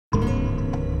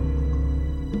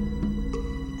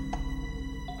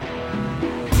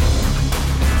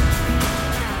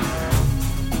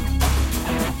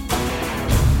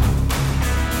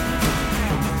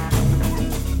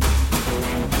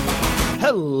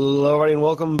Hello, everybody, and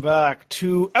welcome back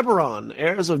to Eberron,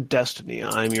 Heirs of Destiny.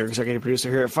 I'm your executive producer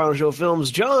here at Final Show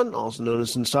Films, John, also known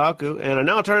as Senstaku, and I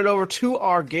now turn it over to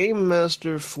our game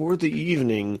master for the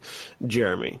evening,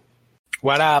 Jeremy.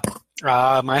 What up?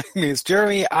 My name is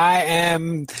Jeremy. I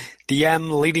am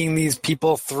DM leading these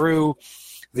people through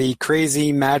the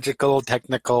crazy, magical,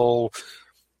 technical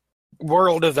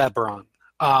world of Eberron.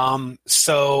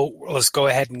 So let's go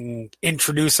ahead and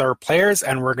introduce our players,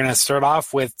 and we're going to start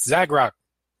off with Zaghrog.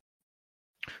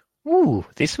 Ooh,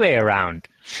 this way around.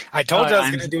 I told you I was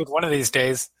going to do it one of these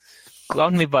days.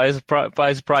 Caught me by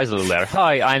surprise a little there.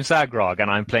 Hi, I'm Zaghrog,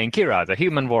 and I'm playing Kira, the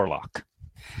human warlock.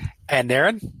 And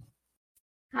Erin?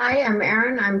 Hi, I'm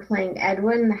Erin. I'm playing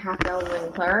Edwin, the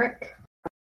half-elven cleric.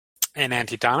 And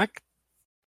Antitonic?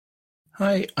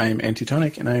 Hi, I'm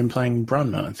Antitonic, and I am playing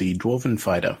Branma, the dwarven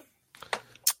fighter.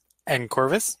 And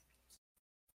Korvys?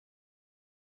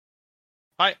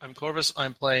 Hi, I'm Korvys.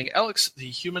 I'm playing Alex, the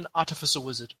human artificer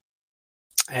wizard.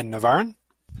 And Navarran?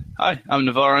 Hi, I'm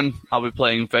Navarran. I'll be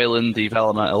playing Vaelin, the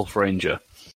Valenar elf ranger.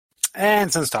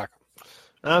 And Senstaku.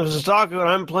 I'm Senstaku, and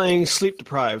I'm playing Sleep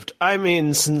Deprived. Seth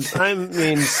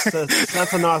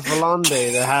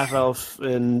Valande, the half-elf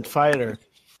and fighter.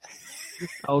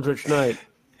 Eldritch Knight.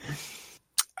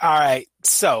 All right,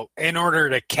 so in order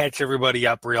to catch everybody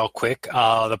up real quick,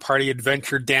 the party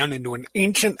adventured down into an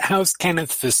ancient House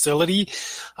Kenneth facility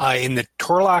in the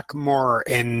Torlock Moor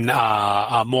in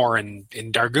Dargoon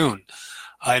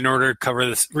in order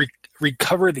to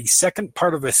recover the second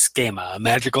part of a schema, a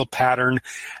magical pattern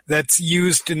that's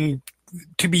to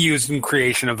be used in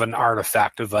creation of an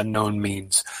artifact of unknown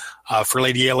means for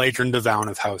Lady Eladrin Devown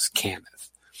of House Kenneth.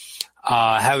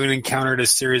 Having encountered a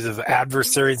series of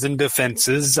adversaries and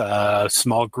defenses, a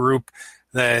small group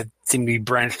that seemed to be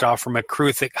branched off from a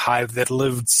Kruthic hive that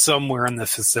lived somewhere in the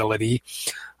facility,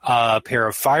 a pair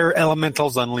of fire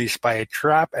elementals unleashed by a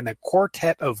trap, and a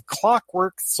quartet of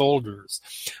clockwork soldiers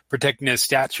protecting a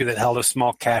statue that held a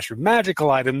small cache of magical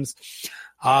items.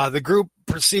 The group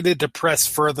proceeded to press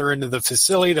further into the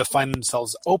facility to find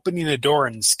themselves opening a door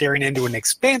and staring into an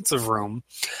expansive room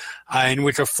in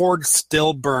which a forge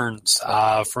still burns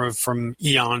from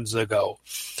eons ago,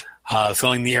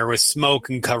 filling the air with smoke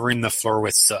and covering the floor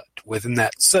with soot. Within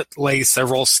that soot lay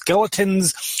several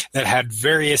skeletons that had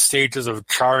various stages of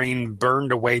charring,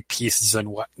 burned away pieces and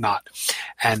whatnot.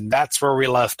 And that's where we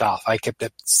left off. I kept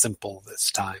it simple this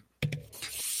time.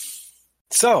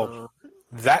 So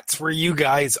that's where you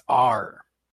guys are.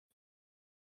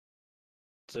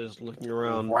 Just looking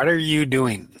around. What are you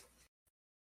doing?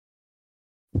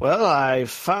 Well, I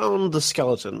found the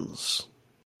skeletons,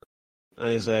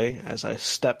 I say, as I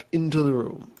step into the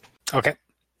room. Okay.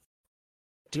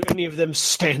 Do any of them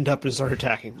stand up and start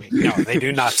attacking me? No, they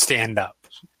do not stand up.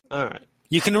 All right.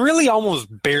 You can really almost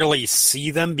barely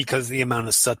see them because of the amount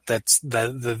of soot that's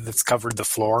covered the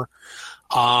floor.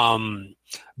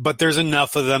 But there's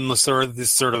enough of them,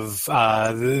 the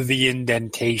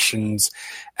indentations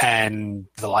and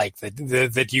the like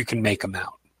that you can make them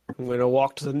out. I'm going to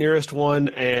walk to the nearest one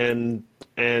and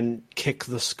kick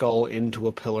the skull into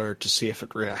a pillar to see if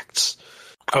it reacts.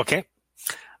 Okay.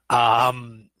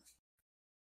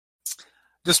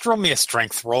 Just roll me a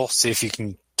strength roll, see if you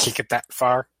can kick it that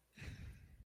far.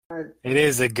 It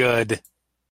is a good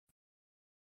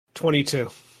 22.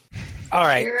 All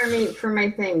right. Jeremy, for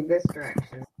my thing, this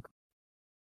direction.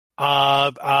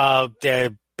 1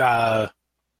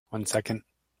 second.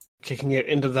 Kicking it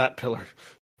into that pillar.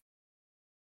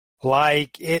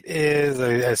 Like it is,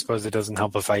 I suppose it doesn't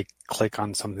help if I click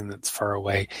on something that's far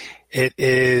away. It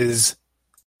is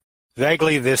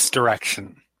vaguely this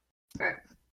direction. Okay.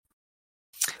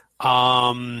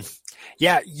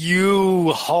 Yeah,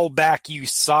 you haul back, you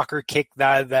soccer kick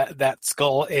that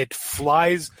skull. It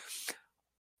flies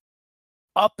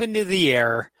up into the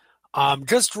air.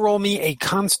 Just roll me a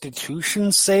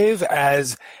Constitution save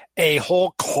as a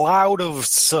whole cloud of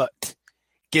soot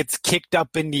gets kicked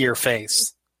up into your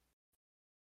face.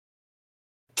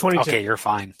 22. Okay, you're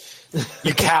fine.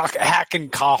 You hack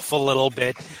and cough a little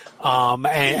bit,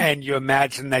 and you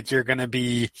imagine that you're going to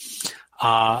be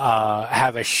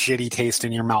have a shitty taste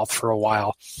in your mouth for a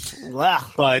while.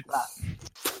 But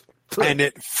and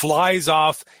it flies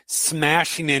off,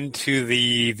 smashing into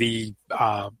the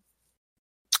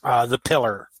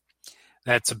pillar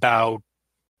that's about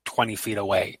 20 feet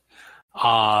away.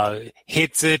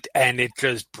 Hits it, and it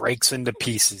just breaks into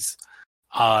pieces.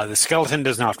 The skeleton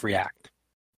does not react.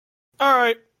 All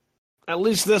right. At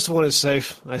least this one is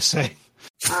safe, I say.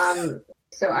 So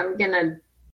I'm gonna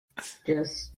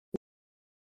just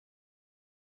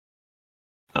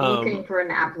looking for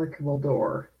an applicable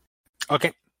door.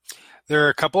 Okay. There are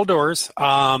a couple doors.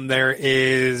 There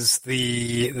is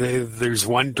there's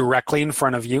one directly in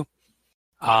front of you.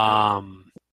 Why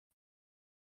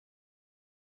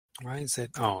is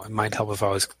it? Oh, it might help if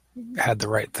I had the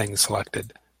right thing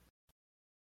selected.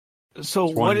 So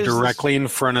There's what one is directly in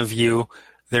front of you.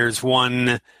 There's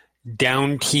one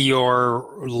down to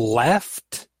your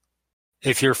left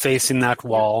if you're facing that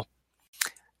wall.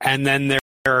 And then there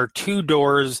are two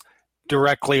doors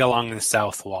directly along the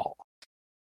south wall.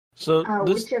 So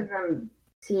which of them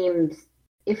seems,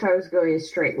 if I was going a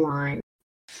straight line?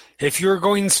 If you're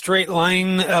going straight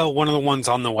line, one of the ones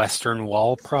on the western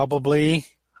wall, probably.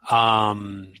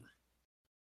 Sorry,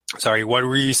 what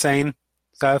were you saying,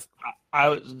 Seth?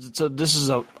 So this is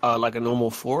a like a normal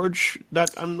forge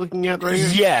that I'm looking at right here?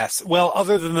 Yes. Well,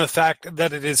 other than the fact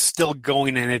that it is still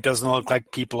going and it doesn't look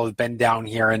like people have been down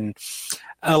here in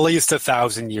at least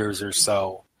 1,000 years or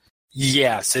so.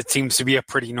 Yes, it seems to be a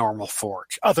pretty normal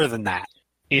forge. Other than that.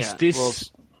 Is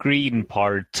this green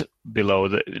part below,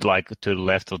 to the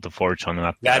left of the forge on the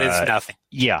map? That is nothing.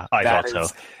 Yeah, I thought so.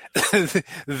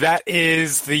 That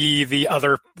is the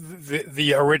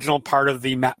original part of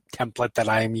the map template that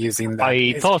I am using.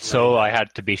 I thought so. I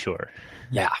had to be sure.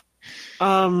 Yeah.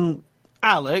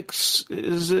 Alex,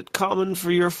 is it common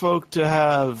for your folk to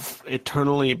have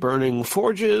eternally burning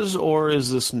forges, or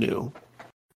is this new?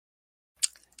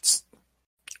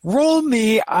 Roll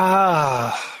me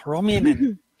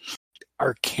an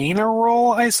Arcana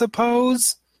roll, I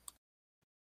suppose.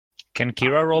 Can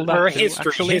Kira roll that? Or too,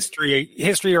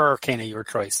 history or Arcana, your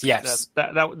choice. Yes.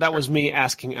 That was me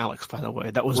asking Alex, by the way.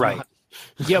 That was right. Not...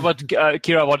 Yeah, but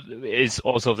Kira, what is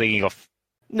also thinking of?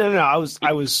 No. I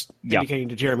was indicating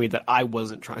to Jeremy that I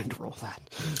wasn't trying to roll that.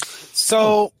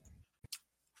 So,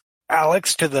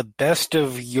 Alex, to the best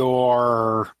of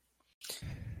your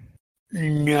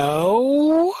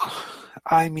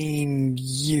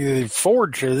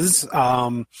forges,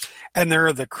 and there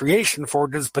are the creation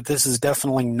forges, but this is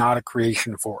definitely not a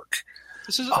creation forge.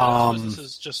 This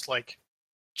is just like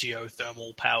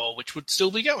geothermal power, which would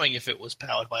still be going if it was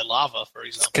powered by lava, for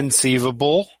example. It's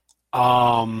conceivable.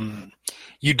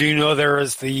 You do know there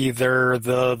is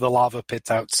the lava pits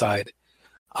outside.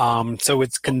 So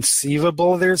it's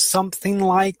conceivable there's something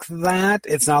like that.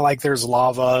 It's not like there's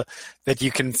lava that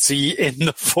you can see in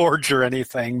the forge or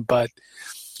anything, but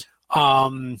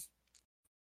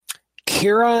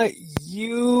Kira,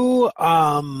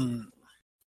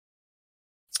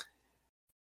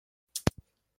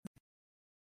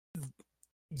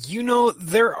 you know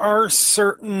there are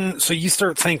certain, so you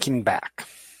start thinking back.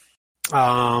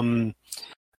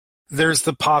 There's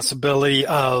the possibility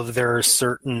of there are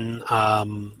certain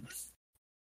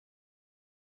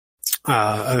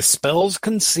spells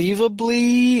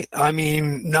conceivably. I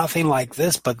mean, nothing like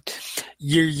this, but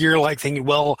you're like thinking,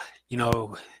 well,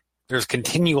 there's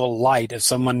continual light. If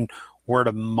someone were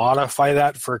to modify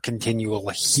that for continual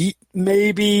heat,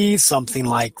 maybe something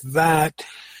like that,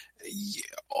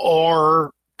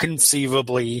 or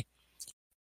conceivably,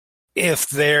 if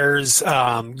there's,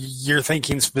 you're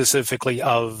thinking specifically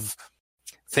of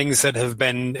things that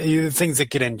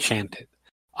get enchanted,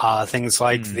 things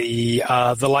like the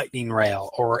lightning rail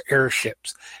or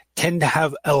airships tend to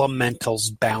have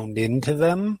elementals bound into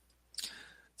them.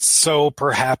 So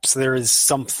perhaps there is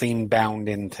something bound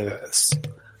into this.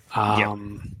 I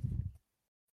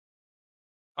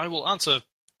will answer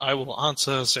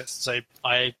Seth. Say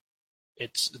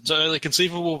it's only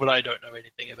conceivable, but I don't know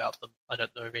anything about them. I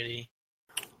don't know of any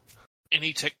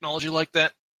technology like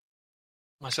that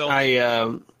myself.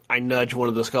 I nudge one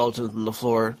of the skeletons on the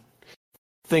floor.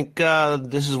 Think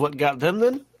this is what got them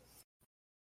then?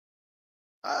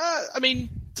 I mean,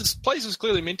 this place is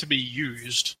clearly meant to be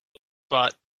used,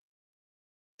 but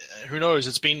who knows?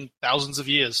 It's been thousands of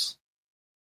years.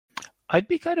 I'd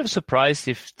be kind of surprised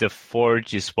if the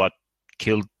forge is what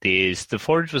killed these. The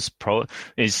forge is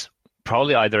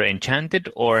probably either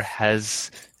enchanted or has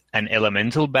an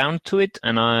elemental bound to it,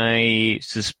 and I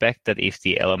suspect that if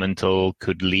the elemental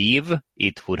could leave,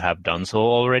 it would have done so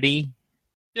already.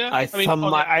 Yeah, I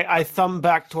thumb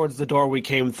back towards the door we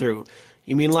came through.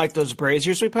 You mean like those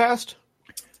braziers we passed?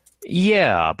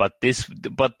 Yeah, but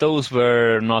those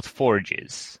were not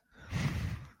forges.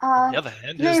 On the other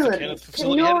hand, here's the Kenneth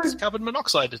facility had its carbon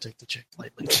monoxide detector checked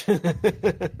lately.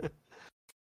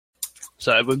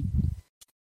 So, Edwin?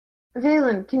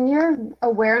 Vaelin, can your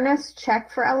awareness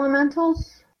check for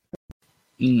elementals?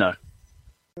 No.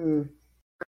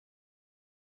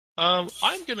 I'm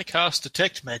going to cast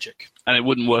Detect Magic. And it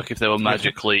wouldn't work if they were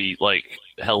magically,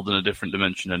 held in a different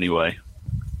dimension anyway.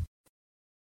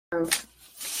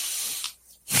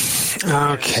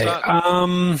 Okay.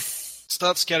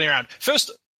 Start scouting around. First,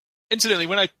 Incidentally,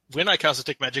 when I cast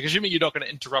Detect Magic, assuming you're not going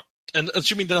to interrupt, and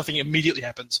assuming that nothing immediately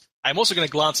happens, I'm also going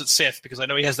to glance at Seth because I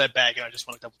know he has that bag, and I just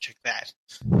want to double check that.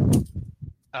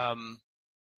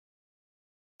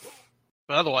 But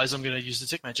otherwise, I'm going to use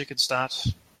Detect Magic and start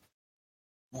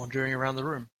wandering around the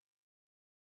room.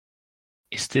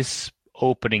 Is this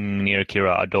opening near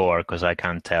Kira a door? Because I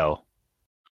can't tell.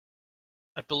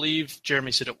 I believe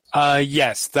Jeremy said it was.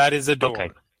 Yes, that is a door.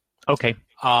 Okay.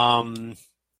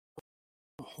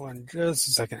 Hold on just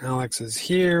a second. Alex is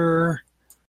here.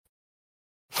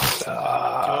 Do you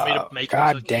want me to make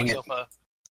God dang it.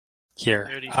 Here.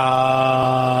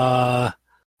 Well,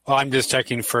 I'm just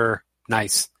checking for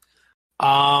nice.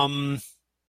 Actually,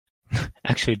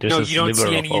 there's a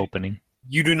sliver of opening.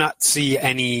 You do not see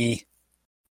any,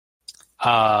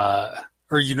 or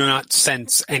you do not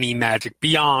sense any magic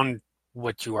beyond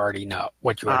what you already know,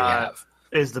 what you already have.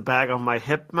 Is the bag on my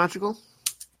hip magical?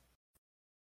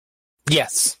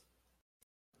 Yes.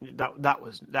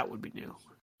 That would be new.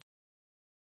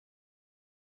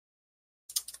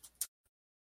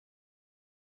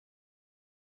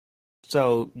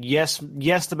 So yes,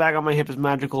 the bag on my hip is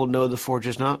magical. No, the forge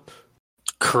is not.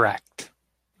 Correct.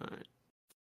 All right.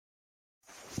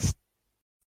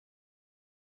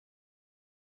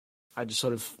 I just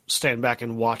sort of stand back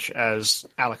and watch as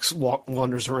Alex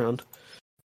wanders around.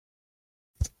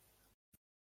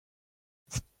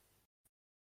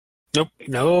 Nope.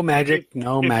 No magic.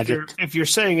 If you're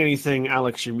saying anything,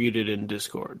 Alex, you're muted in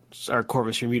Discord. Or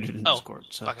Korvys, you're muted in Discord.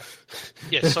 So. Okay.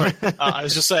 Yeah, sorry. I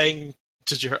was just saying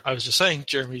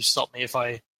Jeremy, stop me if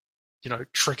I,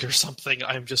 trigger something.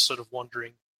 I'm just sort of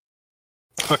wondering.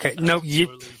 Okay. No,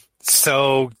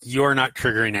 so you're not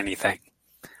triggering anything.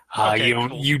 Okay,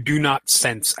 cool. You do not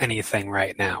sense anything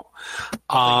right now.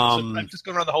 So I'm just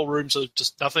going around the whole room, so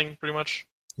just nothing, pretty much.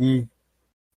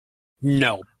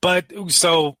 No, but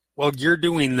so while you're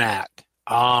doing that,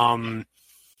 go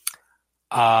ahead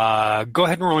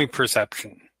and roll me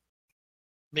perception.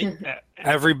 Me?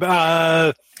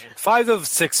 5 of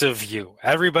 6 of you,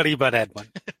 everybody but Edwin.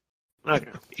 Okay.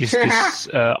 Is this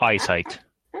eyesight?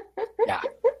 Yeah.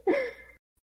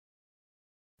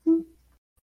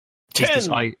 Is this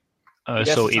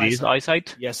Yes, so it's it is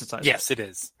eyesight? Yes, it's eyesight. Yes, it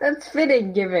is. That's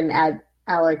fitting given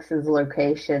Alex's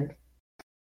location.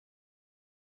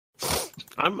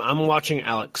 I'm watching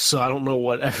Alex, so I don't know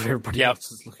what everybody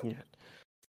else is looking at.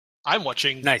 I'm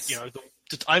watching. Nice.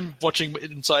 I'm watching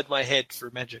inside my head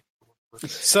for magic.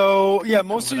 So yeah,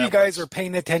 most of you guys are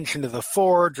paying attention to the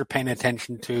forge, or paying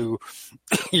attention to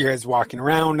you guys walking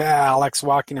around, Alex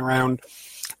walking around.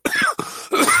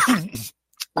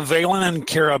 Vaelin and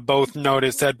Kira both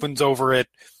notice Edwin's over at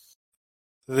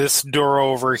this door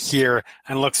over here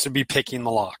and looks to be picking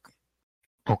the lock.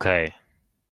 Okay.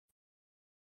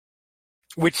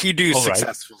 Which you do All right.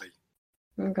 successfully.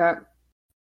 Okay.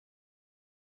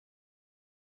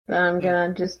 Then I'm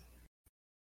gonna just...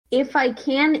 If I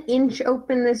can inch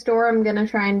open this door, I'm gonna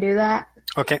try and do that.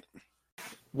 Okay.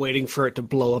 Waiting for it to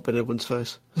blow up in Edwin's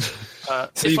face. So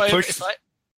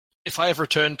if I have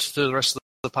returned to the rest of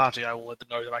the party, I will let them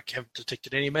know that I haven't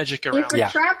detected any magic around. If a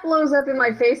trap blows up in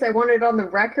my face, I want it on the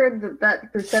record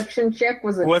that perception check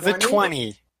was a 20. Was it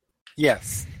 20?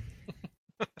 Yes.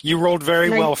 You rolled very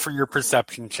well for your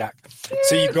perception check.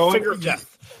 So you go Finger of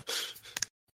death.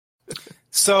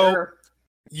 So Sure.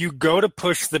 you go to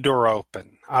push the door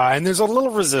open, and there's a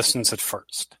little resistance at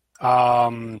first.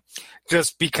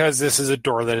 Just because this is a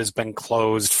door that has been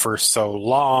closed for so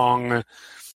long,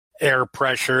 air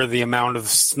pressure, the amount of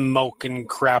smoke and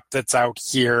crap that's out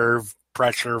here,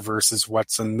 pressure versus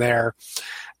what's in there.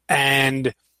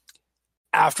 And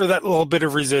after that little bit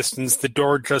of resistance, the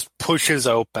door just pushes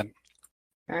open.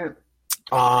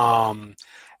 Oh.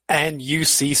 And you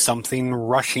see something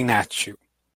rushing at you.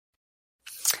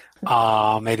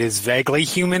 It is vaguely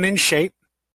human in shape.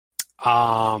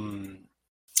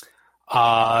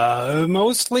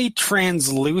 Mostly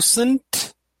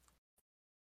translucent.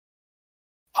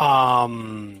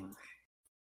 Really,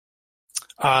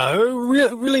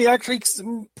 actually,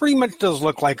 pretty much does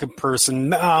look like a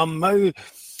person.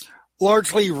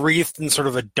 Largely wreathed in sort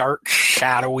of a dark,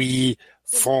 shadowy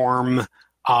form.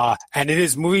 And it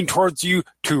is moving towards you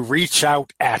to reach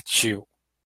out at you.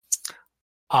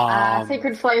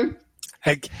 Sacred Flame.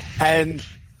 And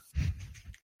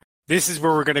this is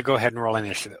where we're going to go ahead and roll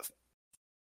initiative.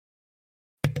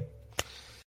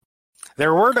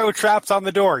 There were no traps on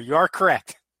the door. You are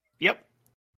correct. Yep.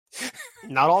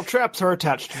 Not all traps are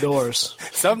attached to doors.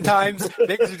 Sometimes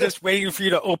things are just waiting for you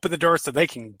to open the door so they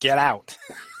can get out.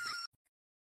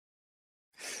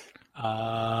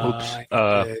 Oops.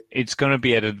 It's going to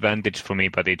be an advantage for me,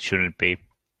 but it shouldn't be.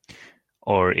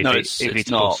 Or if, No, if it's it's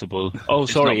not. possible. Oh,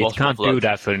 It's sorry, not it can't possible. do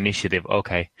that for initiative.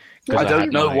 Okay. 'Cause I don't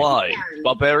had know my- why.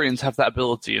 Barbarians have that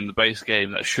ability in the base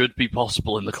game that should be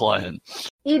possible in the client.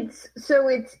 It's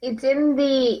in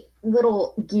the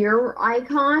little gear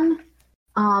icon.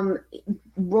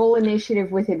 Roll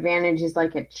initiative with advantage is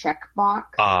like a checkbox,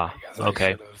 Ah, I guess I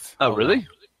okay. should've- Oh, really?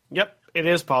 Yep, it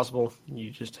is possible.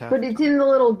 You just have. but it's in the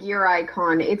little gear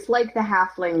icon. It's like the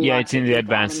halfling. Yeah, luck, it's in it the just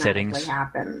advanced automatically settings.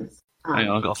 Happens. Hang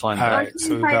on, I've got to find All that. right, so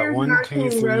we've got Fighters and 1, 2,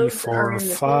 arcane 3, rogues 4, are in the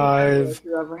same area 5. if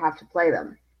you ever have to play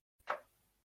them.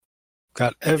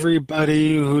 Got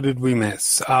everybody. Who did we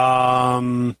miss? You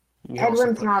also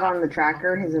Edwin's put- not on the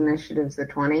tracker. His initiative's a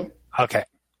 20. Okay.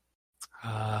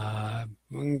 God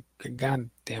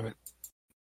damn it.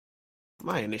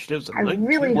 My initiative's a I 19.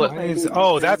 really What hope I is- beat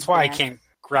oh, this that's why I death. can't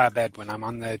grab Edwin. I'm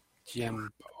on the GM.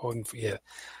 Yeah.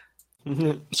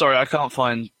 Sorry, I can't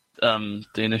find the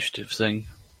initiative thing.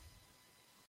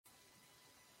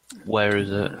 Where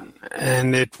is it?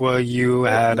 And you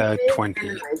had a 20.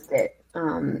 Memorized it.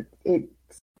 It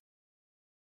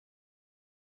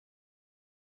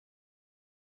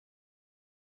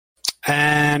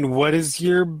And what is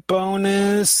your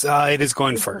bonus? It is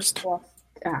going first.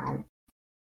 Oh.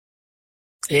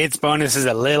 Its bonus is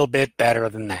a little bit better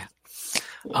than that.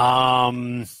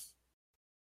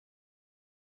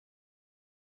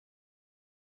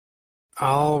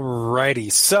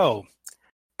 Alrighty. So,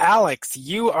 Alex,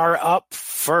 you are up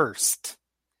first.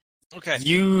 Okay. Have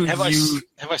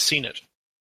Have I seen it?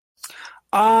 Do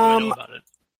I know about it?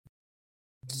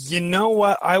 You know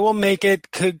what? I will make it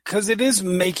because it is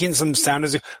making some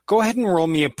sound. Go ahead and roll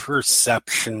me a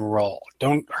perception roll.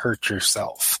 Don't hurt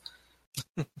yourself.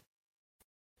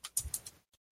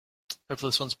 Hopefully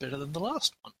this one's better than the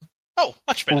last one. Oh,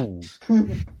 much better.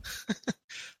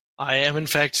 I am, in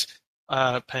fact,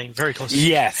 paying very close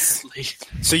Yes.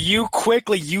 attention. So you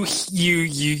quickly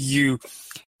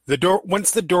the door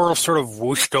once the door sort of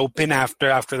whooshed open after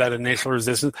that initial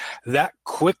resistance, that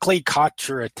quickly caught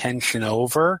your attention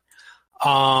over,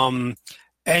 and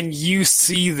you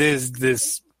see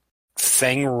this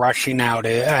thing rushing out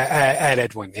at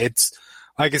Edwin. It's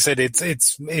like I said,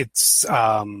 it's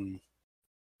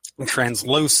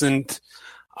translucent,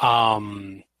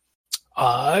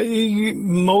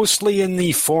 mostly in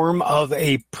the form of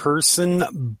a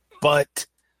person, but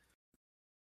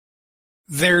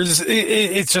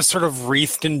it's just sort of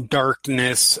wreathed in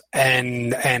darkness,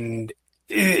 and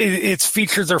its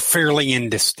features are fairly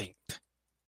indistinct.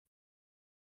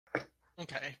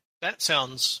 Okay, that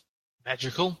sounds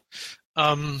magical.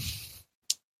 But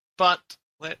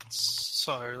let's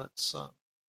what's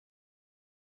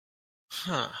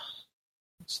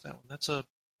that one? That's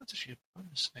actually a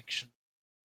bonus action.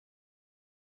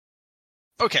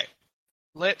 Okay,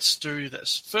 let's do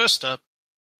this. First up,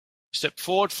 step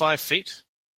forward 5 feet.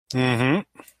 Mm-hmm.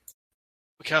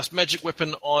 We cast Magic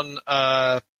Weapon on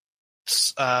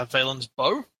Vaelin's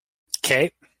bow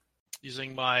Okay.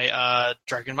 using my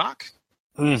Dragon Mark.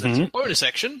 Mm-hmm. That's a bonus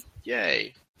action.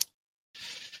 Yay.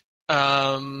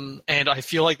 And I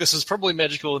feel like this is probably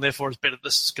magical, and therefore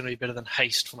this is going to be better than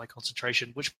haste for my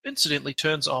concentration, which incidentally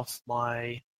turns off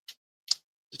my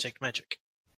detect magic,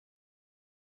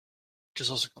 which is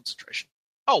also concentration.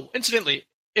 Oh, incidentally,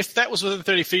 if that was within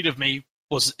 30 feet of me,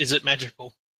 is it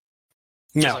magical?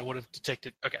 Because I No, would have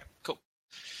detected. Okay, cool.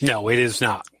 no, it is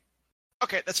not.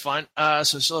 Okay, that's fine. So I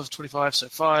still have 25, so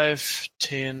 5,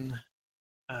 10.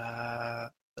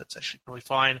 That's actually probably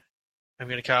fine. I'm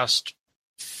going to cast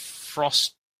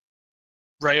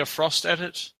Ray of Frost at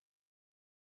it.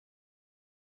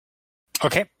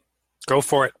 Okay, go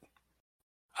for it.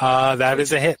 That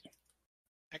is a hit.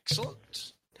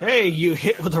 Excellent. Hey, you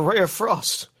hit with a ray of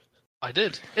frost. I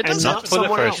did. It And does not happen for the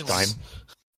someone first else.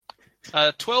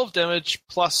 time. 12 damage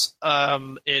plus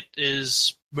it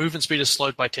is movement speed is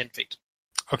slowed by 10 feet.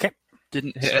 Okay.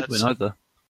 Didn't hit So Edwin that's- either.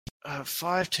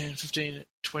 5, 10, 15,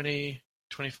 20,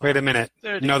 25. Wait a minute.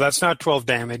 30. No, that's not 12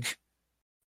 damage.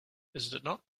 Is it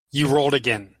not? You rolled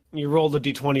again. You roll the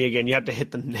d20 again. You have to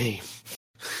hit the name.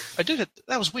 I did hit.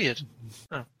 That was weird.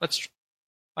 Oh,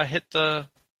 I hit the.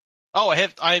 Oh,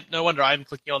 no wonder I am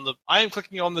clicking on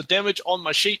the damage on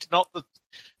my sheet, not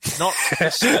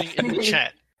this thing in the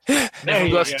chat. There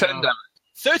you Plus go. 10 damage.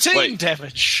 13 Wait.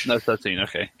 damage. No, 13,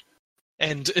 okay.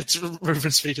 And its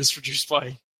movement speed is reduced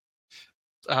by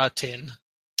 10.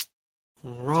 Even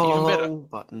better. Wrong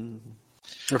button.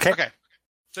 Okay. Okay.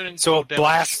 13 So it damage.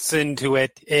 blasts into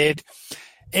it. It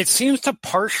seems to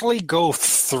partially go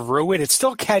through it. It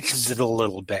still catches it a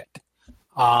little bit.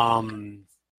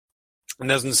 It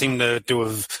doesn't seem to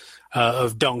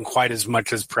have done quite as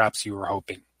much as perhaps you were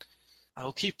hoping. I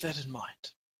will keep that in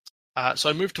mind. So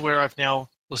I move to where I've now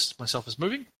listed myself as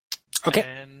moving. Okay.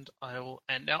 And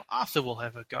now Arthur will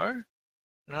have a go.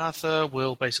 And Arthur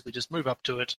will basically just move up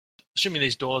to it, assuming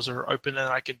these doors are open and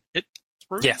I can hit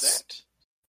through Yes.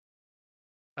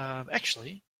 that.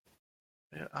 Actually,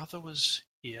 Arthur was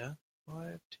here.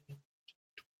 5, 10,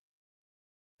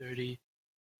 30. Can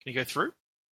he go through?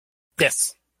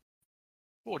 Yes.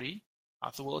 40.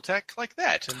 Arthur will attack like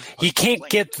that. And He can't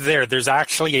get there. There's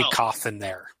actually a Oh. coffin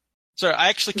there. So I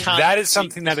actually can't. That is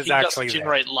something that is he actually doesn't there.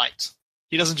 generate light.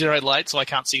 He doesn't generate light, so I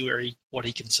can't see what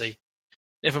he can see.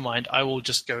 Never mind. I will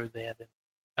just go there then.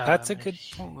 That's a good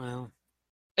point. Well,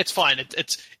 It's fine.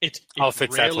 It I'll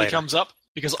fix that rarely later. comes up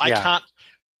because I Yeah. can't.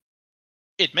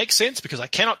 It makes sense because I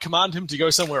cannot command him to go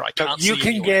somewhere I can't see.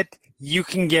 anyway. You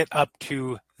can get up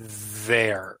to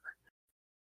there.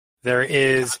 There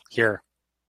is here.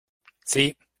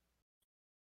 See?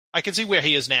 I can see where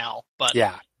he is now, but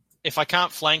Yeah. if I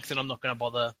can't flank, then I'm not going to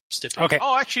bother stiffing. Okay.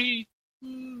 Oh, actually,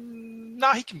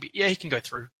 no, he can be. Yeah, he can go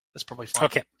through. That's probably fine.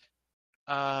 Okay.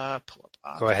 Pull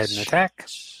up. Go ahead and attack.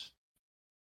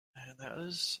 And that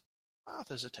is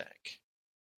Arthur's attack.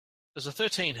 There's a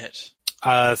 13 hit.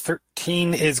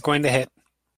 13 is going to hit.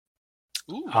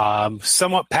 Ooh,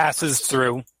 Somewhat passes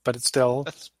through, but it's still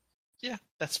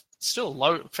that's still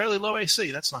low, fairly low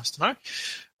AC. That's nice to know.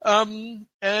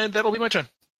 And that'll be my turn.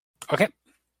 okay.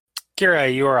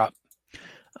 Kira, you are up,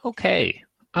 Okay.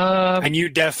 and you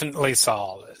definitely saw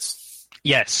all this.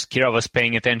 Yes, Kira was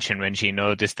paying attention when she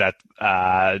noticed that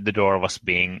the door was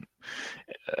being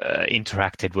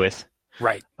interacted with.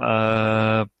 Right.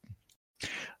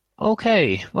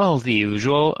 Okay, well, the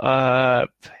usual.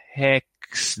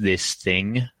 Hex this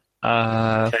thing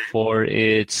for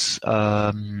its...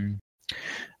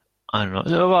 I don't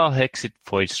know. Well, hex it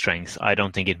for its strength. I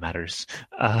don't think it matters.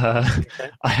 I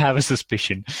have a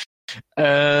suspicion.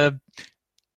 And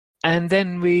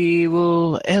then we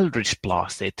will Eldritch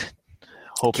Blast it.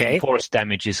 Hoping Okay. force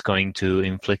damage is going to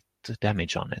inflict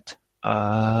damage on it.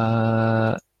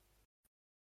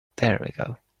 There we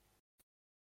go.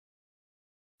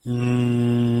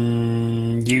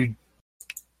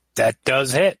 That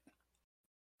does hit.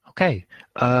 Okay.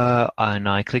 And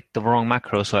I clicked the wrong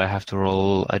macro, so I have to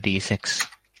roll a d6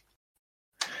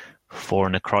 for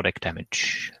necrotic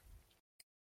damage.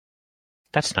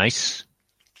 That's nice.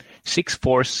 6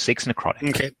 force, 6 necrotic.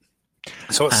 Okay.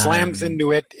 So it slams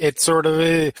into it. It sort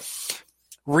of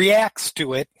reacts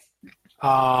to it.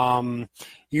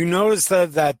 You notice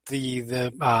that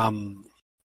the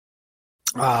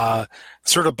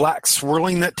sort of black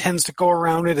swirling that tends to go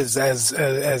around it as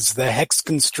the hex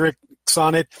constricts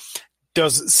on it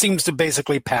seems to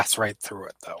basically pass right through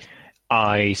it, though.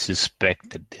 I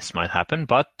suspected this might happen,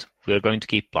 but we're going to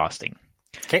keep blasting.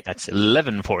 Okay. That's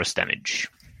 11 force damage.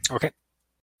 Okay.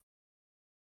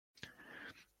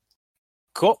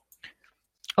 Cool.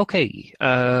 Okay.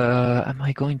 Am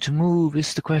I going to move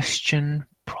is the question.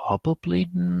 Probably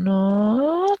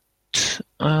not.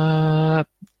 I'll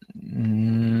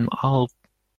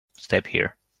step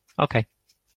here. Okay.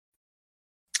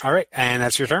 All right, and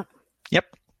that's your turn? Yep.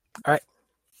 All right.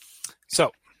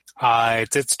 So,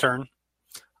 it's its turn.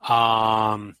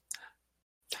 So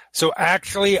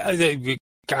actually,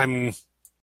 I'm...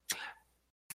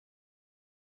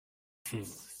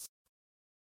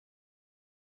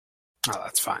 Oh,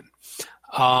 that's fine.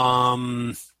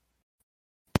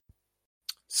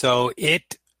 So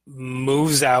it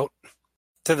moves out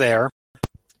to there,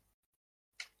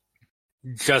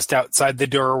 just outside the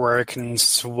door where it can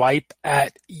swipe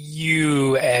at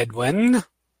you, Edwin.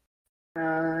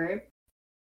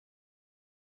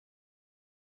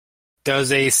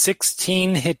 Does a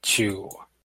 16 hit you?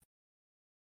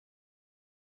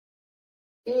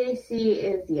 AC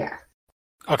is yes.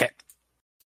 Okay.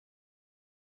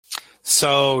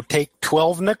 So take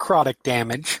 12 necrotic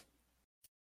damage.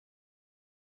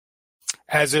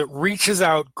 As it reaches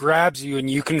out, grabs you, and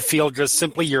you can feel just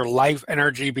simply your life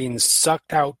energy being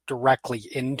sucked out directly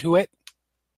into it.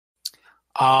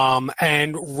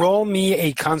 And roll me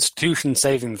a Constitution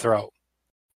saving throw.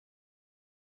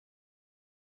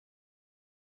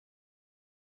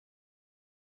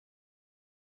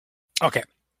 Okay.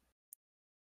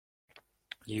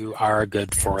 You are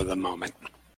good for the moment.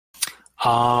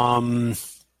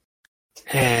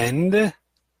 And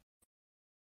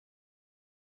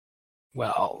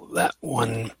well, that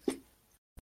one.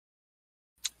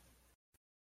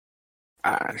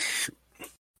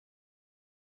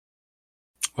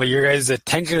 Well, your guys'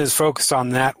 attention is focused on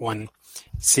that one.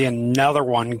 See another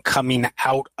one coming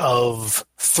out of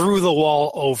through the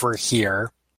wall over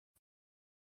here.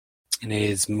 And it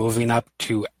is moving up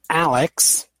to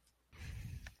Alex.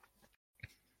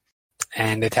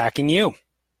 and attacking you.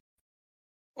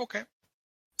 Okay.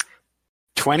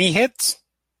 20 hits?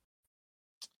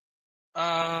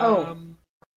 Not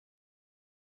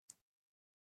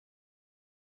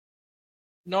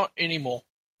anymore.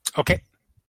 Okay.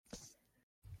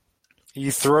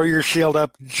 You throw your shield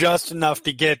up just enough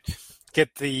to get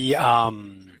the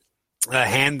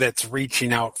hand that's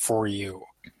reaching out for you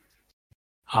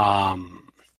to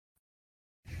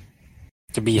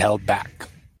be held back.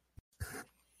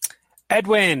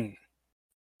 Edwin,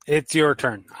 it's your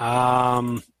turn.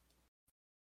 I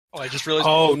just realized.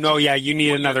 Oh no, yeah, you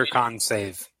need another con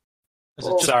save.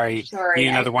 Sorry, you need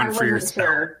another one for your spell.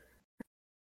 Sure.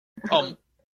 All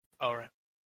right.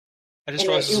 I just And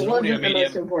realized it wasn't the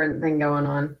most important thing going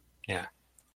on. Yeah.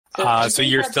 I So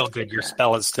think you're that's still a good. Your success.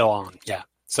 spell is still on. Yeah.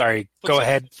 Sorry. Go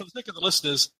ahead. For the sake of the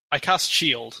listeners, I cast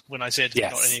shield when I said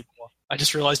Yes. not anymore. I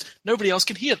just realized nobody else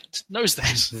can hear it, knows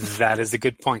that. That is a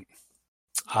good point.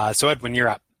 So Edwin, you're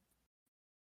up.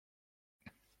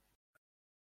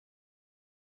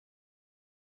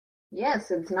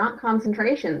 Yes, it's not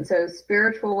concentration, so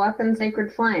spiritual weapon,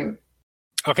 sacred flame.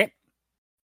 Okay.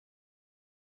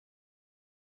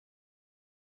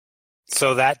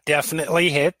 So that definitely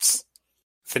hits.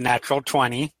 It's a natural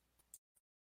 20.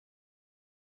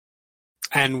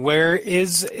 And where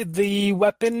is the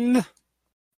weapon?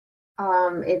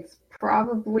 It's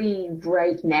probably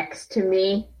right next to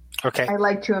me. Okay. I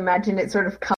like to imagine it sort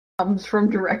of comes from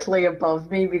directly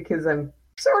above me because I'm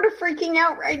sort of freaking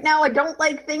out right now. I don't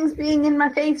like things being in my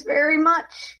face very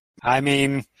much. I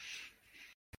mean,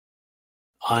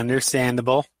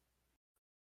 understandable.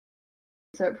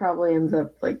 So it probably ends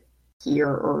up like here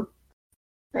or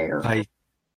there.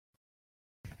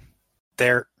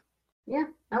 There. Yeah,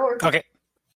 that works. Okay.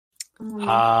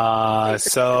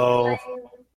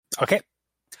 Okay.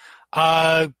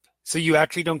 So you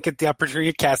actually don't get the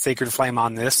opportunity to cast Sacred Flame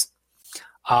on this,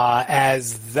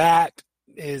 as that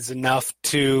is enough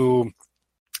to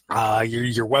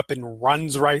your weapon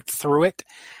runs right through it,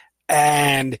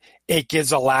 and it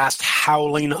gives a last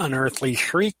howling, unearthly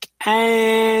shriek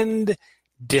and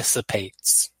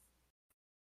dissipates.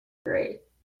 Great.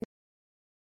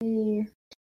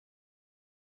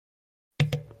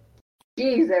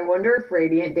 Geez, I wonder if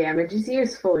radiant damage is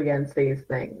useful against these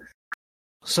things.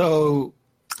 So,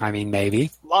 I mean,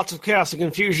 maybe. lots of chaos and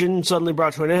confusion suddenly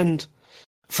brought to an end.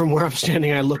 From where I'm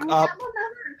standing, I look up.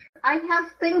 I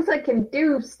have things I can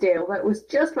do still. That was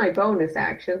just my bonus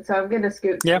action, so I'm going to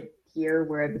scoot here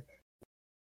where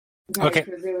the guy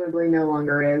presumably no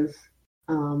longer is.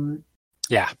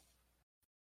 Yeah.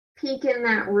 Peek in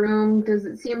that room. Does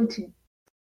it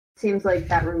seems like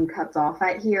that room cuts off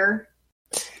at here?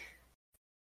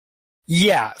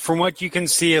 Yeah, from what you can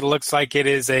see, it looks like it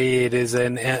is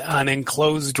an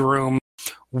enclosed room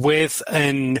with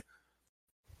an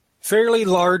fairly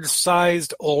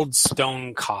large-sized old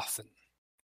stone coffin,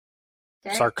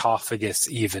 Okay. sarcophagus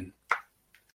even.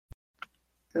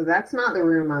 So that's not the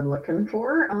room I'm looking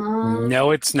for.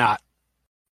 No, it's not.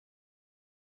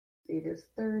 Speed is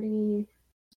 30.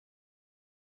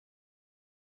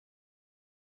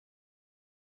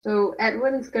 So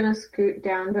Edwin's gonna scoot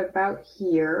down to about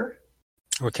here.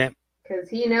 Okay. Because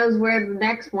he knows where the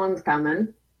next one's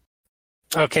coming.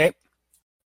 Okay.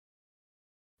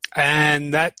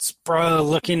 And that's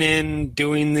looking in,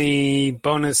 doing the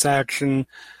bonus action.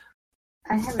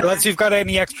 Unless you've got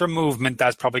any extra movement,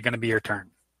 that's probably going to be your turn.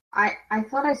 I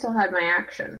thought I still had my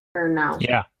action. Or no?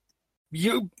 Yeah.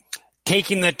 You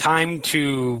taking the time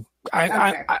to...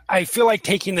 Okay. I feel like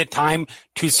taking the time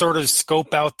to sort of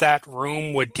scope out that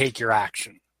room would take your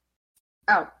action.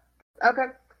 Oh, okay.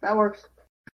 That works.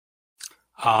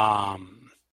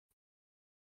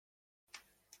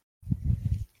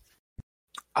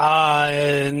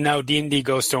 No, D&D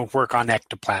ghosts don't work on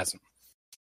ectoplasm.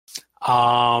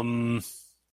 And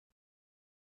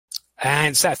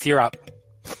Seth, you're up.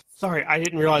 Sorry, I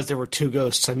didn't realize there were two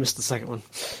ghosts. I missed the second one.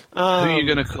 Who are you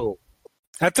going to call?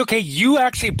 That's okay. You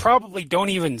actually probably don't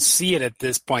even see it at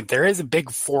this point. There is a big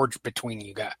forge between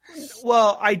you guys.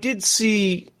 Well, I did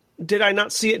see... Did I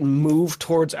not see it move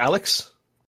towards Alex?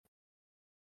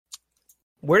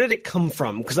 Where did it come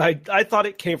from? Because I thought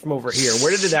it came from over here. Where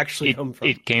did it actually come from?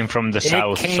 It came from the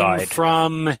south It came side.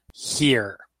 from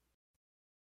here.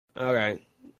 Okay.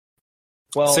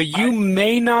 Well, So you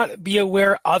may not be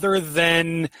aware other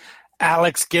than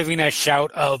Alex giving a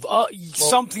shout of,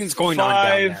 something's going on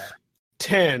down there.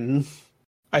 10,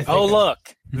 I think. Oh,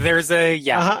 look. There's a...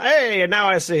 Yeah. Hey, and now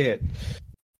I see it.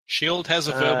 Shield has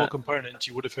a verbal component.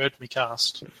 You would have heard me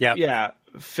cast. Yep. Yeah,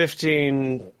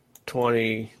 15,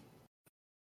 20...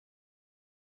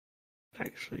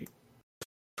 Actually,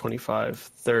 25,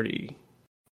 30,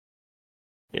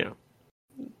 Yeah.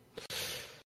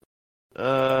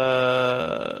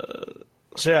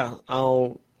 So yeah,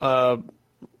 I'll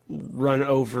run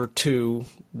over to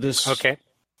this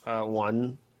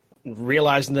one,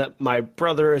 realizing that my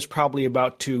brother is probably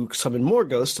about to summon more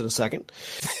ghosts in a second.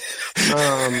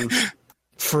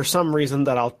 For some reason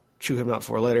that I'll chew him out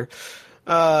for later.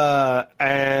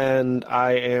 And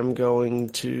I am going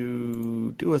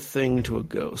to do a thing to a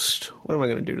ghost. What am I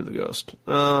going to do to the ghost?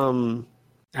 I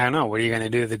don't know. What are you going to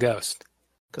do to the ghost?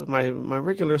 Because my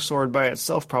regular sword by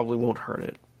itself probably won't hurt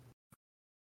it.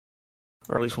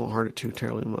 Or at least won't hurt it too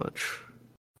terribly much.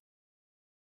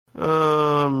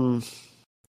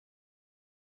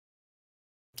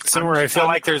 Somewhere I feel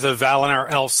like there's a Valenar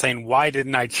elf saying, "Why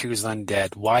didn't I choose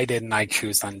undead? Why didn't I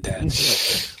choose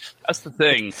undead?" That's the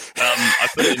thing. I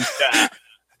put it in chat.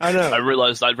 I know. I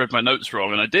realized I'd read my notes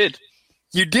wrong, and I did.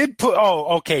 You did put...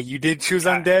 Oh, okay. You did choose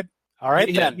undead? All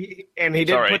right, then. He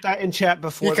did put that in chat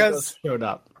before the ghost showed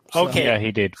up. So. Okay. Yeah,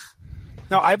 he did.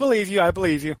 No, I believe you. Yeah,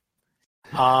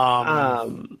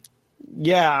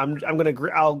 I'm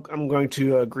going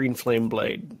to green flame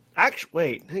blade. Actually,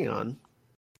 wait, hang on.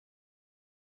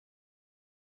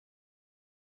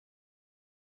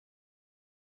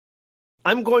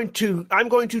 I'm going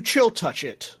to chill touch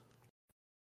it.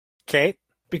 Okay.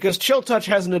 Because chill touch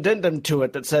has an addendum to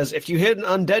it that says if you hit an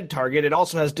undead target, it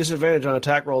also has disadvantage on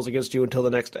attack rolls against you until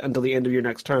the end of your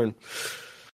next turn.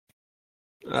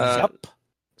 Yep.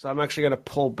 So I'm actually going to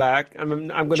pull back. I'm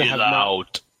going to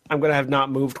have not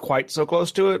moved quite so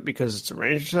close to it because it's a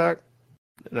ranged attack,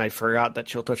 and I forgot that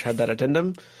chill touch had that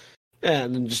addendum.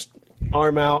 And then just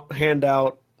arm out, hand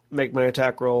out, make my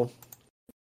attack roll.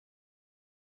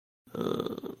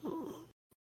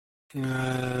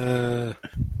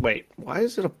 Wait, why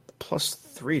is it a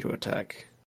 +3 to attack?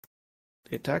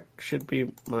 The attack should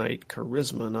be my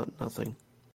charisma, not nothing.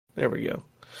 There we go.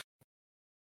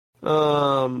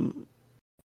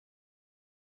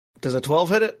 Does a 12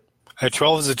 hit it? A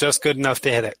 12 is just good enough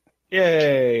to hit it.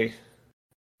 Yay!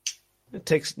 It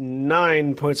takes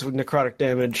 9 points of necrotic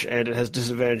damage, and it has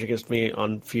disadvantage against me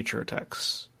on future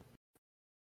attacks.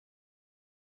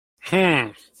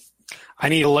 I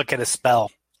need to look at a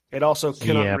spell. It also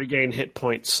cannot regain hit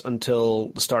points until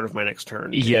the start of my next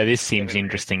turn. Yeah, this seems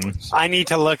interesting. I need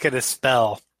to look at a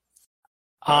spell.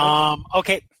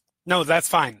 Okay. No, that's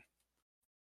fine.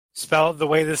 The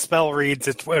way the spell reads,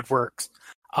 it works.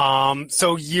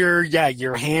 So your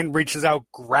hand reaches out,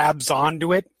 grabs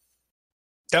onto it.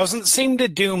 Doesn't seem to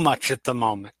do much at the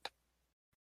moment.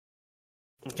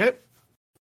 Okay.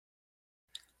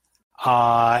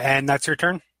 And that's your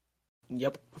turn?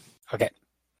 Yep. Okay.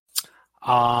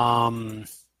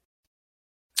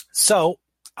 So,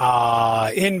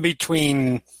 in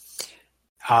between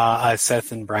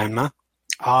Seth and Branma,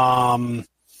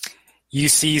 you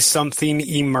see something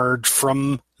emerge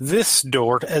from this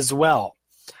door as well.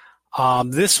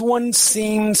 This one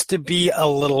seems to be a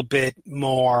little bit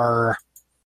more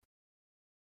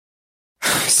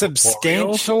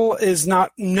substantial.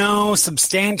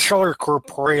 Substantial or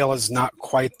corporeal is not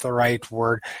quite the right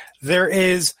word. There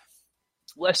is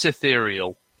less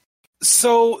ethereal.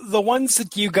 So the ones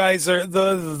that you guys are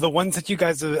the ones that you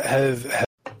guys have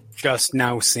just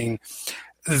now seen,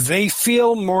 they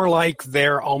feel more like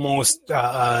they're almost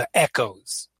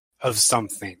echoes of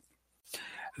something.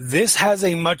 This has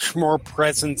a much more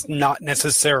presence, not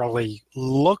necessarily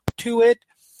look to it,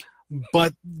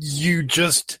 but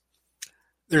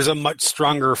there's a much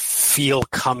stronger feel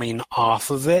coming off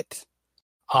of it.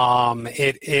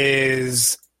 It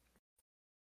is.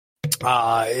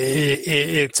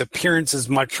 Its appearance is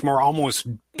much more almost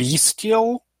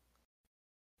bestial.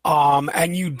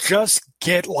 And you just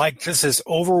get just this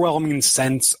overwhelming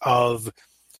sense of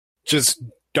just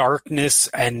darkness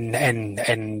and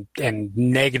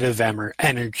negative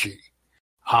energy,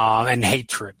 and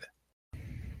hatred.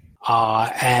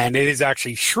 And it is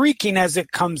actually shrieking as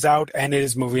it comes out, and it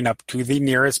is moving up to the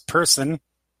nearest person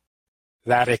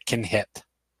that it can hit.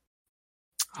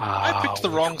 I picked the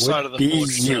wrong side of the board.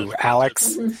 Be you,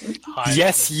 Alex.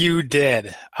 Yes, you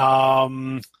did.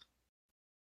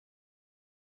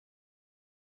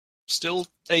 Still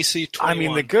AC 21. I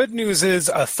mean, the good news is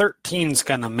a 13's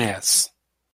gonna miss.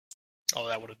 Oh,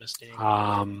 that would have missed it.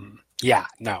 Yeah,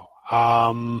 no.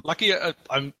 Lucky,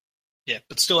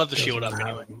 but still have the shield up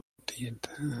anyway.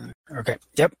 Okay,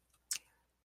 yep.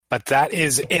 But that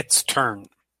is its turn.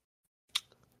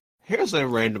 Here's a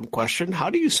random question. How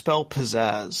do you spell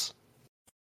pizzazz?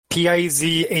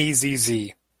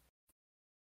 Pizazz.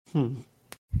 And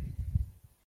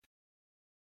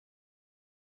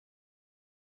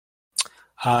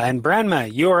Branma,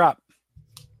 you're up.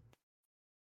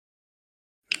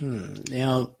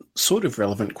 Now, sort of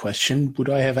relevant question, would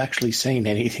I have actually seen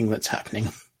anything that's happening?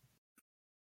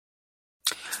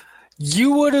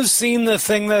 You would have seen the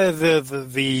thing that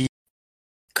the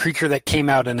creature that came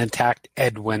out and attacked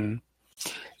Edwin.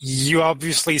 You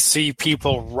obviously see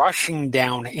people rushing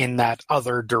down in that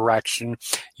other direction.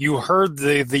 You heard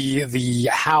the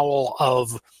howl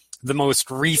of the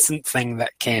most recent thing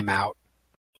that came out.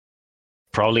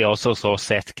 Probably also saw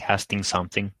Seth casting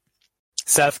something.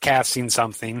 Seth casting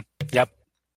something. Yep.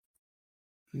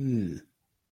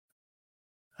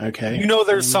 Okay. You know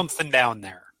there's something down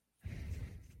there.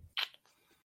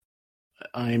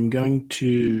 I'm going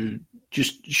to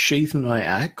just sheath my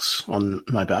axe on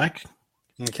my back.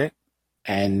 Okay.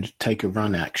 And take a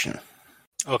run action.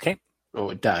 Okay.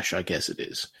 Or a dash, I guess it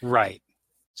is. Right.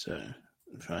 So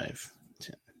 5,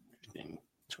 10, 15,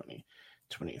 20,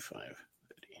 25, 30,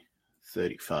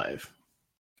 35.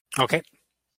 Okay.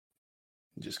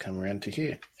 Just come around to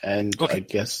here. And okay. I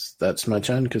guess that's my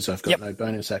turn because I've got no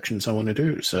bonus actions I want to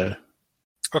do. So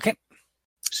okay.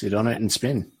 Sit on it and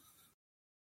spin.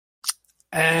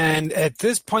 And at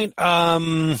this point,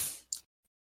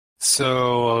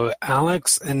 so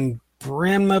Alex and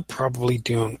Branma probably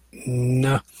don't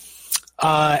know.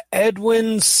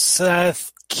 Edwin,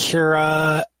 Seth,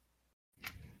 and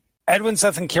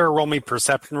Kira roll me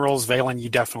perception rolls. Vaelin, you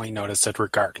definitely notice it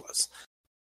regardless.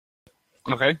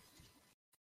 Okay.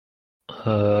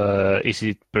 Is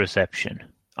it perception?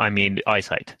 I mean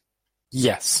eyesight.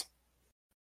 Yes.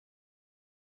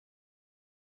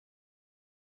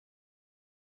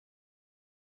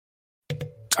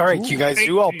 All right, you guys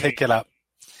do all pick it up.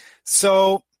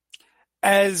 So,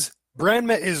 as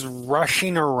Branma is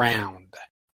rushing around,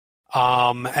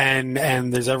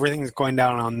 and there's everything that's going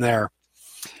down on there,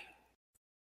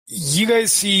 you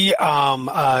guys see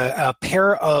a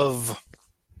pair of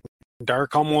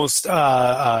dark, almost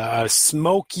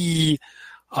smoky,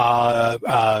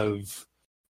 glowingish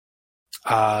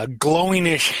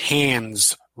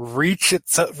hands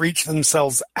reach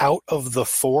themselves out of the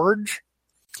forge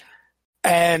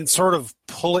and sort of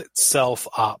pull itself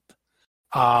up.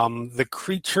 The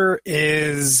creature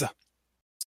is...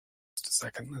 Just a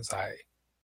second as I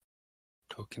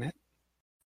token it.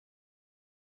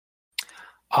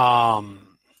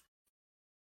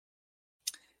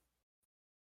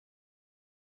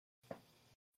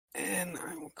 And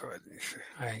I will go ahead and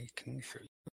I can show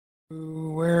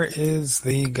you. Where is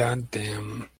the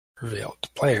goddamn revealed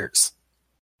players?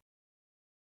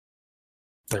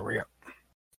 There we go.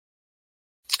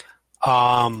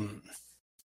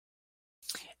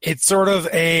 It's sort of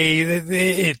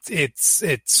it's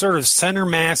sort of center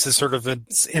mass is sort of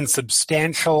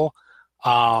insubstantial.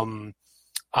 The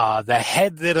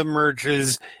head that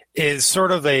emerges is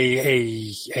sort of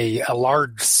a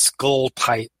large skull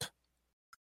type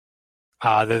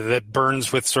that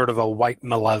burns with sort of a white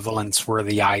malevolence where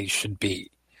the eyes should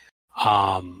be.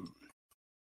 And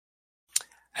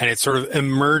it sort of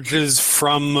emerges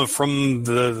from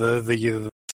the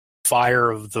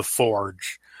fire of the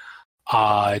forge,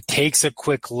 takes a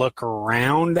quick look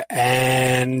around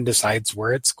and decides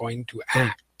where it's going to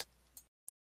act.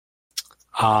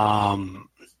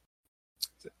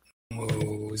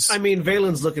 Moves. I mean,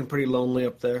 Vaelin's looking pretty lonely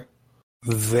up there.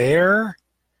 There.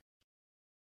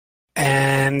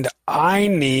 And I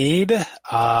need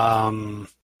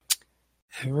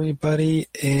everybody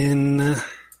in...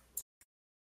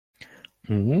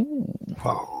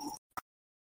 Well,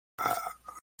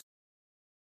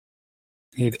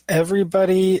 need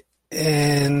everybody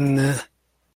in... Let's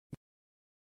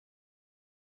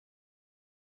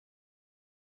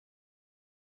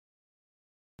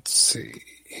see.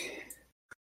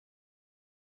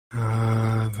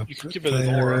 You can give it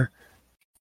an aura.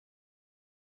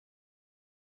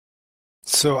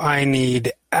 So I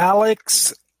need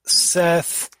Alex,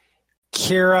 Seth,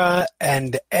 Kira,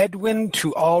 and Edwin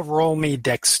to all roll me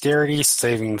dexterity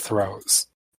saving throws.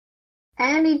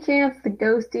 Any chance the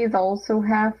ghosties also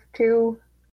have to?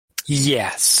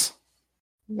 Yes.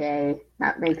 Yay.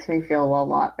 That makes me feel a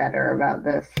lot better about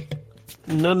this.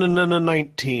 No,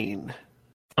 19.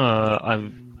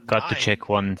 I've got to check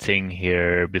one thing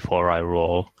here before I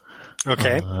roll.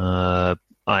 Okay.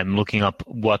 I'm looking up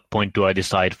what point do I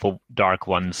decide for Dark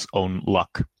One's own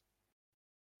luck.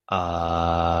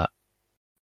 It's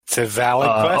a valid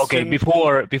question. Okay,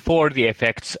 before the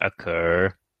effects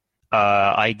occur,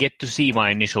 I get to see my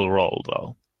initial roll,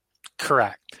 though.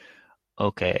 Correct.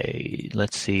 Okay,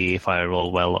 let's see if I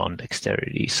roll well on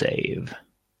dexterity save.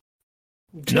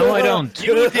 No, I don't.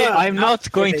 I'm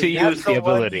not going to use the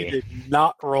ability. You did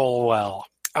not roll well.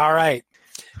 All right.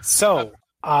 So,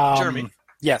 Jeremy.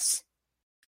 Yes.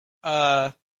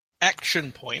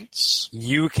 action points.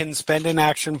 You can spend an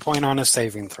action point on a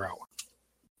saving throw.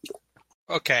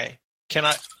 Okay. Can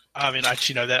I? I mean,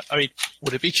 actually, know that. I mean,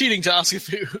 would it be cheating to ask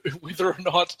whether or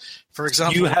not, for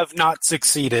example, You have not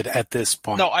succeeded at this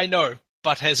point. No, I know,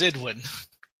 but has Edwin?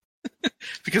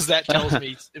 Because that tells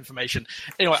me information.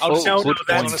 Anyway, I'll just No, that's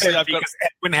honestly, fair, because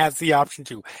Edwin has the option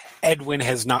to. Edwin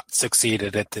has not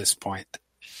succeeded at this point.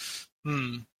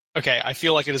 Okay, I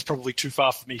feel like it is probably too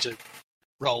far for me to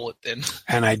roll it then.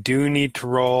 And I do need to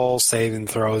roll saving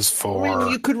throws for I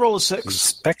mean, you could roll a 6.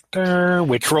 Inspector,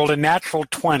 which rolled a natural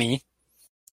 20.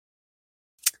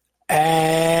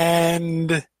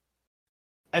 And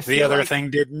the other thing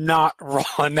did not roll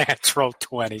a natural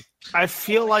 20. I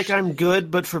feel like I'm good,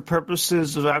 but for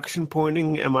purposes of action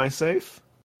pointing, am I safe?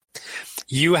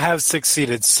 You have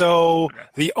succeeded. So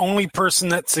the only things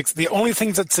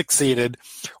that succeeded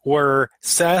were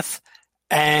Seth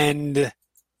and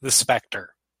the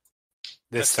Spectre.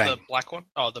 That's Thing. the black one?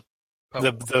 Oh, the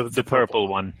The purple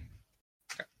one.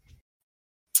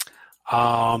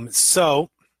 So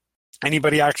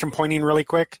anybody action pointing really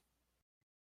quick?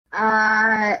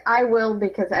 I will,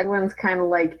 because Edwin's kind of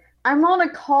like, I'm on a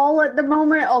call at the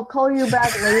moment. I'll call you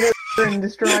back later and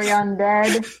destroy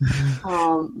undead.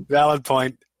 Valid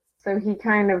point. So he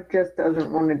kind of just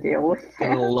doesn't want to deal with it.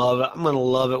 I'm gonna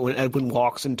love it when Edwin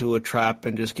walks into a trap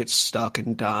and just gets stuck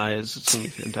and dies. It's gonna be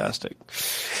fantastic.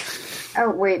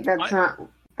 Oh wait, that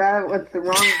was the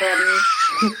wrong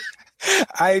button.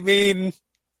 I mean,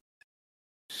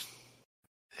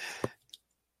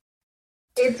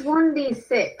 It's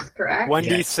 1d6, correct?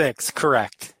 1d6,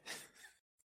 correct.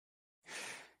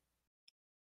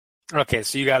 Okay,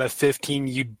 so you got a 15.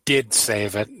 You did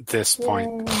save at this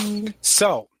point. Yay.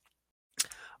 So,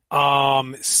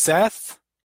 Seth,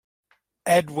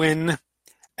 Edwin,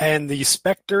 and the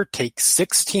Spectre take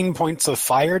 16 points of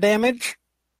fire damage.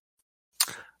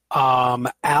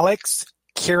 Alex,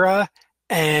 Kira,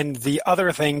 and the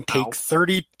other thing take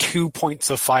 32 points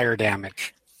of fire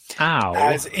damage. Ow.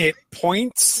 As it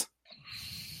points,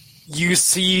 you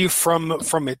see from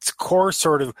its core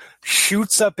sort of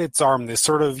shoots up its arm. This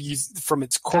sort of from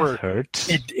its core, That hurts.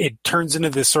 it turns into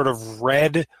this sort of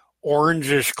red,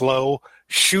 orangish glow.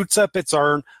 Shoots up its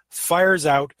arm, fires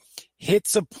out,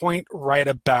 hits a point right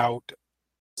about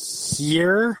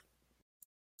here,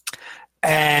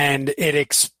 and it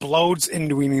explodes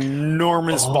into an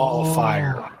enormous ball of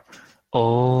fire.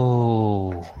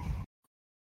 Oh.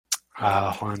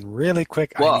 Hold on, really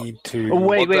quick. What? I need to. Oh,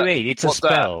 wait. What It's a what's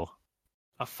that? spell.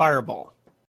 A fireball.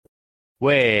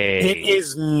 Wait. It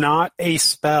is not a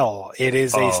spell. It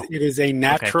is a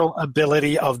natural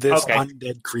ability of this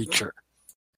undead creature.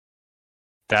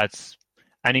 That's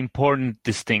an important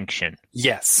distinction.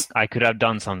 Yes. I could have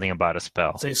done something about a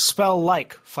spell. It's a spell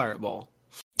like fireball.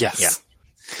 Yes.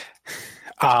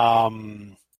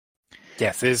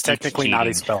 Yes, it is technically not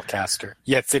a cheating. spellcaster.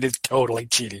 Yes, it is totally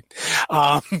cheating.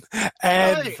 And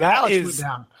Hey, that Alex is moved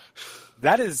down.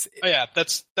 that is Oh yeah,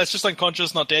 that's just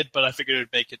unconscious, not dead, but I figured it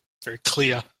would make it very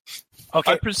clear.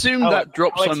 okay. I presume Alex- that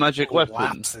drops Alex my magic weapon,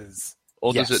 collapses.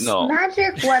 or does Yes. it not?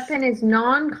 Magic weapon is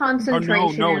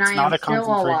non-concentration, no, and it's I not am a still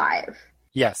concentration. alive.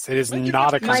 Yes, it is Magic not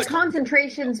a weapon- My concentration.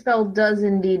 concentration spell does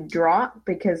indeed drop,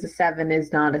 because the 7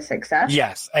 is not a success.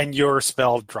 Yes, and your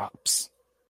spell drops.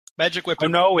 Magic Oh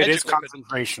weapon. no, it magic is weapon.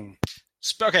 concentration.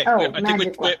 Okay, Oh, I think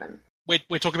magic weapon.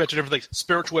 we're talking about two different things.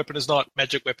 Spiritual weapon is not.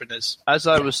 Magic weapon is. As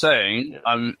I was saying,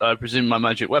 I presume my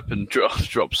magic weapon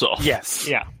drops off. Yes.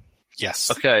 Yeah. Yes.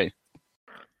 Okay.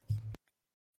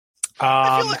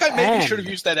 I feel like I maybe and- should have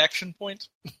used that action point.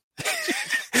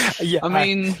 Yeah, I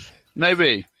mean,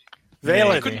 maybe.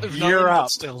 Vaelin, Couldn't have known, you're but up.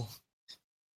 still.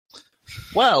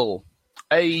 Well,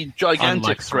 a gigantic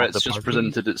Unlike threat's the just party.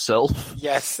 presented itself.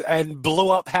 Yes, and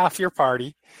blew up half your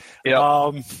party.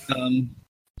 Yeah.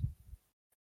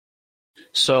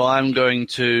 So I'm going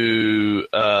to.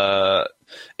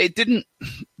 It didn't.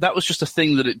 That was just a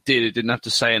thing that it did. It didn't have to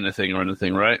say anything or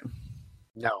anything, right?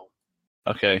 No.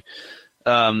 Okay.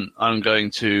 I'm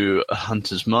going to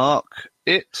Hunter's Mark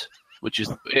it, which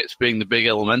is it's being the big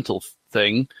elemental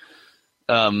thing,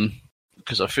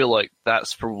 because I feel like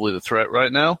that's probably the threat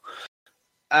right now.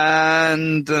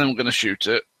 And then I'm going to shoot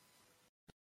it.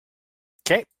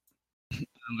 Okay.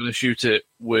 I'm going to shoot it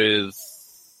with.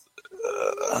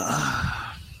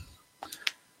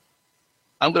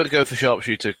 I'm going to go for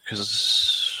sharpshooter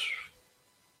because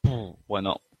why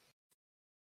not?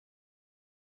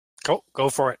 Go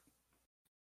for it.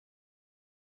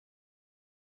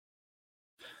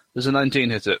 Does a 19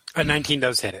 hit it? A 19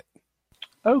 does hit it.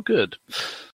 Oh, good.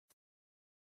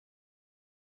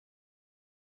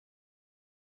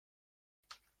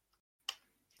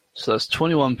 So that's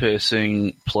 21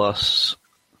 piercing plus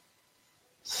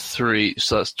 3.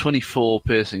 So that's 24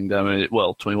 piercing damage.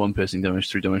 Well, 21 piercing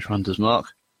damage, 3 damage for Hunter's Mark.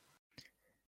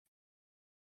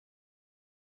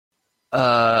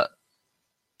 I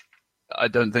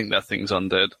don't think that thing's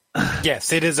undead.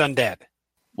 Yes, it is undead.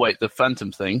 Wait, the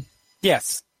phantom thing?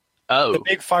 Yes. Oh. The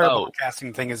big fireball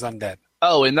casting thing is undead.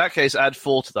 Oh, in that case, add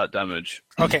 4 to that damage.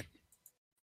 Okay.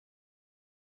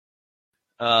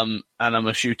 And I'm going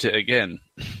to shoot it again.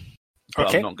 But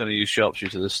Okay. I'm not going to use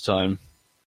sharpshooter this time.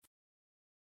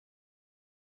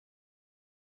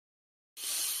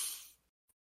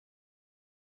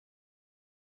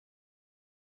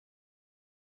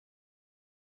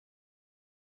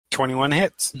 $21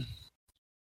 hits.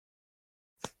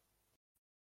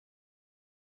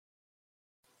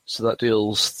 So that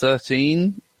deals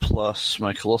 13 plus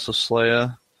my Colossus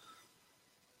Slayer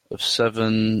of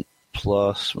 7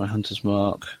 plus my Hunter's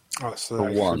Mark. Oh, so For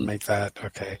I one. should make that.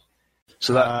 Okay.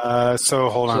 So that So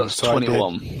hold so on. that's So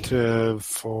 21. I did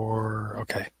 4.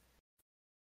 Okay.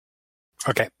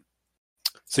 Okay.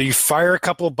 So you fire a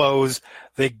couple of bows.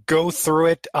 They go through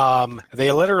it.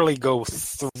 They literally go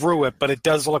through it, but it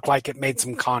does look like it made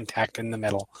some contact in the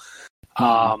middle.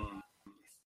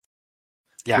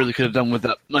 Yeah. Really could have done with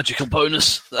that magical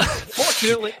bonus.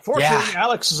 Fortunately, Yeah.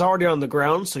 Alex is already on the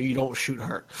ground, so you don't shoot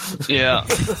her. Yeah.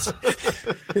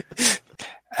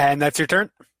 And that's your turn?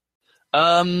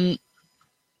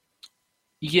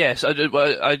 Yes, I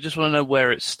just want to know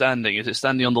where it's standing. Is it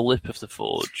standing on the lip of the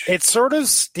forge? It's sort of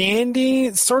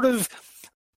standing, sort of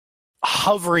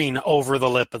hovering over the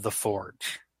lip of the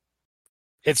forge.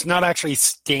 It's not actually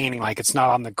standing, like it's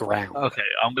not on the ground. Okay,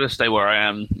 I'm going to stay where I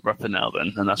am right for now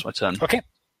then, and that's my turn. Okay.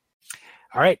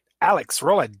 All right, Alex,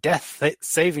 roll a death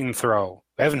saving throw.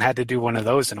 We haven't had to do one of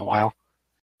those in a while.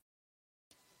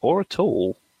 Or at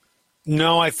all.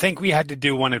 No, I think we had to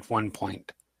do one at one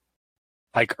point.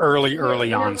 Like early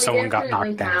on, someone got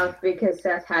knocked down. Because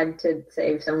Seth had to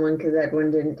save someone because Edwin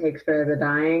didn't take spare the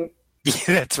dying. Yeah,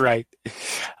 that's right.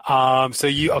 So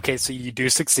you do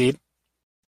succeed.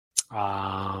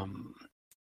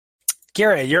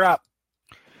 Gary, you're up.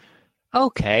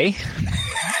 Okay.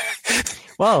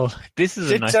 Well, this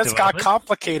is a It nice just got development.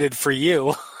 complicated for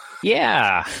you.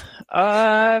 Yeah.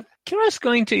 Kira's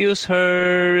going to use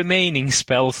her remaining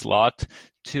spell slot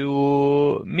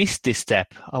to Misty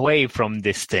Step away from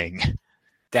this thing.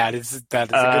 That is a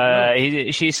good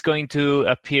move. She's going to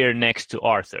appear next to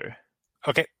Arthur.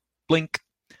 Okay. Blink.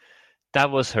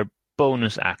 That was her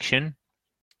bonus action.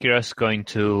 Kira's going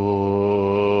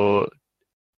to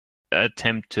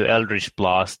attempt to Eldritch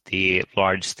Blast the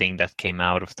large thing that came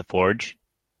out of the forge.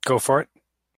 Go for it.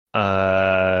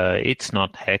 It's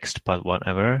not hexed, but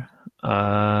whatever.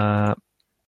 I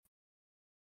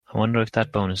wonder if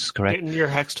that bonus is correct. Didn't your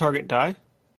hex target die?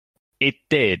 It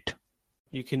did.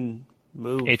 You can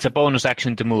move. It's a bonus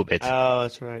action to move it. Oh,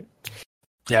 that's right.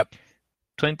 Yep.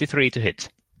 23 to hit.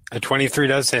 A 23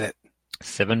 does hit it.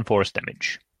 7 force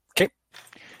damage. Okay.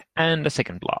 And a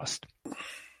second blast.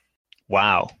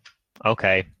 Wow.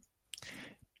 Okay.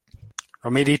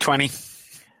 Roll me D20.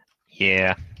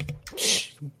 Yeah.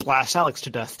 Blast Alex to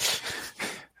death.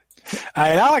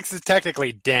 And Alex is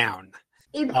technically down.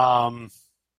 It's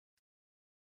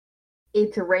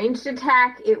a ranged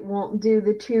attack. It won't do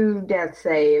the 2 death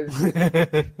saves.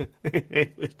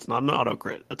 It's not an auto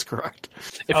crit. That's correct.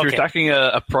 If you're Okay. attacking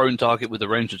a prone target with a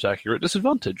ranged attack, you're at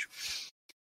disadvantage.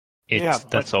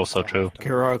 That's also true.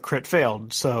 Your crit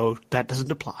failed, so that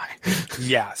doesn't apply.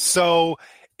 Yeah, so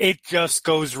it just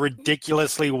goes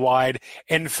ridiculously wide.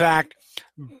 In fact,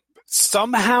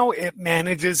 somehow it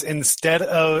manages instead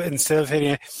of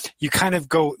hitting it, you kind of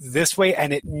go this way,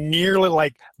 and it nearly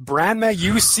like Branma.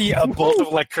 You see a bolt of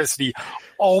electricity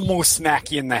almost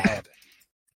smack you in the head.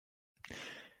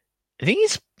 I think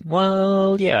it's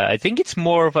I think it's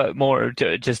more of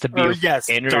just a bit of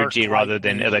energy dark rather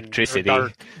than lightning, electricity. or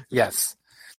dark- yes,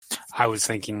 I was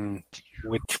thinking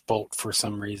witch bolt for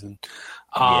some reason,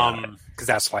 because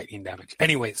that's lightning damage.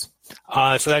 Anyways,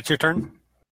 so that's your turn.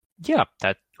 Yeah,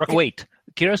 that. Okay. Wait,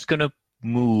 Kira's gonna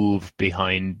move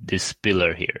behind this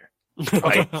pillar here.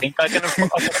 I think I'm gonna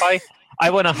occupy. I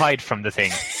want to hide from the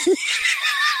thing.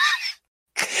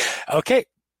 Okay,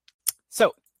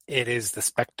 so it is the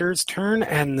Spectre's turn,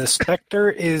 and the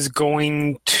Spectre is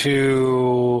going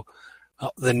to.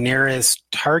 The nearest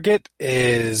target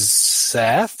is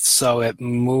Seth, so it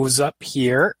moves up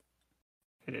here.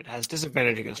 And it has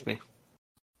disadvantage against me.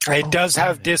 It does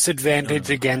have disadvantage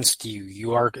against you.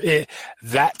 You are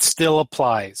that still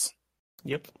applies.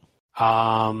 Yep.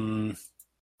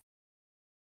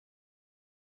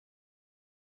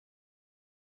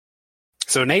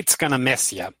 So Nate's gonna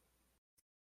miss you.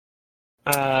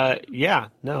 Yeah,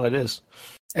 no, it is.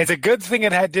 It's a good thing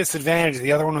it had disadvantage.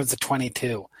 The other one was a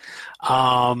 22.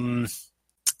 And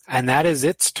that is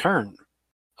its turn.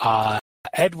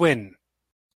 Edwin,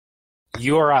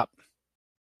 you're up.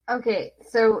 Okay,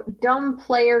 so dumb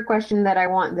player question that I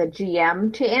want the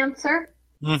GM to answer.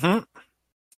 Mm-hmm.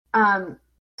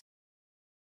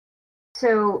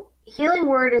 So healing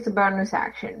word is a bonus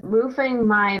action. Moving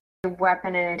my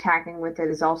weapon and attacking with it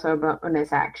is also a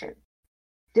bonus action.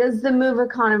 Does the move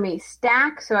economy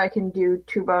stack so I can do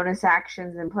 2 bonus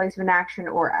actions in place of an action,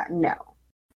 or no?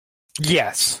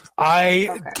 Yes.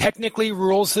 Technically,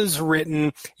 rules is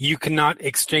written, you cannot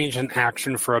exchange an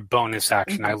action for a bonus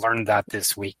action. I learned that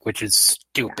this week, which is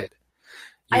stupid.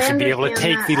 Yeah. You should be able to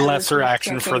understand take that. the I was lesser just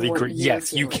action for the... checking what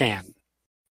Yes, you're you doing. can.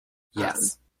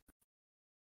 Yes.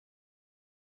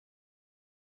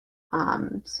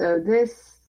 So this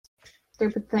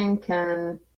stupid thing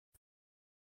can...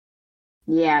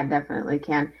 Yeah, definitely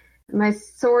can. My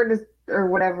sword is, or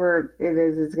whatever it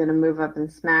is going to move up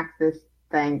and smack this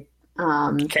thing.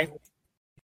 Okay.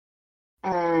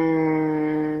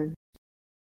 And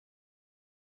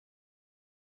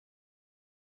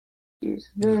use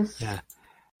this. Yeah.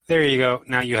 There you go.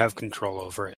 Now you have control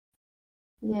over it.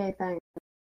 Yay, thanks.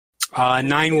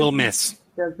 9 will miss.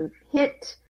 Doesn't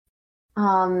hit.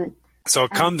 So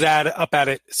it comes up at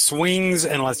it, swings,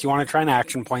 unless you want to try an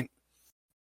action point.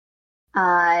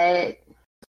 It's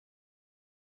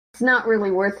not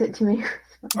really worth it to me.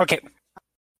 Okay.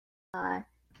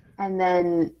 And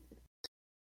then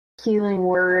healing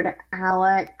word,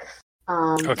 Alex.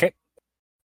 Okay.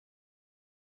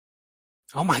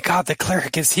 Oh my god, the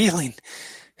cleric is healing.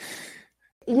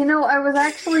 You know, I was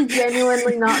actually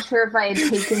genuinely not sure if I had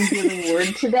taken healing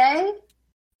word today.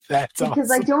 That's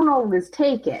because awesome. I don't always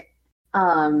take it.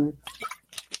 But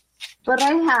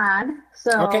I had,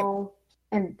 so Okay.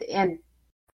 and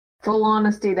full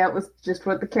honesty, that was just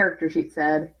what the character sheet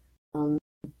said.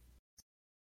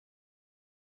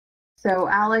 So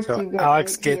Alex, you get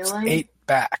Alex 8 gets healing. 8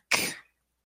 back.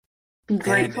 Be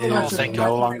grateful and that's is as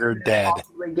no much longer as I've dead.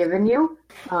 possibly given you.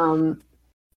 It's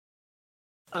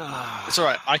all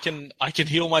right. I can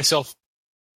heal myself.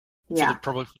 Yeah.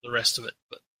 Probably for the rest of it.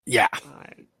 But Yeah.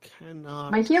 I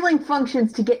cannot. My healing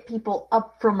functions to get people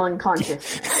up from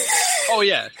unconscious. oh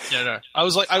yeah, no. I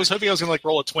was hoping I was gonna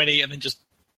roll a 20 and then just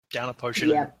down a potion.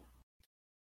 Yep.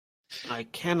 I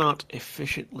cannot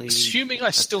efficiently. Assuming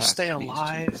I still attack stay these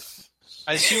alive.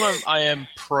 I assume I am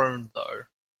prone though.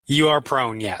 You are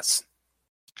prone, yes.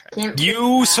 Can't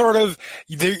You sort of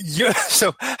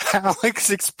so Alex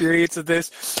experience of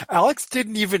this. Alex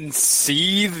didn't even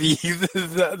see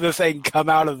the thing come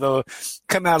out of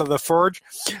the forge.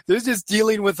 They're just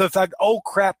dealing with the fact, oh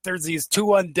crap, there's these 2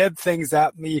 undead things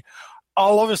at me.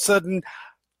 All of a sudden,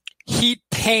 heat,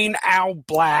 pain, ow,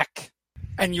 black,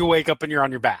 and you wake up and you're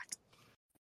on your back.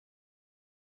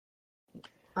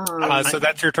 So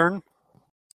that's your turn?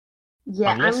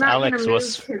 Yeah, Unless I'm not Alex gonna move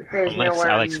was- 'cause there's unless nowhere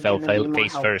Alex I'm fell gonna be more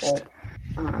face helpful. first.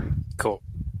 Cool.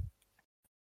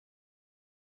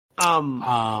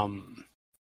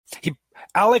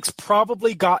 Alex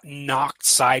probably got knocked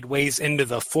sideways into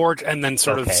the forge and then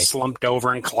sort of Okay. slumped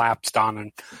over and collapsed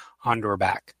onto her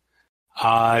back.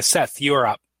 Seth, you're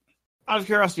up. Out of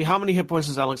curiosity, how many hit points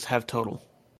does Alex have total?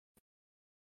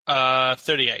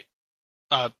 38.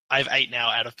 I have 8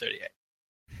 now out of 38.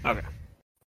 Okay.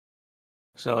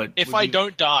 So If I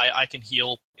don't die, I can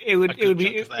heal. it would a good be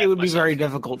chunk of that it would be myself. very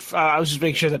difficult. I was just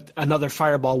making sure that another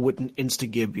fireball wouldn't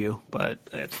insta-gib you, but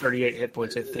at 38 hit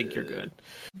points, I think you're good.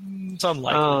 It's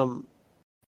unlikely.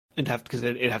 It'd have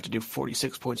to do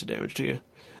 46 points of damage to you.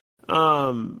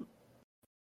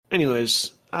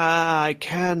 Anyways, I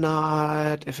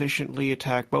cannot efficiently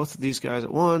attack both of these guys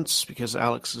at once because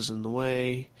Alex is in the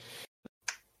way.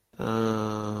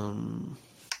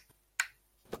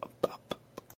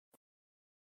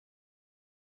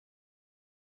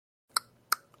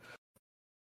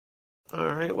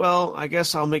 Alright, well, I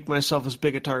guess I'll make myself as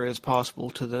big a target as possible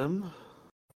to them.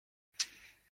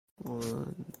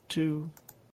 1, 2.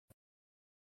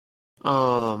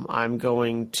 I'm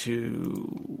going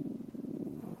to...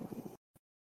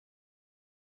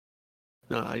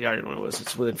 I already know what it was.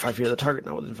 It's within 5 feet of the target,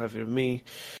 not within 5 feet of me.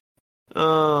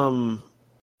 I'm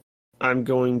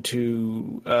going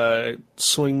to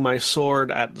swing my sword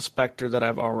at the specter that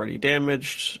I've already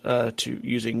damaged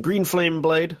using Green Flame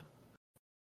Blade.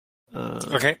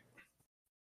 Okay.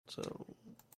 So,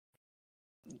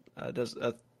 does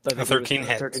A 13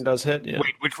 hits. 13 does hit. Yeah.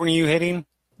 Wait, which one are you hitting?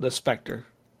 The specter,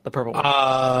 the purple one.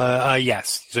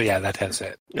 Yes. So yeah, that has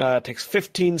it. Takes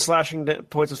 15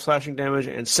 points of slashing damage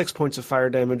and 6 points of fire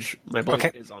damage. My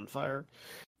blade is on fire.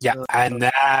 Yeah, and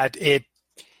that it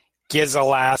gives a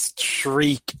last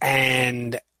shriek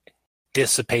and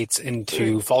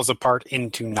falls apart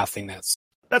into nothingness.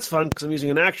 That's fun because I'm using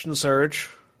an action surge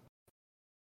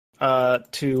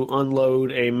to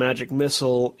unload a magic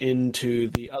missile into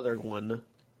the other one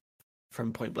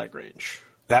from point blank range.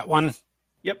 That one?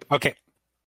 Yep. Okay.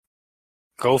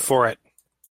 Go for it.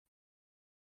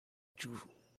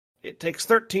 It takes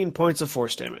 13 points of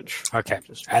force damage. Okay.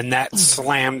 And that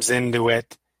slams into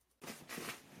it.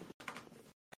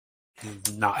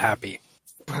 Not happy.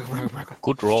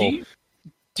 Good roll.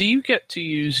 Do you get to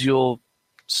use your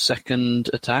second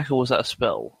attack, or was that a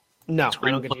spell? No, Is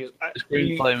I don't get to use Is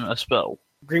Green Flame a spell?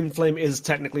 Green Flame is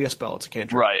technically a spell. It's a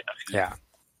cantrip. Right. Yeah.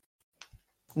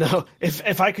 No,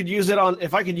 if I could use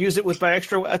it with my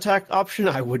extra attack option,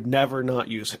 I would never not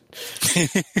use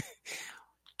it.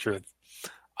 Truth.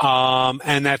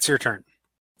 And that's your turn.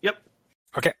 Yep.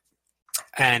 Okay.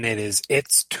 And it is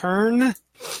its turn.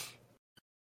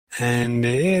 And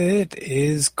it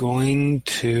is going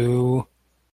to...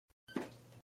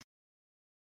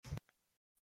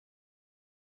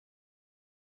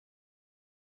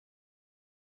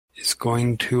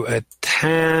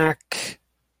 attack...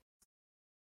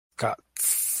 Got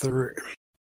 3...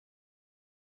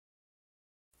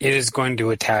 It is going to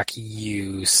attack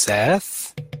you,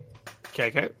 Seth.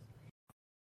 Okay.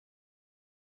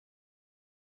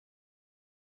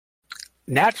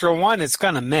 Natural 1 is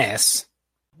going to miss.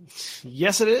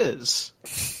 Yes, it is.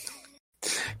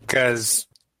 Because...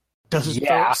 Does it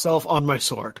throw itself on my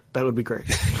sword? That would be great.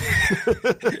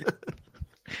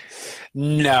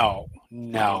 No.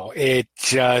 It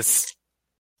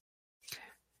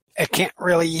can't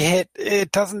really hit.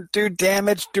 It doesn't do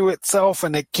damage to itself,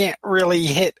 and it can't really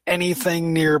hit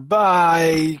anything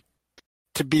nearby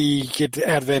to be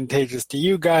advantageous to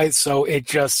you guys, so it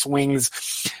just swings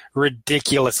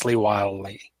ridiculously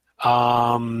wildly.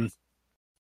 And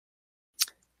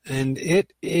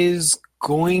it is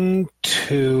going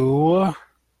to...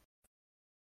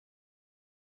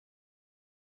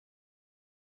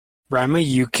 Branma,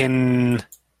 you can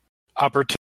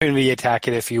opportunity attack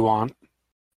it if you want.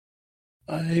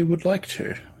 I would like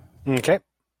to. Okay.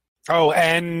 Oh,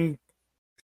 and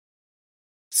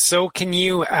so can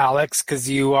you, Alex, because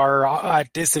you are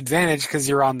at disadvantage because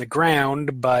you're on the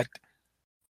ground, but...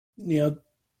 Yeah,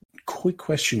 quick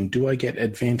question. Do I get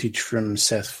advantage from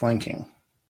Seth flanking?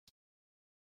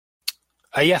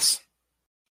 Yes.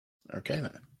 Okay,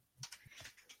 then.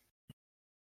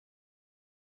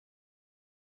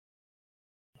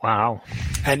 Wow.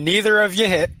 And neither of you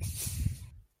hit.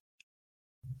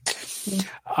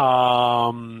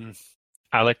 Alex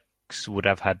would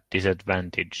have had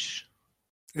disadvantage.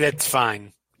 That's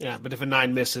fine. Yeah, but if a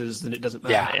 9 misses, then it doesn't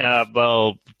matter.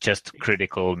 Well, just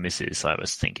critical misses, I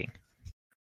was thinking.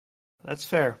 That's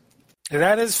fair.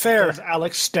 That is fair. Does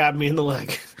Alex stab me in the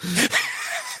leg?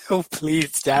 Oh,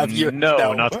 please stab you.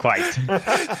 No, not quite.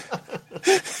 That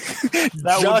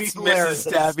would be just hilarious. misses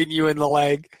stabbing you in the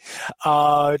leg.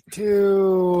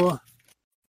 2...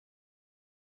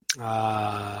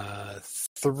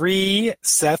 3.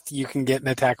 Seth, you can get an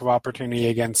attack of opportunity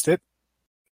against it.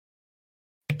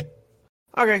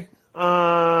 Okay.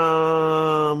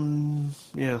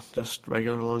 Yeah, just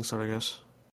regular longsword, I guess.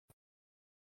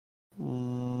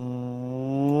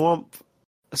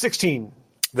 16.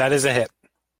 That is a hit.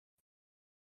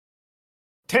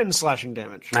 10 slashing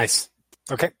damage. Nice.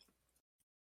 Okay.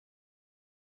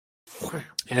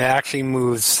 And it actually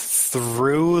moves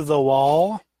through the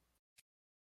wall.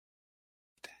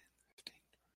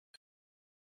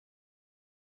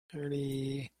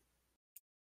 30.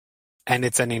 And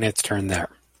it's ending its turn there.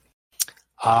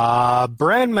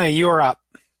 Branma, you're up.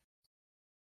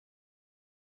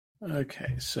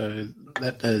 Okay, so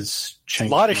that has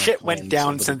changed. A lot of my shit went plans down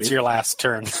a little since bit. your last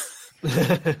turn.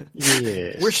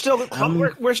 Yes. We're still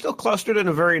clustered in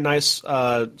a very nice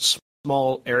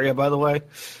small area, by the way.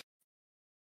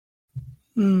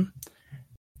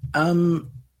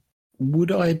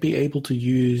 Would I be able to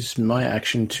use my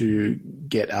action to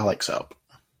get Alex up?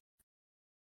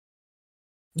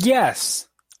 Yes,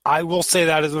 I will say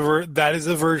that is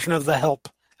a version of the help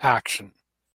action.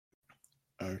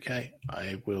 Okay,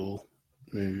 I will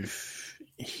move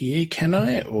here, can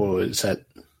I? Or is that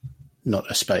not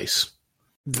a space?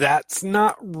 That's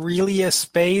not really a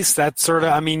space. That's sort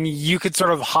of, you could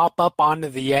sort of hop up onto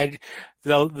the edge,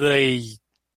 the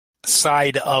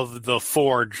side of the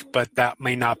forge, but that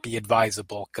may not be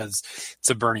advisable because it's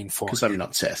a burning forge. Because I'm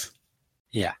not Seth.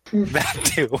 Yeah, that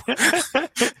too.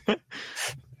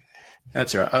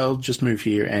 That's all right. I'll just move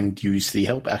here and use the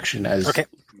help action as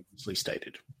previously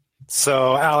stated.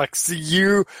 So, Alex,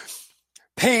 you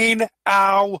pain,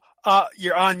 ow,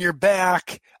 You're on your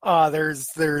back. There's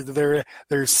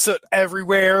soot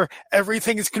everywhere.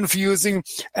 Everything is confusing,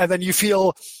 and then you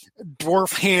feel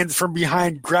dwarf hands from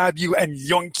behind grab you and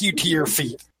yoink you to your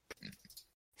feet.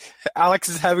 Alex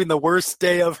is having the worst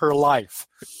day of her life.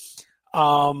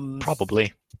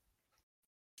 Probably.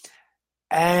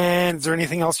 And is there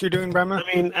anything else you're doing, Branma?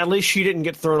 I mean, at least she didn't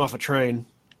get thrown off a train.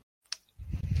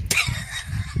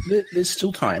 There's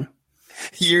still time.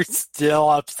 You're still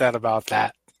upset about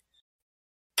that.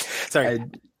 Sorry.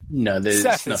 No, there's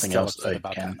Seth nothing still else upset I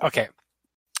about can. that. Okay.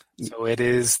 So it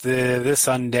is this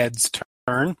undead's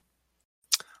turn.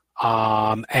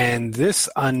 And this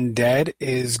undead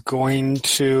is going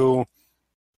to...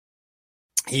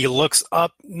 He looks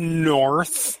up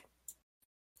north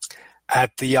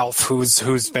at the elf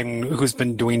who's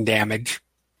been doing damage.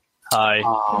 Hi.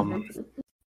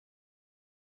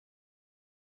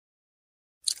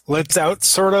 Lets out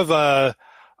sort of a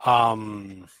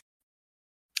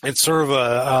it's sort of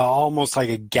a almost like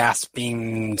a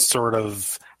gasping sort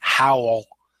of howl.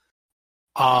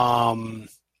 And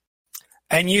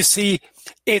you see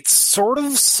it's sort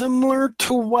of similar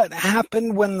to what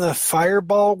happened when the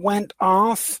fireball went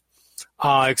off,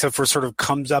 except for sort of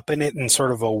comes up in it in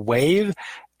sort of a wave,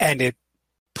 and it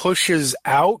pushes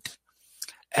out.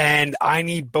 And I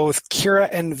need both Kira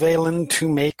and Vaelin to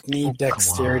make me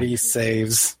dexterity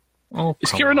saves. Oh, Is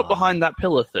Kieran up behind that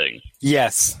pillar thing?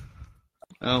 Yes.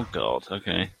 Oh god,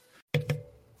 okay.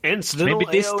 Incidental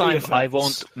Maybe this AoE time effects. I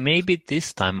won't. Maybe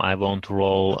this time I won't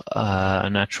roll a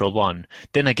natural one.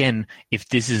 Then again, if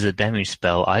this is a damage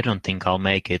spell, I don't think I'll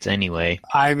make it anyway.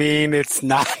 I mean, it's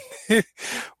not.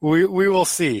 we will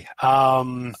see.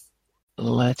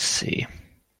 Let's see.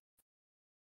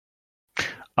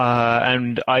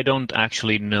 And I don't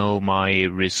actually know my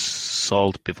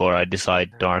result before I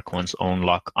decide Dark One's own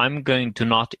luck. I'm going to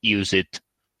not use it.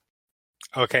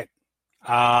 Okay.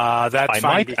 That's I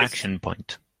fine. might because action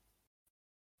point.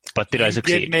 But did I you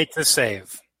succeed? did make the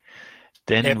save.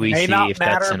 Then It we may see not if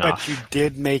matter, that's enough. but you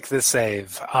did make the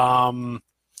save. So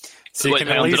you Wait, can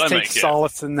hang at on, did least I take make it?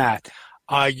 solace in that.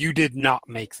 You did not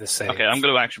make the save. Okay, I'm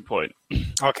going to action point.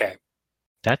 Okay.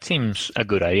 That seems a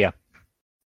good idea.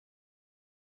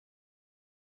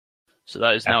 So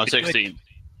that is now a Actually, 16.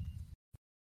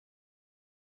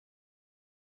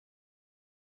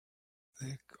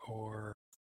 Or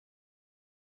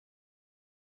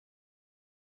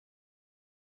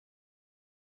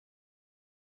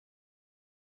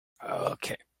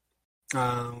okay.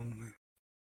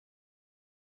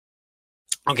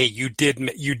 Okay, you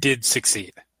did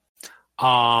succeed.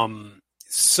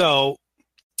 So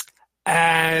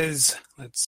as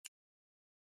let's.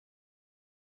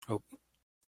 Oh,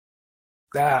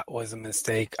 that was a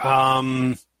mistake.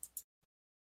 There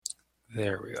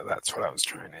we go. That's what I was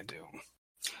trying to do.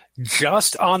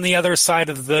 Just on the other side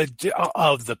of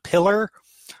the pillar,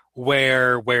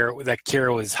 where that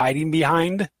Kira was hiding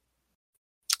behind.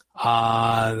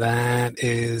 That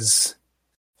is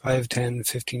 5, 10,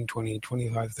 15, 20,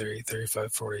 25, 30,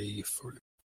 35, 40.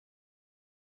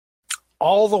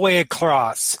 All the way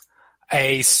across,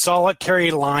 a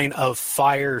solitary line of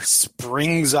fire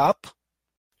springs up.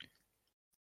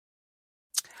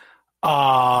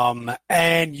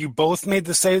 And you both made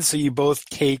the save, so you both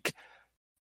take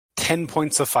 10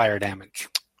 points of fire damage.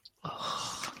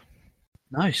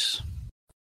 Nice.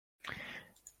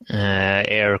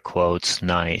 Air quotes,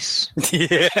 nice.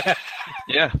 Yeah.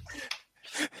 Yeah.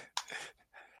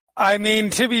 I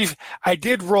mean, I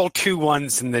did roll 2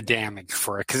 1s in the damage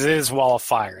for it, because it is wall of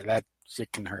fire. That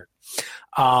shit can hurt.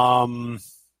 And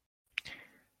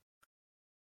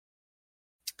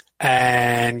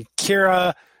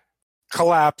Kira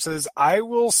collapses. I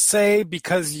will say,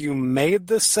 because you made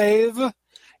the save,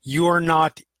 you are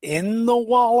not in the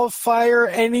wall of fire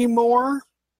anymore.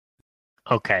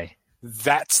 Okay.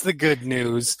 That's the good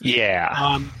news.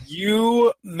 Yeah.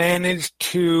 You managed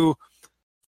to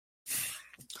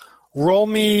roll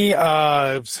me,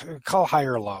 call high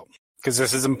or low, because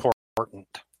this is important.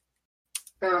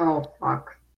 Oh,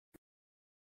 fuck.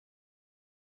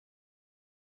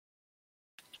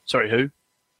 Sorry, who?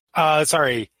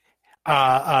 Sorry.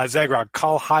 Zaghrog,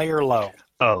 call high or low.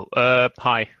 Oh,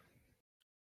 hi.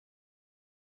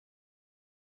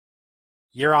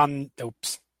 You're on,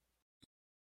 oops.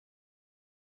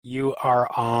 You are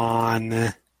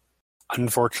on,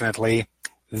 unfortunately,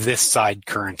 this side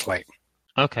currently.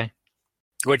 Okay.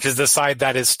 Which is the side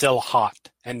that is still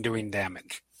hot and doing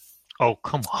damage. Oh,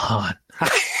 come on.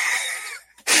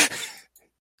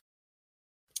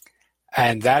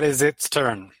 And that is its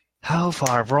turn. How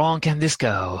far wrong can this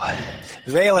go?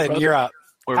 Vaelin, you're up.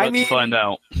 We're about I mean- to find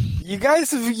out. You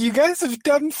guys have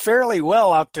done fairly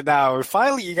well up to now.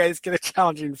 Finally, you guys get a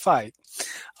challenging fight.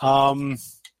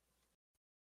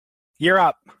 You're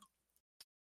up.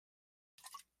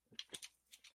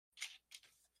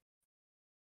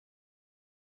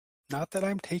 Not that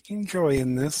I'm taking joy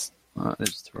in this. That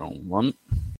is the wrong one.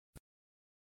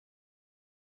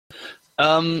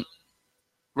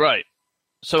 Right.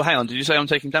 So hang on, did you say I'm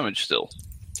taking damage still?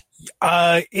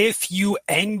 If you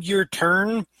end your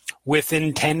turn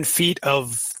within 10 feet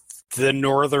of the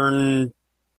northern...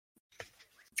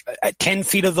 10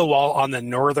 feet of the wall on the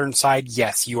northern side,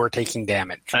 yes, you are taking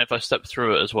damage. And if I step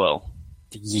through it as well?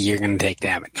 You're going to take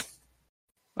damage.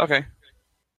 Okay.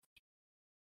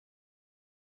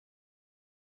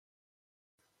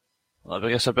 Well, I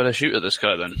guess I better shoot at this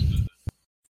guy then.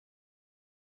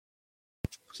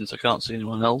 Since I can't see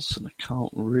anyone else, and I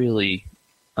can't really...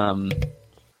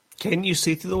 Can you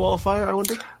see through the wall of fire, I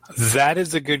wonder? That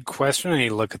is a good question. I need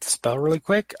to look at the spell really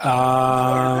quick.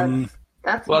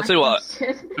 That's well, I'll tell you what.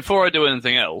 question. Before I do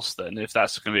anything else, then, if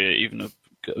that's going to be even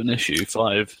an issue,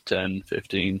 5, 10,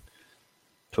 15,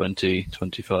 20,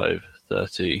 25,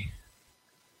 30,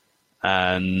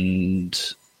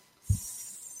 and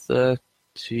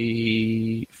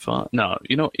 35. No,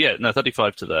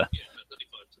 35 to there.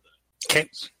 Okay.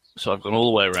 So I've gone all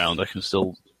the way around. I can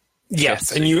still.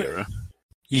 Yes, and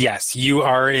Yes, you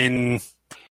are in.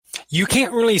 You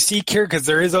can't really see Kira because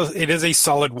it is a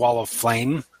solid wall of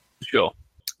flame. Sure.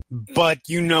 But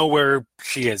you know where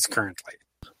she is currently.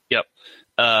 Yep.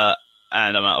 And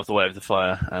I'm out of the way of the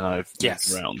fire, and I've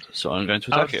moved around. So I'm going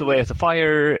to attack Out of the way of the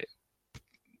fire,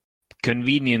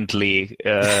 conveniently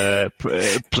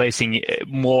placing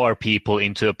more people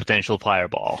into a potential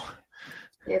fireball.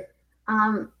 Yes.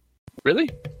 Really?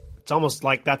 It's almost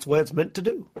like that's what it's meant to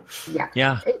do. Yeah.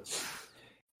 Yeah.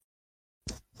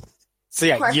 So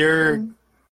yeah, Question. your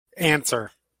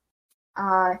answer.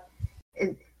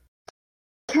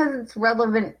 Because it's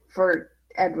relevant for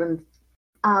Edwin.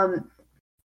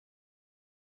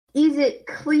 Is it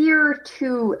clear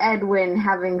to Edwin,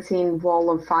 having seen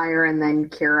Wall of Fire and then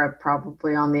Kira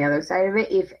probably on the other side of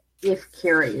it, if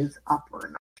Kira is up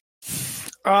or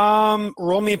not?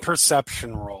 Roll me a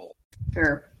perception roll.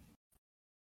 Sure.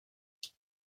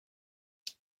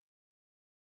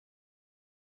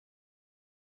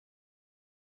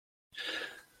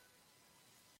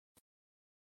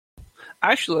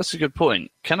 Actually, that's a good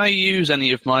point. Can I use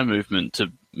any of my movement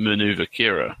to maneuver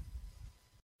Kira?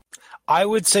 I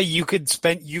would say you could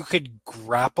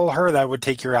grapple her. That would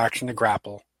take your action to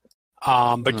grapple.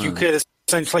 But you could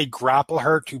essentially grapple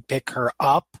her to pick her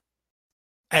up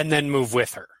and then move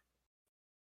with her.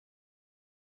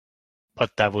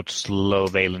 But that would slow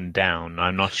Vaelin down.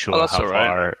 I'm not sure that's how all right.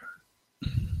 far.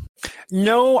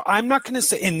 No, I'm not going to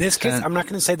say, in this case, I'm not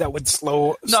going to say that would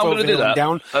slow Vaelin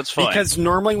down. That's fine. Because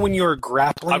normally when you're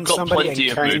grappling somebody and plenty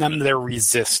of carrying them, movement. they're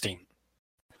resisting.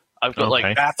 I've got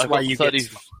Okay. That's why you get...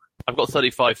 I've got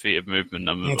 35 feet of movement.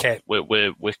 Okay.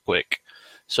 We're quick.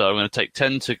 So I'm going to take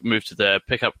 10 to move to there,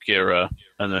 pick up Kira,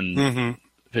 and then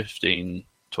 15,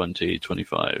 20,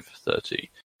 25, 30,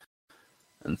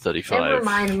 and 35. Never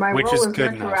mind, my Which roll is is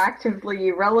good enough.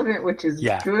 retroactively irrelevant, which is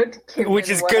good. Which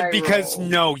is given good what I because,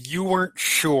 rolled. no, you weren't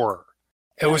sure.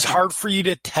 It was hard for you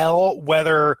to tell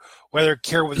whether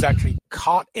Kira was actually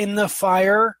caught in the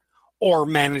fire or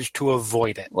managed to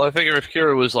avoid it. Well, I figure if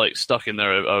Kira was stuck in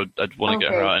there, I'd want to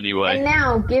get her out anyway. And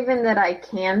now, given that I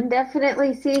can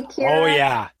definitely see Kira... Oh,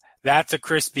 yeah. That's a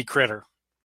crispy critter.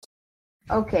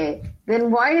 Okay,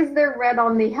 then why is there red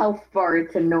on the health bar?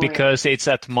 It's annoying. Because it's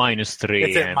at -3,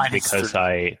 It's at and -3. because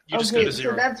You just go Okay, to so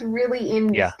 0. that's really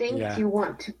indistinct. Yeah. You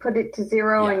want to put it to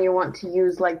 0, Yeah. and you want to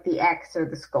use the X or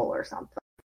the skull or something.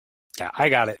 Yeah, I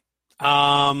got it.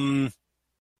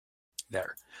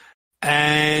 There.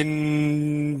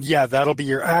 And yeah, that'll be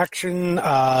your action.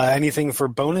 Anything for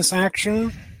bonus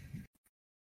action?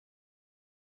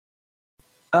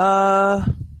 No,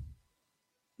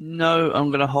 I'm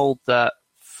going to hold that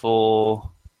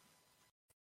for...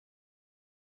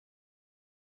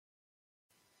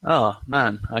 Oh,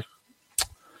 man. I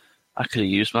could have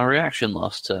used my reaction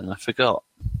last turn. I forgot.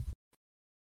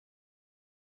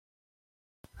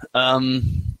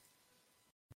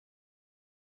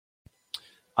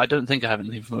 I don't think I have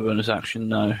anything for my bonus action,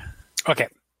 no. Okay.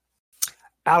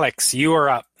 Alex, you are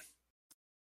up.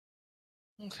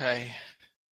 Okay.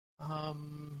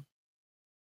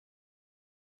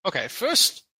 Okay,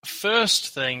 first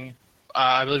thing,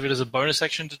 I believe it is a bonus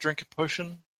action to drink a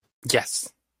potion.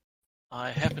 Yes.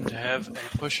 I happen to have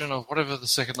a potion of whatever the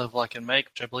second level I can make,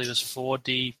 which I believe is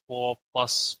 4d4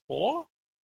 plus 4.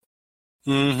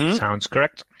 Mm-hmm. Sounds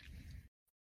correct.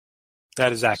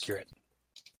 That is accurate.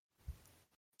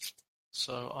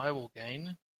 So I will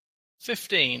gain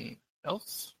 15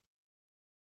 health.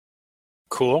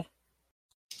 Cool.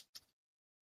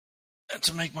 And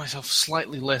to make myself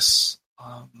slightly less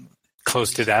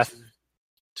Close to death.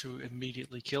 to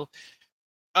immediately kill.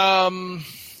 And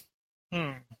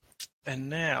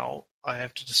now I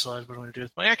have to decide what I'm going to do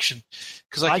with my action.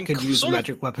 Because I could use a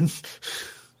magic weapon.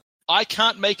 I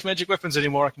can't make magic weapons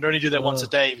anymore. I can only do that once a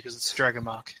day because it's Dragon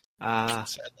Mark.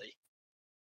 Sadly.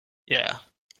 Yeah.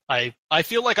 I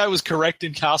feel like I was correct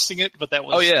in casting it, but that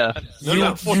was... Oh, yeah.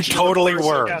 You totally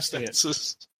were.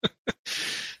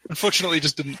 Unfortunately, it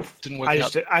just didn't work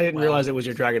out. I didn't realize it was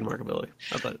your Dragon Mark ability.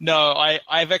 No,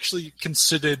 I've actually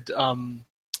considered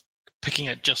picking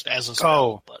it just as a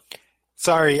spell. But...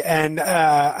 Sorry, and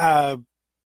I'm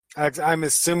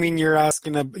assuming you're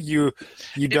asking you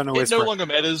don't know. It no longer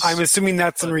matters. I'm assuming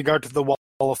that's in regard to the wall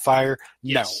of fire.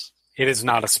 Yes. No, it is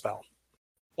not a spell.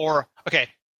 Or okay,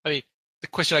 I mean the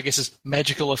question I guess is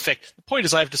magical effect. The point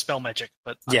is I have to spell magic,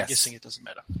 but I'm guessing it doesn't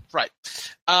matter. Right.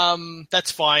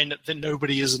 That's fine. Then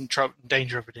nobody is in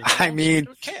danger of it anymore. I mean,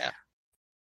 so I don't care.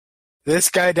 This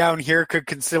guy down here could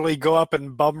conceivably go up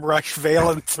and bum rush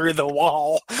Vaelin through the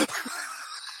wall.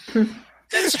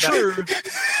 That's true.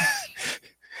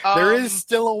 There is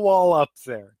still a wall up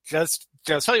there. Just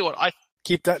tell you what, I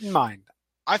keep that in mind.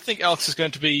 I think Alex is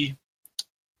going to be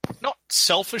not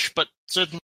selfish, but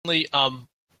certainly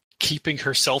keeping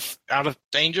herself out of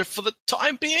danger for the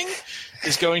time being.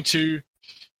 Is going to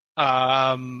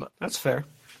that's fair.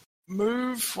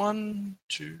 Move 1,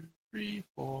 2, 3,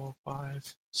 4,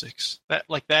 5, 6, that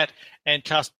like that, and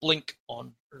cast Blink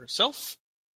on herself.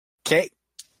 Okay.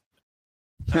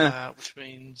 Which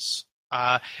means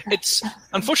it's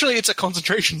unfortunately it's a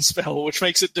concentration spell, which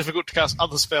makes it difficult to cast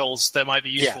other spells that might be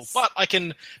useful. Yes. But I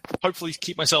can hopefully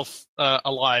keep myself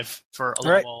alive for a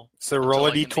little while. So roll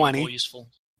a d20. More useful.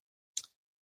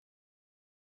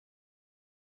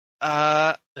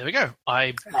 There we go.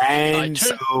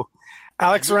 So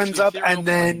Alex runs up and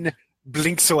then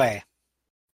blinks away.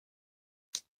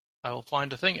 I will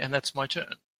find a thing, and that's my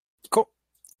turn. Cool.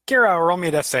 Kira, roll me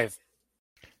a death save.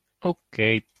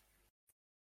 Okay.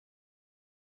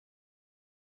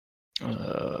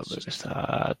 Where is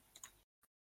that?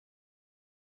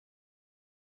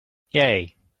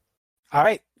 Yay. All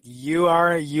right. You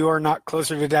are not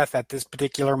closer to death at this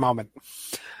particular moment.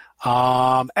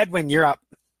 Edwin, you're up.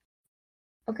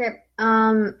 Okay.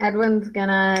 Edwin's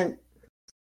gonna...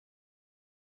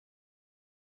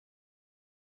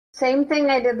 Same thing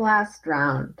I did last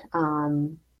round.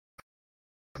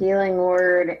 Healing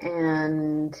Word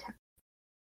and...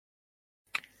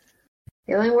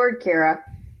 Healing Word, Kira.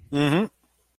 Mm-hmm.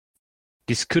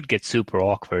 This could get super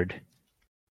awkward.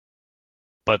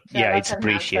 But yeah, it's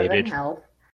appreciated. Health.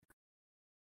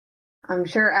 I'm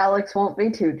sure Alex won't be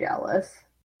too jealous.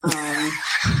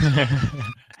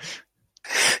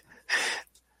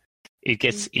 It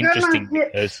gets interesting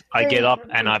because I get up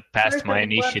and I passed my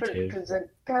initiative.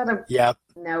 Yep.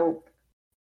 Nope.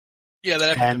 Yeah,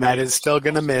 that is still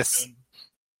going to miss.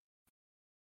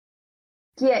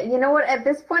 Yeah, you know what? At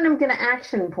this point, I'm going to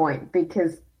action point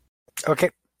because...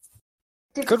 Okay.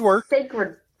 Good work.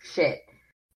 Sacred shit.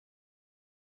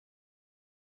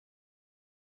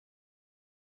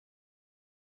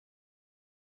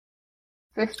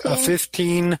 A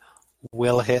 15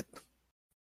 will hit.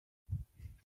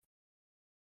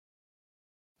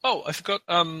 Oh, I forgot.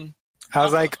 I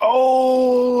was like,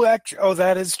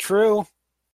 that is true.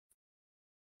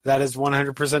 That is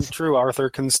 100% true. Arthur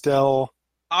can still...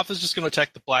 Arthur's just going to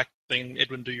attack the black thing.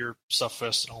 Edwin, do your stuff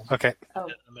first. And I'll okay. Oh,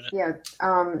 in a minute. Yeah.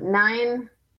 9.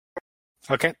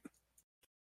 Okay.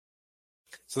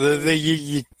 So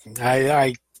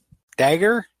I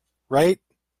dagger, right?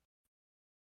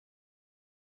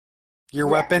 Your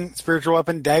weapon, spiritual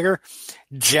weapon, dagger,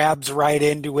 jabs right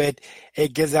into it.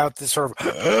 It gives out this sort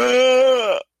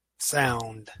of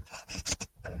sound.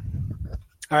 All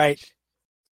right.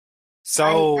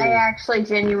 So I actually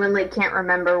genuinely can't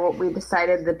remember what we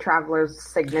decided the Traveler's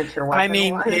signature weapon I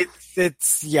mean, was.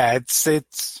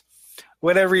 it's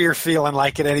whatever you're feeling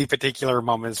like at any particular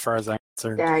moment, as far as I'm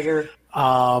concerned. Dagger.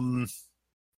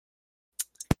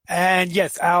 And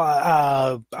yes,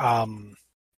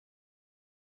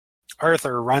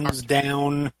 Arthur runs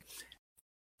down,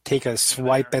 take a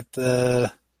swipe at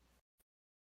the...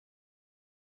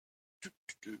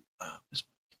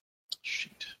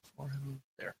 Sheet for him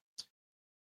there.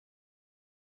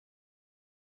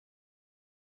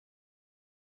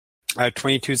 Uh,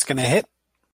 22 is going to hit.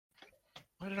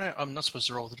 Why did I'm not supposed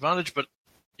to roll with advantage, but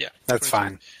yeah. That's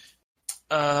 22.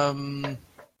 Fine.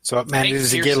 So it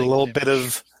manages to get a little bit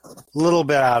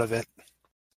out of it.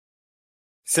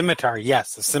 Scimitar,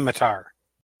 yes, a scimitar.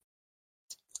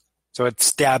 So it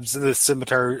stabs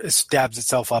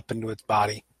itself up into its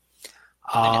body.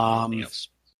 Anything else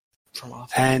from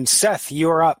off? And Seth, you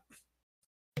are up.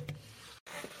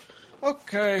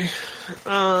 Okay.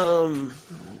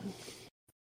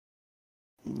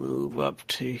 Move up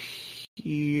to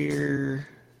here.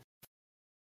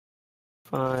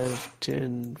 5,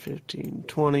 10, 15,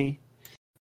 20.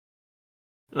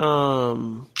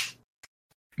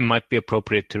 Might be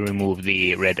appropriate to remove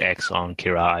the red X on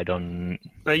Kira. I don't.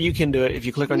 You can do it if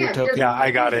you click on your token. Yeah, I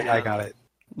got it.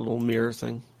 Little mirror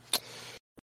thing.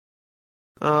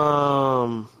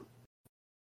 And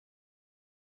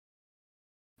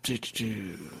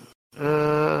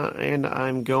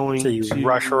I'm going to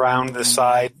rush around the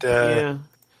side. Yeah.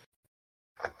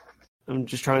 I'm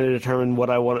just trying to determine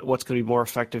what I want. What's going to be more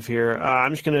effective here.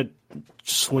 I'm just going to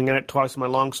swing at it twice with my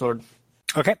longsword.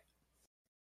 Okay.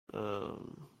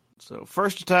 So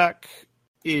first attack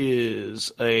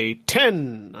is a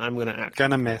 10. I'm going to act.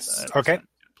 Gonna miss. Okay.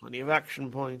 Plenty of action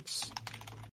points.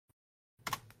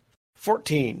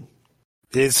 14.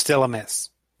 Is still a miss.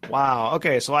 Wow.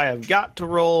 Okay, so I have got to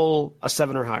roll a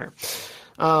 7 or higher.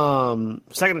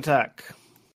 Second attack.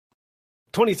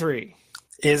 23.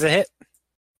 Is a hit.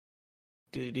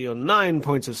 Deal 9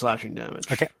 points of slashing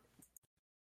damage. Okay.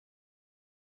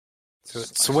 So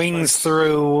it swings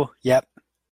through. Yep.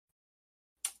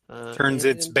 Turns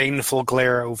its baneful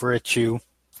glare over at you.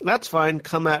 That's fine.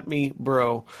 Come at me,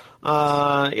 bro.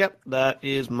 Yep, that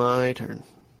is my turn.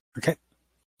 Okay.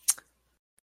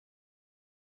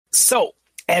 So,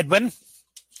 Edwin,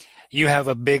 you have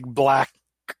a big black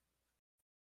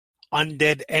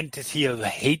undead entity of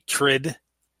hatred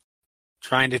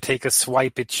trying to take a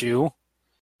swipe at you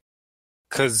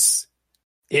because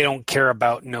it don't care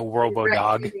about no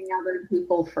robo-dog. Shooting other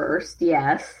people first,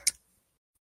 yes.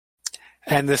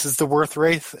 And this is the worst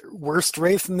wraith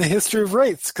in the history of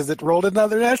wraiths because it rolled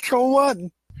another natural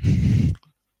 1.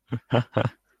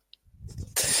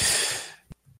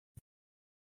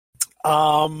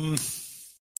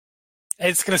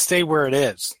 It's going to stay where it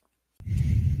is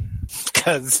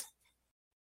because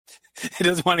it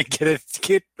doesn't want to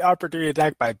get opportunity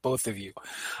attacked by both of you.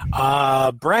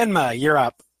 Branma, you're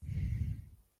up.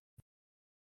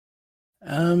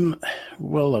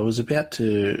 Well, I was about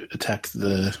to attack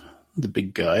the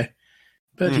big guy,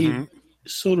 but he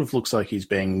sort of looks like he's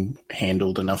being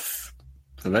handled enough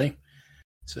for me.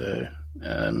 So,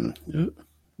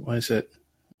 why is it?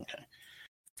 Okay.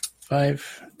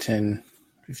 5, 10,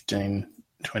 15,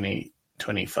 20,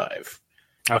 25.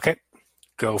 Okay.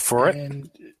 Go for it. And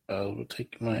I will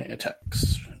take my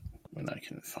attacks when I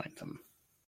can find them.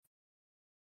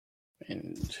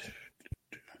 And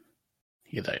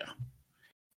here they are.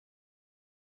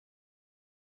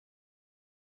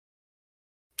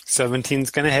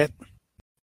 17's going to hit.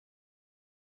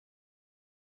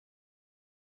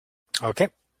 Okay.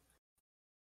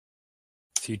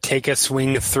 So you take a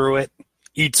swing through it.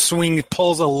 Each swing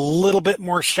pulls a little bit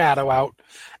more shadow out,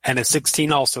 and a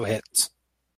 16 also hits.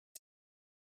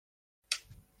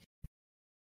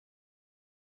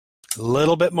 A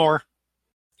little bit more.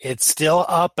 It's still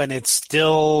up, and it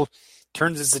still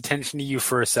turns its attention to you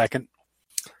for a second.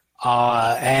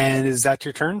 And is that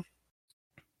your turn?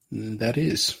 That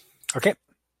is. Okay.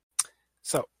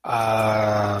 So,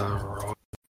 roll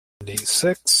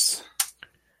D6.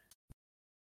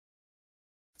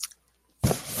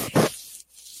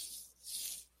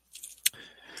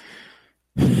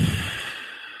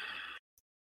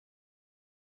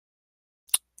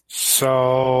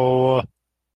 So,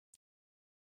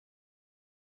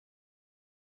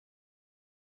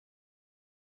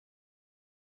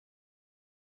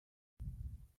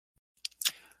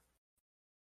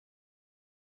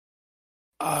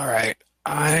 all right.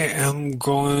 I am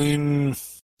going.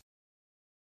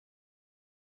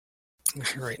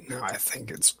 Actually, right now, I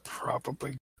think it's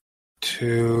probably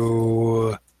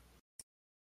to.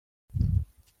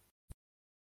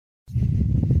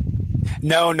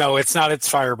 No, it's not its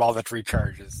fireball that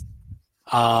recharges.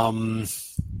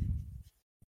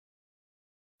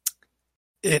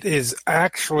 It is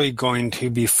actually going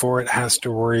to, before it has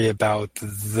to worry about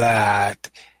that.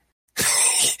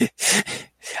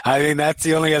 I mean, that's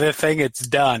the only other thing it's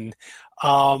done.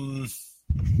 For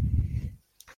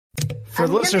the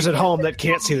listeners at home that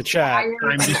can't see the chat,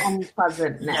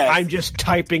 I'm just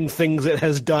typing things it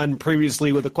has done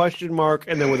previously with a question mark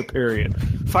and then with a period.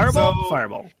 Fireball,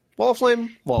 fireball. Wall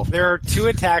flame, wall flame. There are 2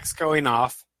 attacks going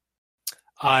off.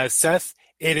 Seth,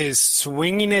 it is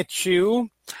swinging at you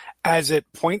as it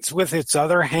points with its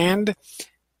other hand.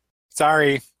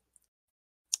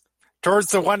 Towards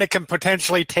the one it can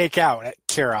potentially take out at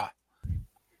Kira.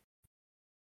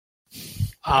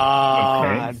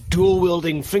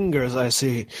 Dual-wielding fingers, I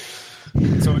see.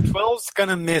 So a 12's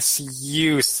gonna miss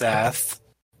you, Seth.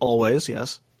 Always,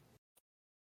 yes.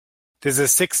 Does a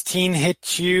 16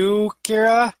 hit you,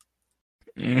 Kira?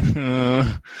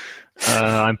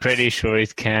 I'm pretty sure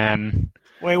it can.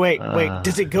 Wait.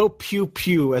 Does it go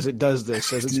pew-pew as it does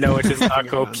this? No, it does not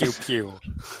go pew-pew.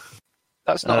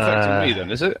 That's not affecting me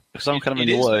then, is it? Because I'm kind of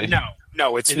in the way.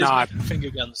 No, it's not. Finger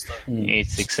guns, though.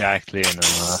 It's exactly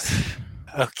enough.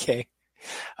 Okay.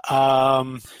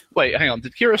 Wait, hang on.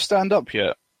 Did Kira stand up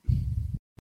yet?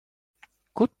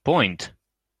 Good point.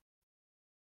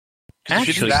 She didn't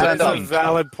Actually, stand That's up. a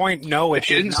valid point. No, If it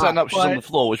she didn't stand up, she's on the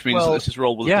floor, which means that this is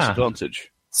rolled with a disadvantage.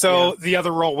 So the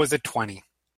other roll was a 20.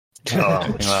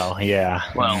 Oh, well, yeah.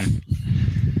 Well,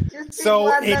 Just So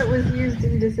glad it- that was used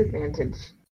in disadvantage.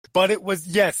 But it was,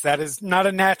 yes, that is not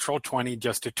a natural 20,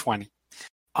 just a 20.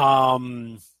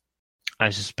 I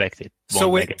suspect it won't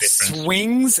So make a it difference.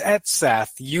 swings at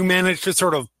Seth. You manage to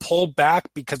sort of pull back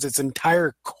because its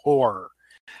entire core,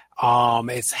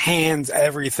 its hands,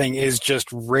 everything is just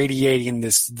radiating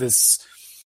this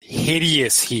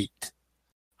hideous heat,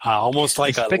 almost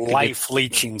like a Expected it.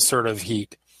 life-leeching sort of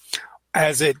heat.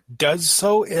 As it does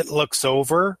so, it looks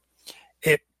over.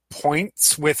 It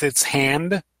points with its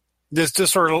hand, just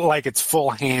sort of like its full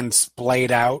hand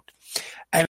splayed out.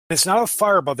 And it's not a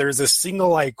fireball. There's a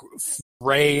single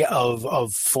ray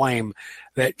of flame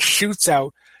that shoots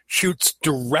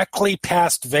directly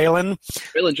past Vaelin.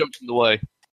 Vaelin jumped in the way.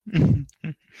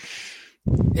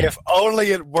 If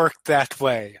only it worked that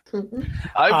way.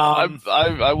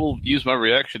 I will use my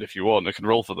reaction if you want. I can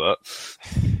roll for that.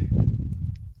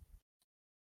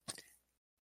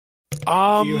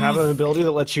 Do you have an ability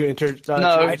that lets you enter? No,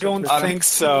 I don't think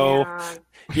so.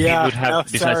 Yeah, It would have, no,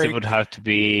 besides, sorry. it would have to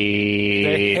The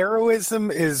be.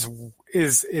 heroism is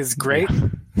great.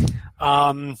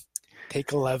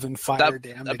 Take 11 fire That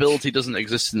damage. ability doesn't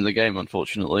exist in the game,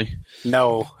 unfortunately.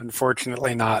 No,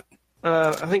 unfortunately not.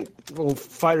 I think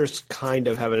fighters kind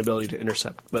of have an ability to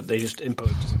intercept, but they just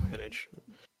impose disadvantage.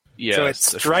 Yeah. So it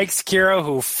strikes Kira,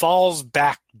 who falls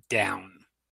back down.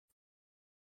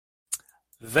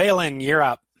 Vaelin, you're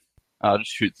up. I'm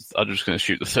just going to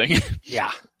shoot the thing.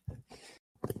 Yeah.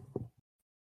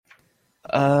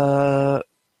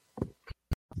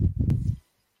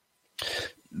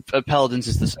 Paladins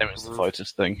is the same as the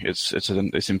fighters thing. It's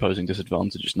imposing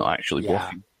disadvantage. It's not actually Yeah.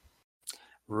 blocking.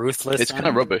 Ruthless. It's kind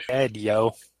of rubbish. Dead,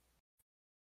 yo.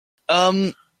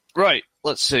 Right.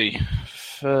 Let's see.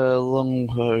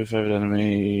 Longbow, favorite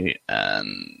enemy,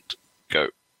 and go.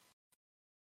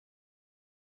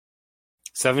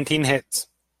 17 hits.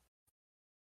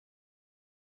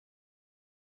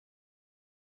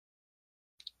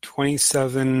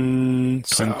 27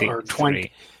 or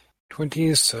 20.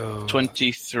 20, so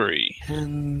 23.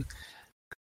 10.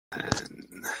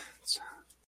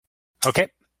 Okay.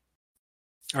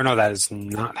 Or no, that is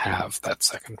not half, that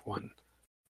second one.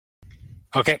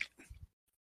 Okay.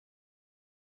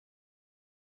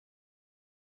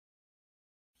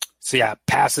 So yeah,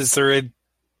 passes through it.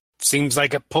 Seems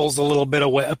like it pulls a little bit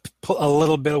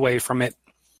away from it.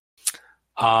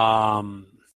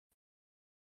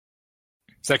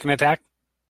 Second attack.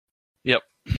 Yep.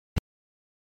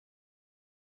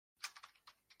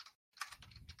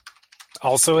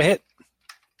 Also a hit.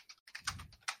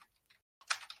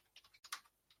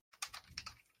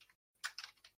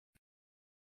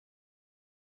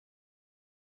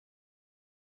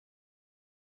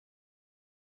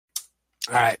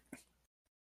 All right.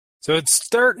 So it's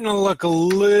starting to look a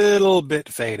little bit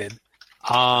faded.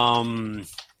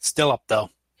 Still up though.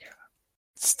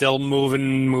 Still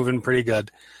moving pretty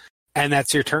good. And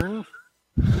that's your turn?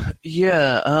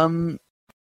 Yeah.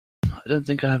 I don't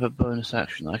think I have a bonus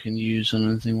action I can use on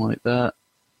anything like that.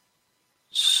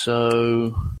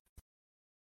 So.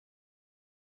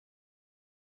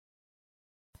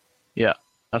 Yeah.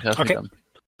 Okay. I think Okay. I'm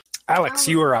Alex,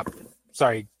 you are up.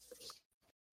 Sorry.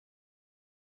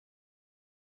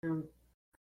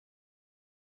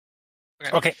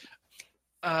 Okay.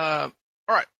 All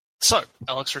right. So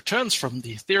Alex returns from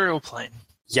the ethereal plane.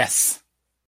 Yes.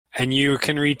 And you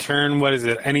can return, what is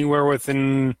it, anywhere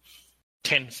within...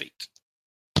 10 feet.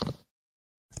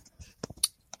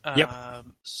 Yep.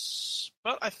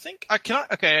 But I think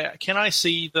can I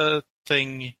see the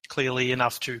thing clearly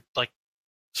enough to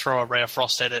throw a ray of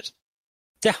frost at it?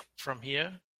 Yeah. From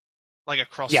here?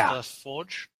 Across Yeah. the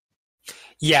forge?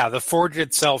 Yeah, the forge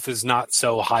itself is not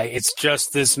so high. It's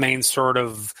just this main sort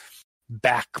of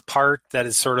back part that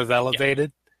is sort of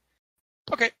elevated.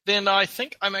 Okay, then I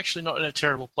think I'm actually not in a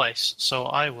terrible place, so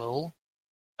I will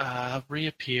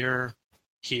reappear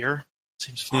here.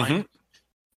 Seems fine.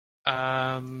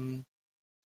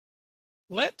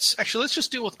 Let's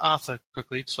just deal with Arthur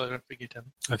quickly, so I don't forget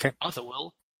him. Okay. Arthur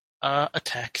will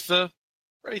attack the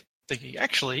wraith thingy.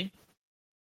 Actually,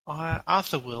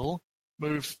 Arthur will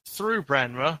move through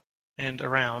Branma and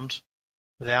around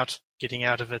without getting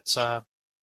out of its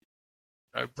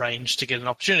range to get an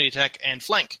opportunity attack and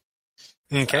flank.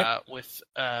 Okay. With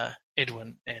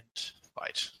Edwin and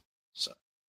fight.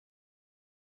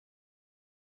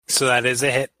 So that is a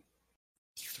hit.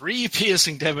 3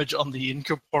 piercing damage on the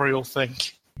incorporeal thing.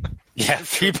 Yeah,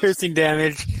 3 piercing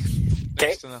damage. Okay.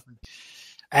 Next to nothing.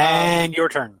 And your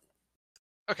turn.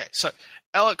 Okay, so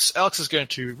Alex is going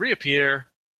to reappear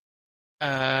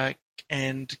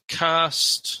and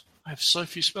cast. I have so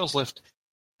few spells left.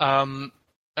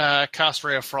 Cast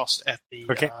Ray of Frost at the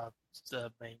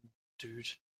main dude.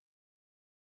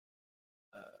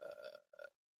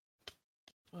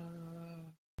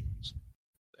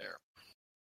 There.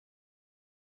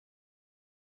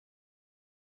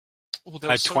 Oh,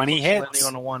 A 20 hits.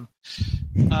 On a 1.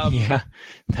 Yeah,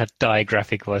 that die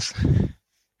graphic was.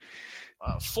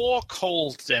 4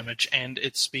 cold damage, and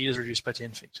its speed is reduced by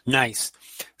 10 feet. Nice.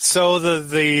 So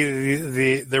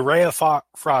the Ray of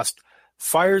Frost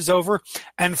fires over,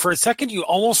 and for a second you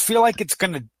almost feel like it's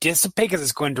going to dissipate because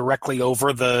it's going directly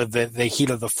over the heat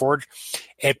of the forge.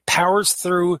 It powers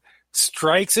through,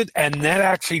 strikes it, and that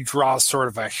actually draws sort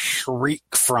of a shriek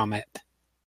from it.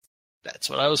 That's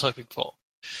what I was hoping for.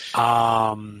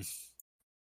 And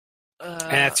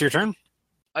that's your turn?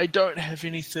 I don't have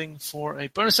anything for a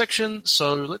bonus action,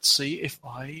 so let's see if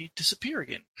I disappear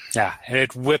again. Yeah,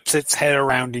 it whips its head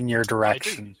around in your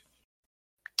direction.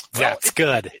 That's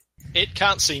good. It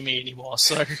can't see me anymore,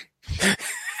 so...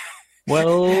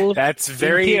 Well, that's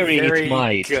very, in theory, very it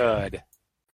might. good.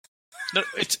 No,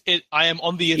 I am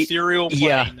on the ethereal plane.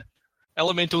 Yeah.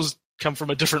 Elementals come from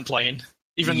a different plane.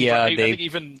 I think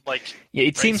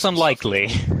it seems unlikely.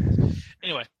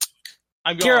 Anyway,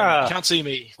 I'm gone. Kira, You can't see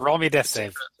me. Roll me a death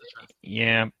save.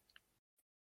 Yeah.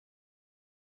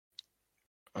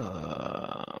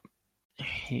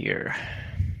 Here.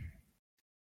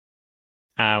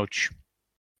 Ouch.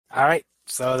 All right,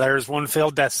 so there's one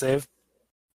failed death save.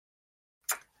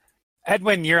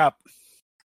 Edwin, you're up.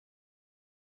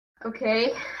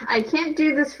 Okay, I can't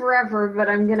do this forever, but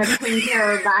I'm gonna ping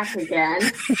Kara back again.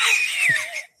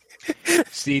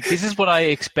 See, this is what I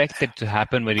expected to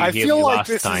happen when you I hear feel me like last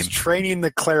this time. is training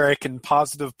the cleric in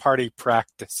positive party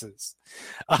practices.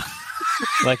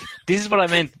 Like, this is what I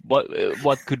meant. What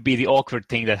could be the awkward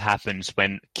thing that happens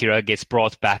when Kira gets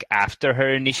brought back after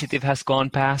her initiative has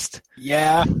gone past?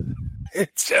 Yeah,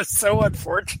 it's just so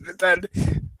unfortunate that.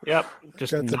 Yep,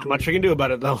 just not much you can do about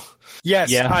it, though.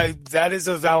 Yes, Yeah. that is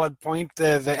a valid point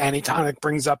that Antitonic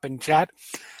brings up in chat.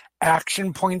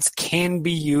 Action points can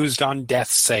be used on death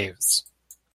saves.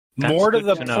 That's More to good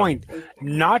the to know. point,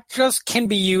 not just can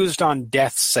be used on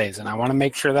death saves, and I want to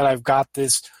make sure that I've got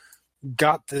this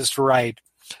right.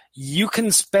 You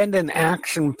can spend an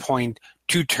action point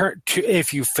to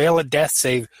if you fail a death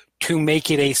save to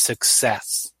make it a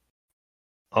success,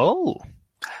 Oh,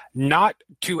 not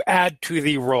to add to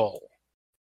the roll.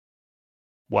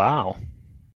 wow.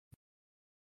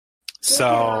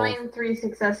 So, 3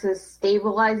 successes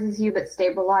stabilizes you, but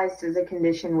stabilized is a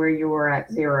condition where you were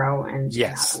at 0 and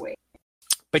Yes. not awake.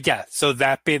 but yeah, so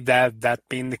that being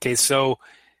the case, so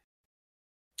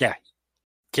yeah,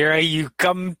 Kara, you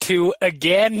come to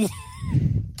again.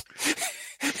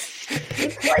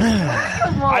 It's like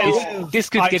whack-a-mole. This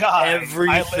could get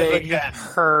Everything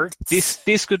hurts.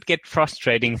 this could get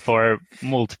frustrating for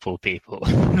multiple people.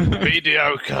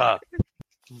 Mediocre.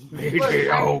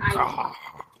 Mediocre.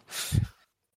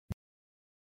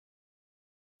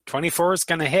 24 is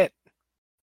going to hit.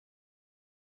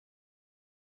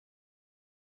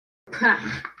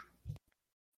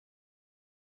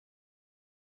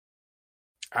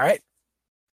 All right.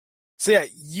 So yeah,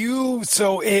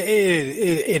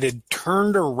 it had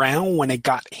turned around when it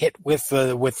got hit with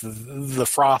the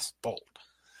frost bolt,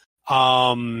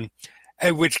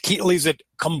 which leaves it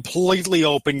completely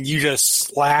open. You just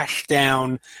slash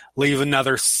down, leave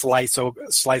another slice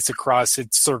across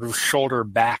its sort of shoulder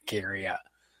back area,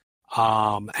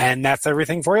 and that's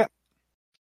everything for you.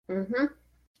 Mm-hmm.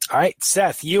 All right,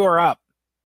 Seth, you are up.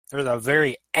 There's a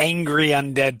very angry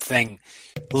undead thing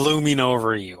looming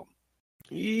over you.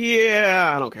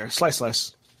 Yeah, I don't care. Slice. All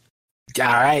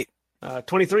right.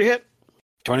 23 hit,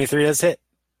 23 does hit.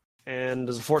 and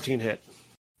does a 14 hit?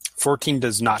 14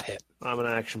 does not hit. I'm going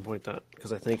to action point that,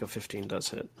 because I think a 15 does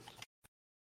hit.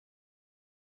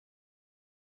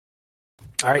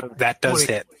 All right, that does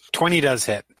 20. hit. 20 does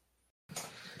hit.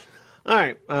 All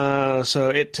right, so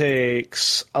it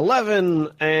takes 11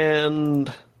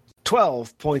 and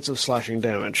 12 points of slashing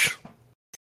damage.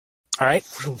 All right.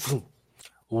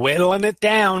 Whittling it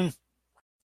down.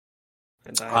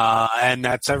 And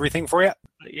that's everything for you?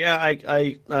 Yeah,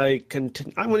 I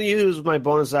continue. I'm going to use my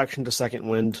bonus action to second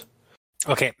wind.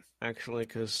 Okay. Actually,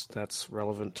 because that's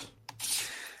relevant.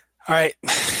 All right.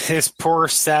 This poor,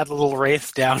 sad little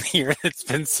wraith down here that's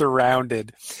been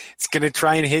surrounded. It's going to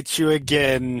try and hit you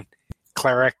again,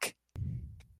 Cleric.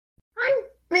 I'm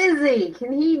busy.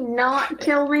 Can he not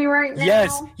kill me right now?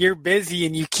 Yes, you're busy,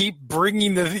 and you keep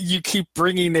bringing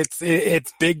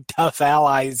its big tough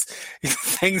allies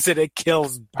things that it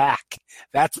kills back.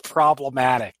 That's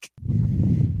problematic.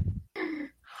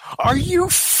 Are you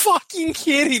fucking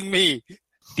kidding me?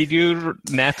 Did you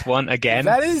nat one again?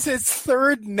 That is its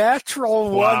third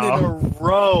natural one in a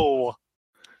row.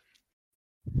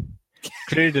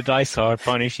 Clearly the dice are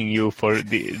punishing you for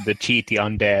the cheaty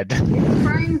undead. He's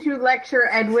trying to lecture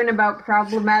Edwin about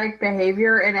problematic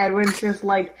behavior, and Edwin's just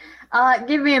like,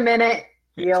 give me a minute.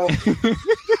 Deal.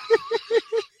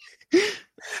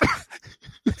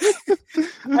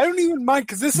 I don't even mind,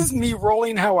 because this is me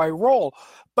rolling how I roll.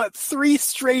 But 3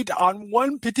 straight on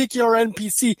one particular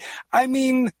NPC, I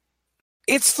mean,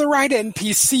 it's the right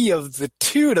NPC of the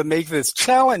two to make this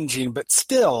challenging, but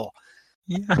still.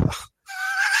 Yeah.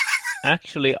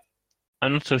 Actually,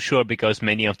 I'm not so sure because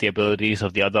many of the abilities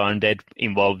of the other undead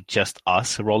involve just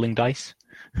us rolling dice.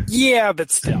 Yeah,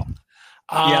 but still.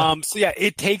 Yeah. So yeah,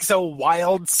 it takes a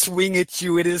wild swing at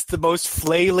you. It is the most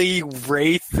flaily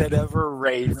wraith that ever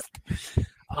wraithed.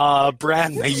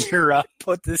 Branma, you're up.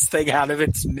 Put this thing out of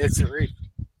its misery.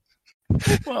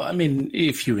 Well, I mean,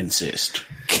 if you insist.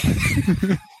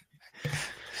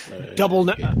 Double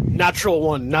natural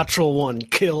one,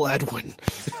 kill Edwin.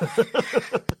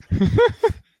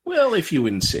 Well, if you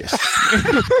insist.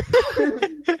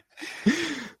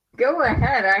 Go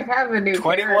ahead, I have a new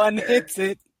 21 character. hits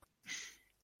it.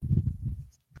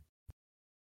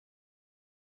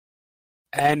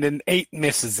 And an 8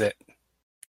 misses it.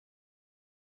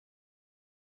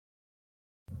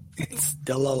 It's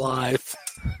still alive.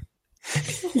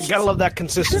 You gotta love that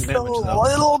consistent Just a damage, though.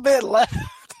 little bit left.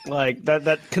 Like,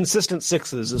 that consistent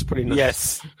 6s is pretty nice.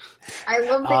 Yes. I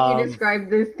love that you described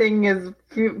this thing as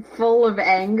full of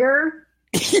anger.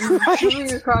 You're right.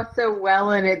 Coming across so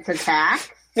well in its attacks.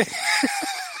 And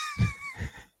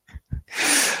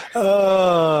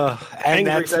Angry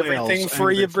that's flails, everything for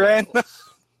angry you, Brad.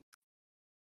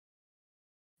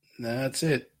 That's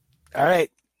it. All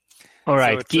right. All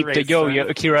right, it's keep a the race,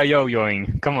 Kira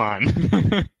yo-yoing. Come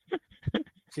on.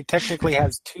 She technically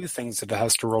has 2 things that it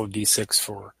has to roll d6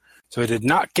 for. So it did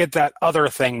not get that other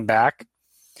thing back.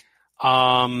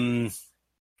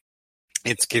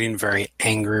 It's getting very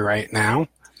angry right now.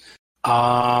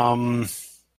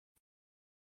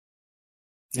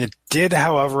 It did,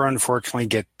 however, unfortunately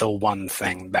get the one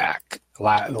thing back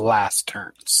last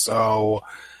turn. So,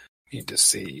 need to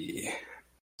see.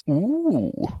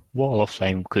 Ooh, Wall of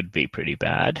Flame could be pretty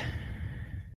bad.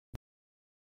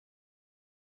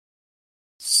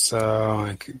 So,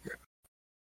 I could go.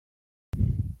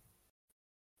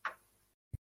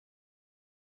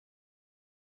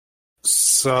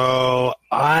 So,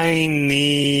 I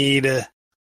need...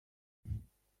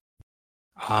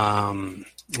 Let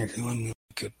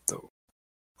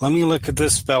me look at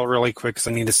this spell really quick because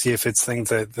I need to see if it's things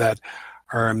that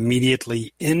are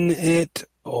immediately in it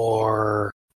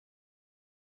or...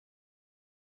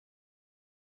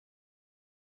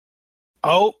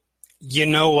 Oh, you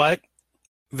know what?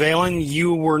 Vaelin,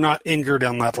 you were not injured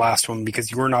on that last one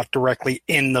because you were not directly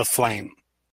in the flame.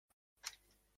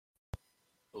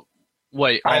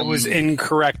 Wait, I was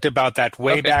incorrect about that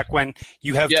way back when.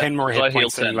 You have 10 more so I hit healed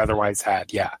points than 10. you otherwise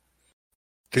had, yeah.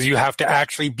 Because you have to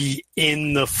actually be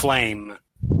in the flame.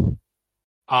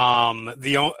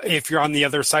 If you're on the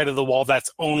other side of the wall,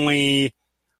 that's only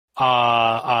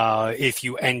if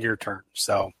you end your turn.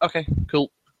 So Okay, cool.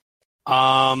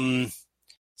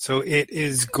 So it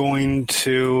is going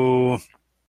to...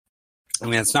 I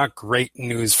mean, it's not great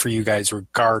news for you guys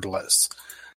regardless.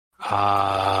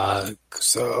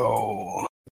 So...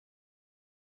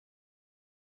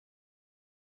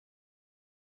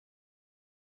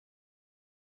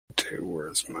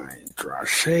 Where's my draw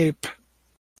shape?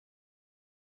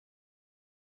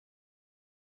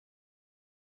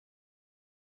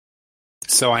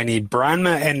 So I need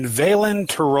Branma and Vaelin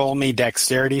to roll me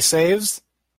dexterity saves.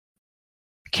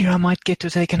 Kira might get to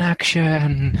take an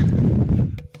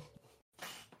action.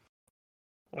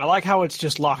 I like how it's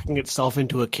just locking itself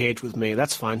into a cage with me.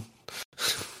 That's fine.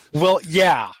 Well,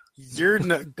 yeah. You're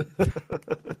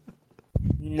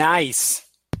nice.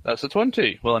 That's a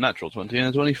 20. Well, a natural 20 and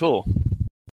a 24.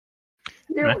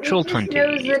 No, Natural it just 20,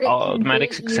 knows that it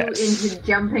automatic can success. bait you into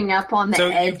jumping up on the So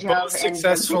edge you both of and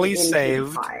successfully jumping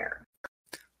into saved. fire.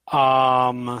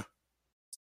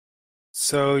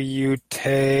 So you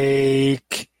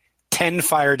take 10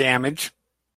 fire damage.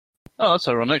 Oh, that's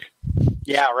ironic.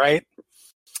 Yeah, right?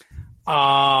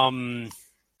 Isn't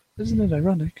it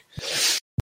ironic?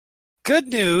 Good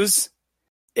news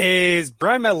is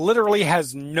Branma literally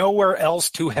has nowhere else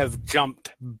to have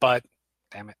jumped, but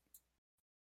damn it.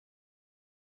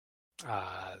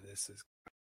 This is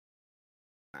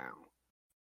now.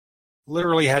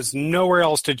 Literally has nowhere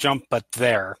else to jump but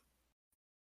there.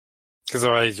 Because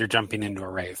otherwise you're jumping into a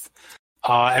wraith.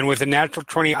 And with a natural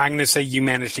 20, I'm going to say you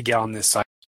managed to get on this side.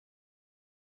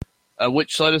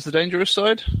 Which side is the dangerous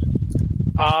side?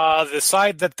 The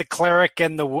side that the cleric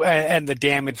and the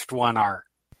damaged one are.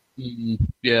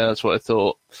 Yeah, that's what I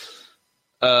thought.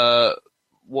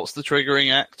 What's the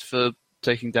triggering act for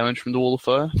taking damage from the wall of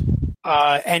fire?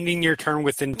 Ending your turn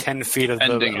within 10 feet of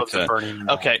the burning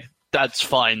wall. Okay, that's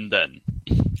fine then.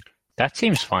 That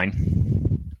seems fine.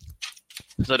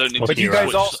 Because I don't need But to you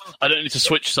guys I don't need to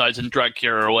switch sides and drag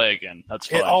Kira away again. That's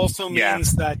fine. It also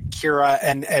means that Kira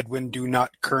and Edwin do not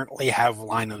currently have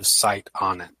line of sight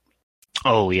on it.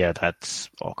 Oh, yeah, that's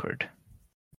awkward.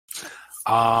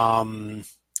 And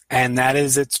that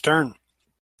is its turn.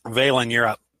 Vaelin, you're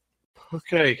up.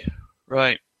 Okay,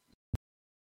 right.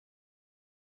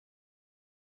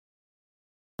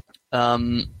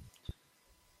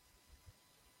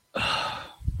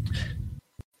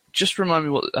 Just remind me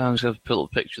what I'm just going to pull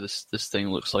up a picture. This thing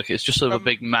looks like it's just sort of a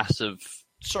big, massive.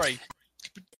 Sorry,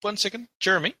 1 second,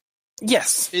 Jeremy.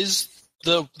 Yes. Is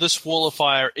this wall of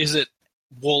fire? Is it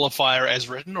wall of fire as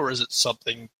written, or is it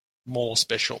something more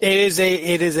special? It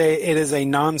is a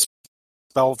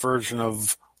non-spell version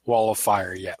of Wall of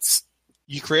Fire. Yes.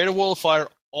 You create a wall of fire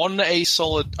on a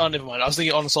solid. Oh, never mind. I was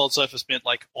thinking on a solid surface meant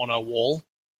like on a wall.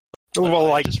 Well,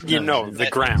 like Just the remember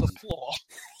ground. it's a floor.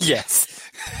 Yes.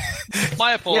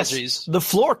 My apologies. Yes, the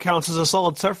floor counts as a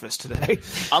solid surface today.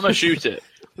 I'm gonna shoot it.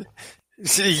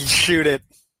 Shoot it.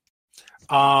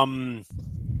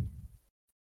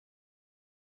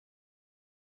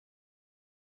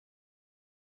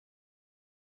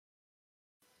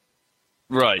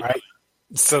 Right.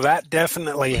 So that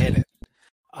definitely hit it.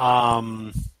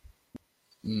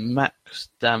 Max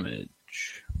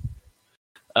damage.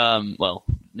 Well,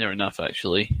 near enough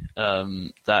actually.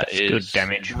 That's good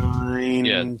damage. 9.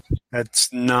 Yeah.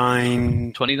 That's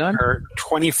 9. 29? Or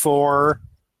 24.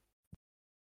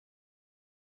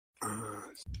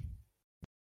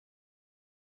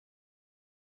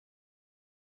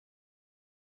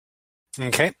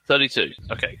 Okay. 32.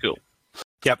 Okay, cool.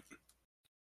 Yep.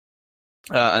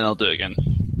 And I'll do it again.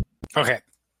 Okay.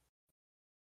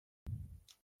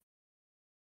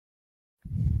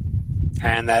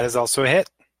 And that is also a hit.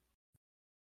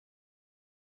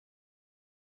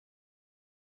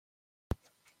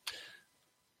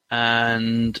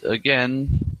 And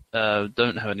again,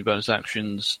 don't have any bonus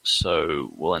actions, so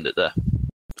we'll end it there.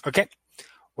 Okay.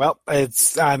 Well,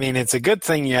 it's a good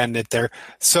thing you end it there.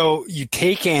 So you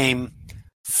take aim,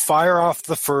 fire off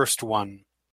the first one.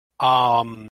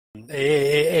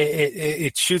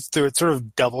 It shoots through, it sort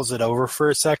of doubles it over for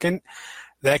a second.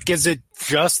 That gives it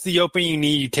just the opening you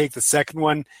need. You take the second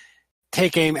one,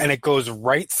 take aim, and it goes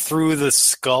right through the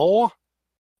skull.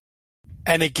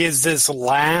 And it gives this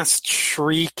last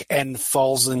shriek and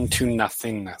falls into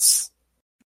nothingness.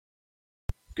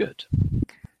 Good.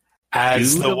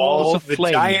 As the walls of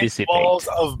flame giant dissipate. walls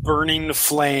of burning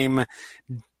flame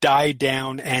die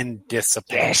down and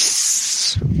dissipate.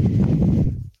 Yes.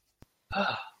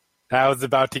 That was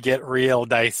about to get real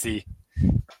dicey.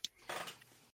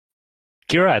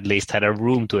 Kira at least had a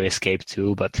room to escape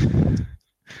to, but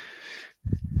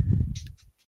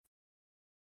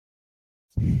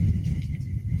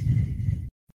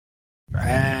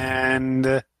And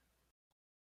it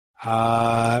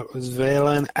was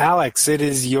Vaelin. Alex, it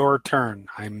is your turn.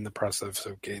 I'm in the process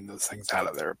of getting those things out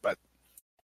of there, but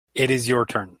it is your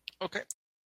turn. Okay.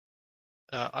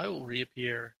 I will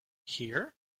reappear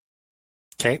here.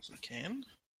 Okay. If I can.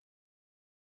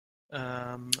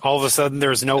 All of a sudden,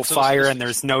 there's no So fire this- and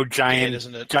there's no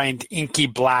isn't it? giant inky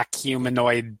black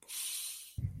humanoid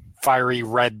fiery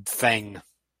red thing.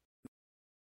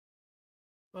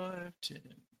 5, 10.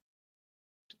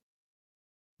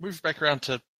 Move back around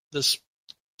to this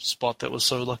spot that was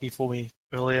so lucky for me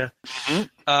earlier.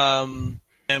 Mhm.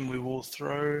 And we will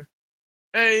throw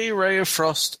a ray of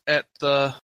frost at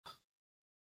the.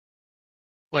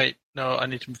 Wait, no, I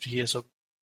need to move to here so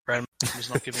Branma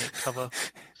is not giving it cover.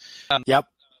 Yep.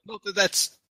 Not that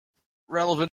that's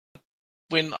relevant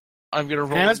when I'm going to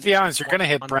roll. And let's be honest, you're going to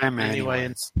hit Branma anyway.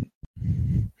 anyways.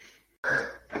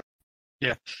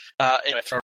 Yeah. Anyway,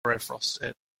 throw Ray Frost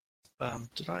at.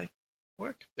 Did I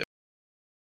work? Yeah.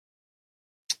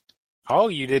 Oh,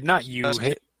 you did not. You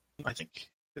hit. I think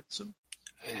it's him.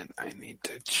 And I need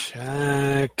to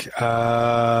check.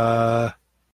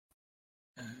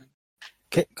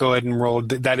 Okay, go ahead and roll.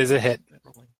 That is a hit.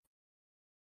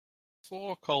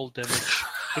 4 cold damage.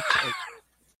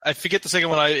 I forget the second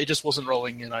one. It just wasn't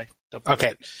rolling, and I doubled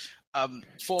Okay. it.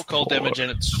 4 cold damage,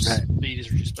 and its speed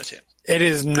is reduced by 10. It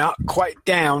is not quite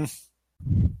down.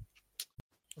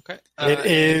 Okay.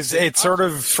 It's sort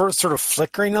of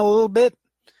flickering a little bit.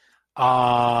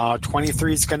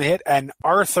 23 is going to hit, and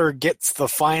Arthur gets the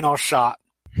final shot.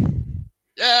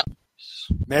 Yeah.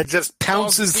 It just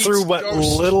pounces Dog through beats what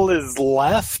ghost. little is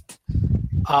left.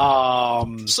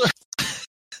 So,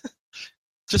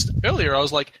 just earlier, I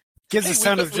was like, Gives hey, a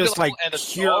sound we of got just like and a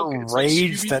pure dog, it's like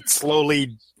rage Scooby-Doo. that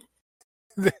slowly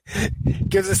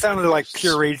gives a sound of like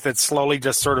pure rage that slowly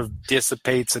just sort of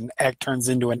dissipates and turns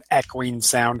into an echoing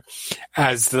sound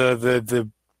as the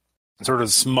sort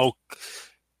of smoke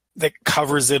that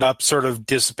covers it up sort of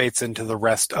dissipates into the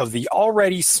rest of the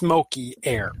already smoky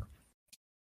air.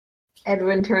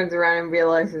 Edwin turns around and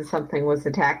realizes something was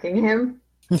attacking him.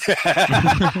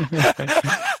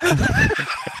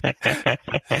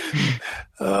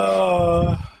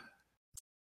 Oh,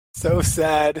 so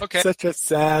sad. Okay. Such a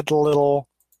sad little.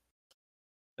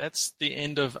 That's the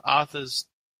end of Arthur's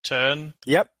turn.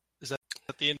 Yep.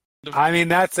 At the end of I mean,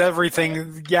 that's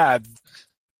everything. Yeah.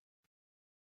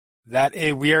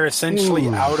 We are essentially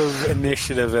out of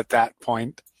initiative at that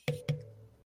point.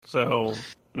 So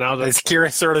now that As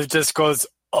Kira sort of just goes,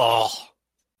 oh.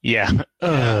 Yeah.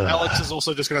 Alex is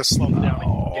also just going to slump down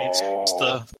against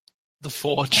the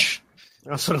forge.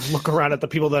 I sort of look around at the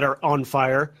people that are on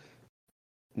fire.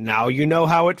 Now you know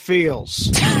how it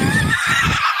feels.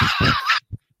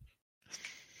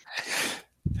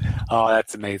 Oh,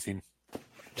 that's amazing.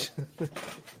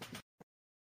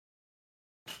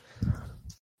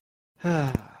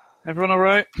 Everyone all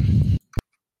right?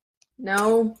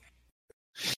 No.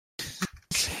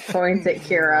 Points at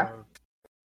Kira.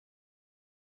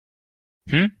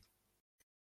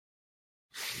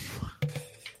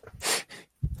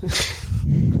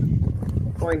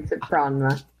 Points at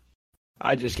Branma.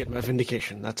 I just get my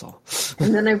vindication, that's all.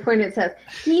 And then I point at Seth.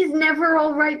 He's never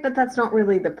all right, but that's not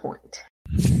really the point.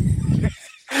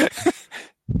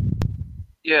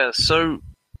 Yeah, so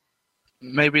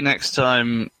maybe next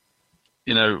time,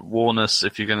 warn us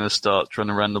if you're going to start trying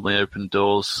to randomly open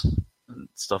doors and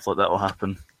stuff like that will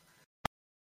happen.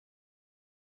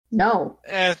 No.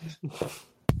 And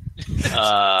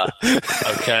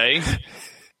Okay.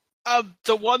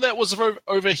 the one that was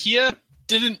over here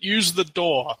didn't use the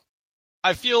door.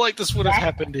 I feel like this would have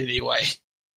happened anyway.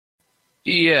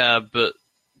 Yeah, but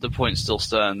the point still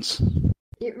stands.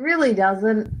 It really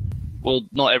doesn't. Well,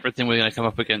 not everything we're going to come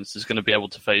up against is going to be able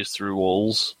to phase through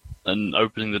walls, and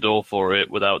opening the door for it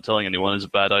without telling anyone is a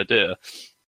bad idea.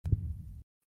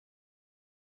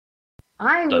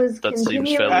 That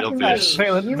seems fairly obvious.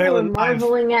 Vaelin, You were Vaelin,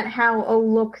 marveling at how, oh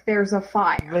look, there's a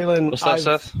fire. Vaelin, What's that,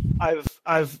 Seth?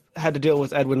 I've had to deal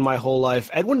with Edwin my whole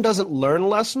life. Edwin doesn't learn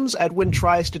lessons. Edwin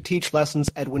tries to teach lessons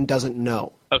Edwin doesn't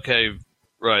know. Okay,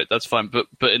 right, that's fine. But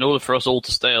in order for us all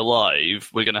to stay alive,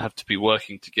 we're going to have to be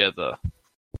working together.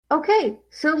 Okay,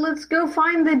 so let's go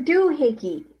find the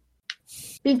doohickey.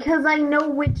 Because I know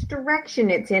which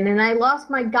direction it's in, and I lost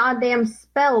my goddamn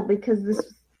spell because this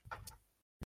was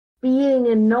being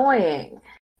annoying.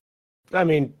 I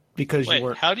mean, because you Wait,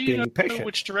 weren't how do you being know patient.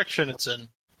 which direction it's in?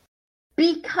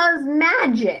 Because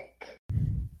magic.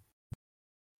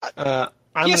 I'm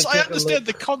Yes, gonna I take a understand look.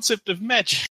 the concept of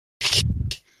magic.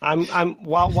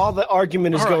 While the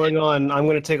argument is All right. going on, I'm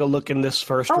going to take a look in this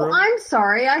first Oh, room. I'm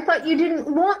sorry. I thought you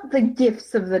didn't want the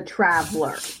gifts of the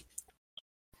traveler.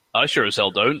 I sure as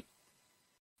hell don't.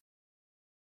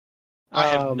 I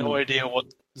have no idea what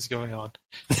is going on.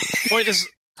 Point is,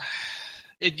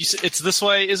 it's this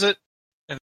way, is it?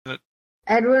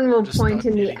 Edwin will Just point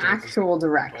in the getting to actual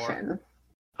direction.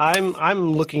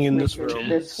 I'm looking in this Which is room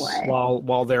this way.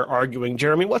 while they're arguing.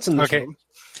 Jeremy, what's in this Okay. room?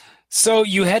 So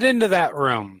you head into that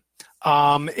room.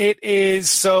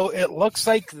 It looks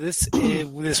like this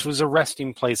was a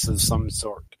resting place of some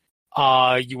sort.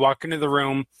 You walk into the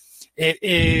room. It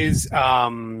is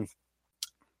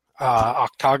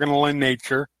octagonal in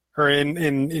nature, or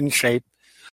in shape,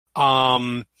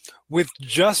 with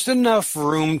just enough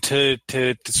room to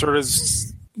sort of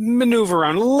maneuver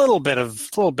around a little bit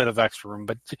of extra room,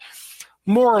 but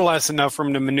more or less enough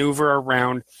room to maneuver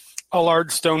around a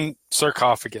large stone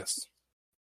sarcophagus.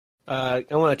 I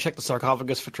want to check the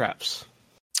sarcophagus for traps.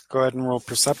 Go ahead and roll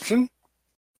perception.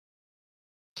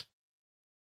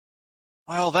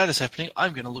 While that is happening,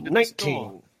 I'm going to look at this 19.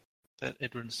 door that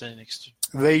Edwin's standing next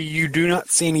to. You do not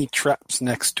see any traps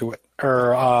next to it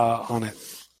or on it.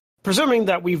 Presuming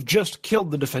that we've just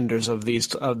killed the defenders of these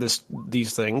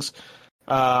things,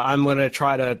 I'm going to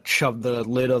try to shove the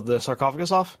lid of the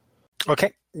sarcophagus off.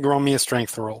 Okay, roll me a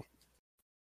strength roll.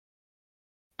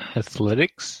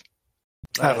 Athletics?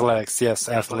 Athletics, yes,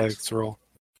 athletics roll.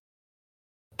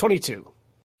 22.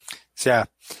 So, yeah.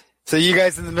 So you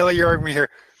guys in the middle of your argument here.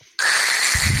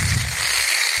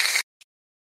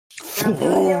 I'm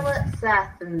gonna let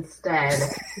Seth instead.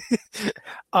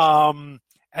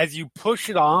 As you push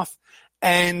it off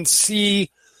and see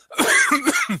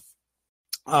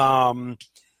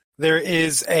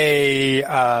there's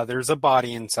a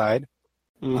body inside.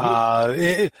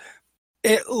 Mm-hmm.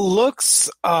 It looks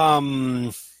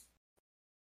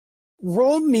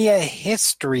roll me a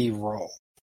history roll.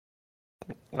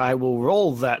 I will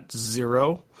roll that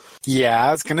 0. Yeah,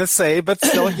 I was gonna say, but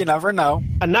still you never know.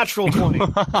 A natural 20.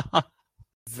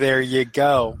 There you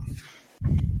go.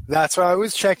 That's why I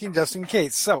was checking just in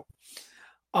case. So,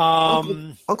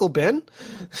 Uncle Ben?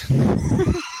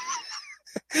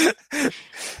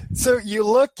 So you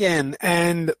look in,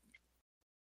 and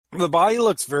the body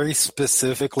looks very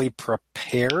specifically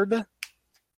prepared.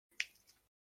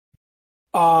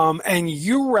 And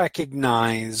you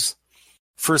recognize,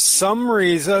 for some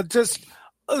reason, just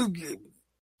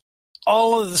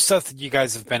all of the stuff that you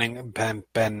guys have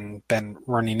been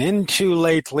running into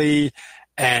lately,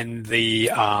 and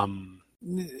the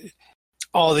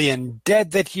all the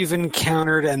undead that you've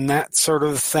encountered and that sort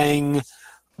of thing.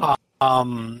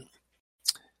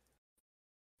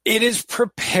 It is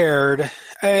prepared,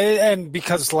 and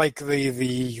because like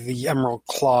the Emerald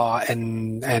Claw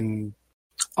and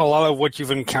a lot of what you've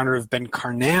encountered have been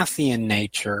Carnathy in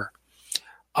nature,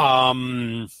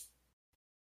 if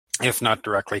not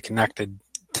directly connected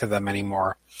to them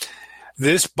anymore.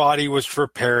 This body was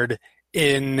prepared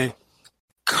in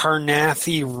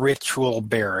Carnathy ritual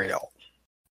burial.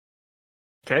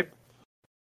 Okay.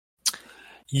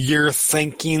 You're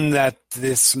thinking that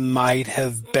this might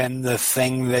have been the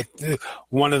thing that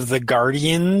one of the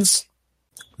Guardians,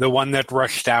 the one that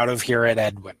rushed out of here at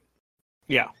Edwin.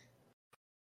 Yeah.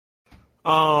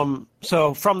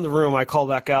 So from the room, I call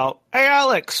back out, "Hey,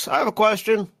 Alex, I have a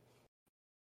question."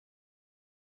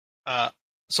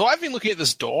 So I've been looking at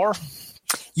this door.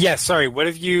 Yeah, sorry. What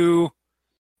have you've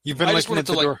been I just looking at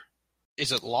the wanted to, door?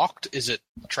 Is it locked? Is it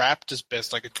trapped? As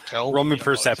best I could tell. Roll me I'm not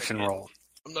perception exactly- roll.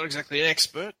 I'm not exactly an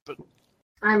expert, but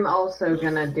I'm also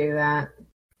gonna do that.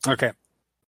 Okay.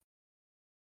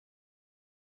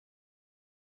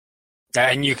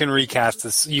 And you can recast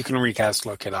this. You can recast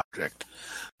locate object.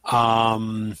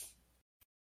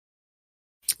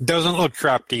 Doesn't look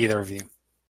trapped to either of you.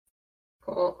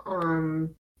 Cool.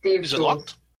 Thieves' is it tools.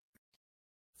 locked?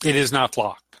 It is not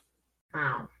locked.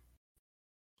 Wow.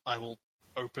 I will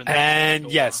open. the And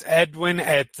door. yes, Edwin,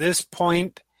 at this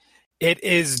point, it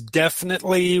is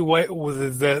definitely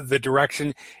the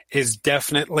direction is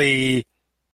definitely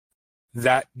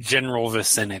that general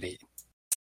vicinity.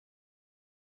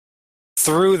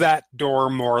 Through that door,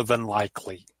 more than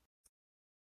likely.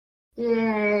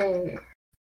 Yay.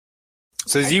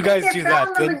 So as you guys do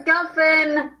that, The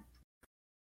MacGuffin.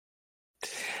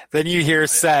 then you hear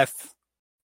Seth.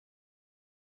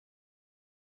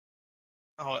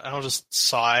 I'll just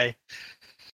sigh.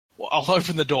 Well, I'll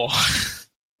open the door.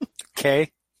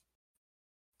 Okay.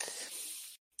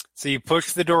 So you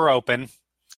push the door open,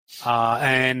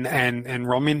 and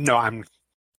roll me. No, I'm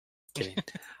kidding.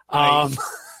 Roll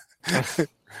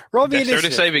me Dexterity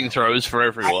initiative. saving throws for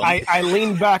everyone. I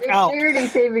lean back out. Dexterity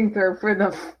saving throw for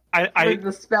the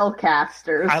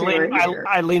spellcasters.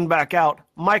 I lean back out.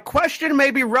 My question may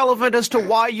be relevant as to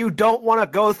why you don't want to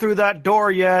go through that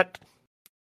door yet.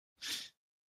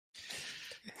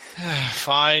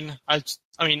 Fine. I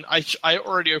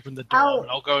already opened the door,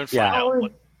 and I'll go and find Yeah. out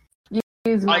what.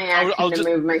 Use my action I'll to just-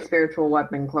 move my spiritual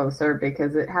weapon closer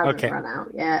because it hasn't Okay. run out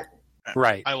yet.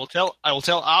 Right. I will tell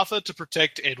Arthur to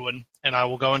protect Edwin, and I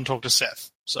will go and talk to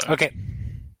Seth. So Okay.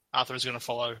 Arthur is going to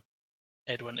follow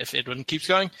Edwin if Edwin keeps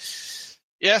going.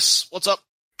 Yes. What's up?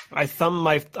 I thumb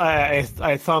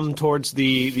towards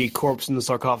the corpse in the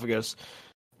sarcophagus.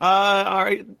 All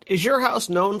right. Is your house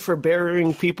known for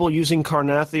burying people using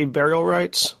Carnathy burial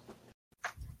rites?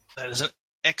 That is an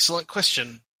excellent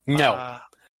question. No.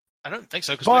 I don't think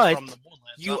so, because But we're from the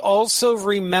Mournlands. You aren't we? also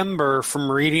remember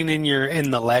from reading in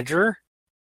the ledger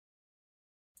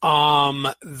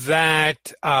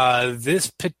that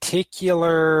this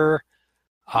particular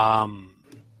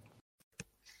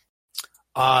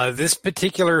This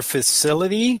particular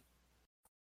facility,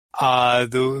 is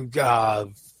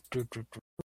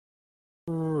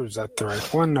that the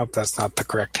right one? Nope, that's not the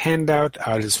correct handout.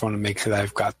 I just want to make sure that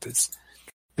I've got this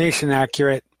information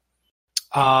accurate.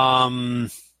 The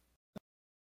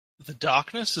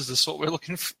darkness, is this what we're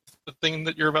looking for? The thing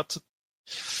that you're about to...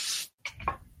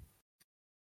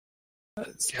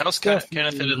 How's Kenneth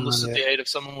had enlisted the aid of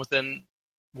someone within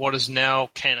what is now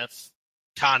Karnath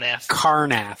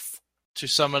to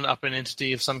summon up an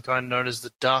entity of some kind known as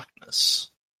the Darkness.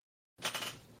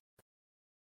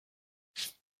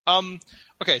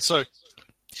 Okay, so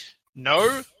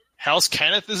no, House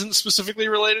Karnath isn't specifically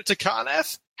related to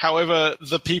Karnath. However,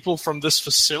 the people from this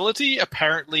facility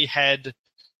apparently had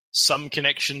some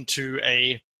connection to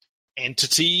a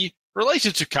entity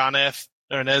related to Karnath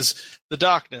known as the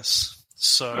Darkness.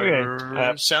 So,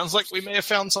 Okay. Sounds like we may have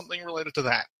found something related to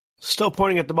that. Still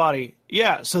pointing at the body.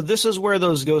 Yeah, so this is where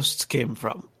those ghosts came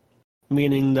from.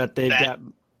 Meaning that they've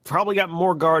probably got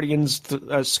more guardians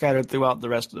scattered throughout the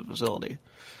rest of the facility.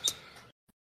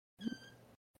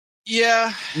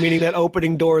 Yeah. Meaning that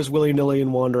opening doors willy-nilly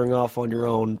and wandering off on your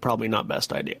own, probably not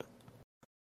best idea.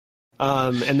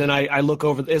 And then I look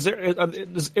over... Is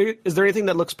there anything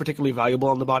that looks particularly valuable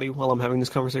on the body while I'm having this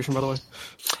conversation, by the way?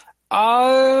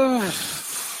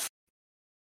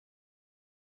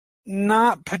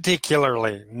 Not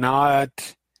particularly.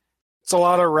 It's a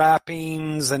lot of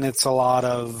wrappings, and it's a lot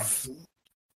of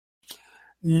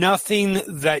nothing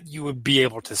that you would be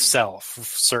able to sell,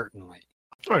 certainly.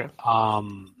 Okay.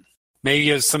 Maybe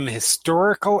there's some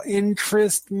historical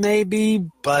interest, maybe,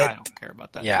 but I don't care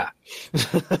about that. Yeah.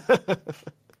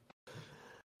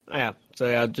 Yeah. So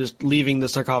yeah, just leaving the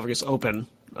sarcophagus open.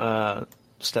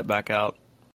 Step back out.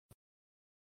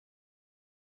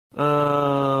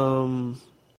 All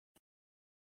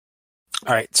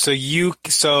right. So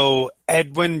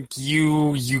Edwin,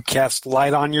 you cast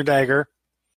light on your dagger.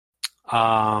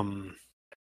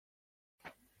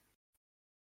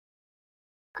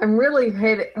 I'm really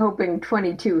hoping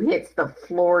 22 hits the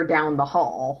floor down the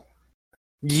hall.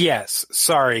 Yes.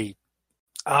 Sorry.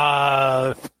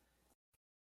 Yes.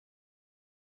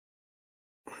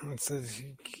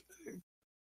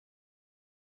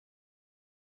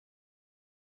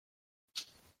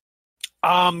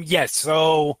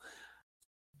 So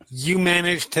you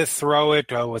managed to throw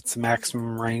it. Oh, what's the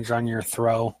maximum range on your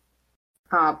throw?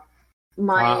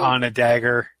 On a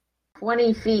dagger.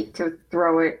 20 feet to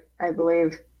throw it, I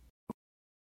believe.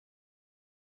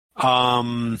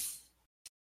 So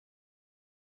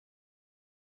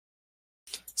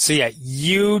yeah,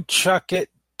 you chuck it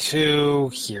to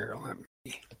here. Let me.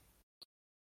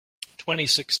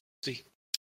 2060.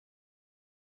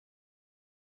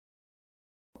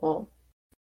 Cool.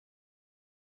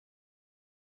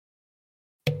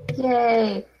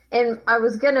 Yay! And I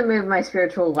was gonna move my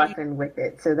spiritual weapon with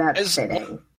it, so that's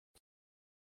fitting.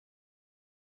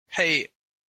 Hey,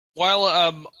 while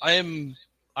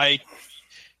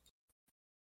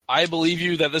I believe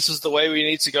you that this is the way we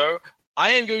need to go,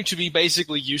 I am going to be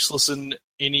basically useless in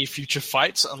any future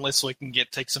fights unless we can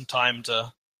take some time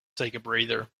to take a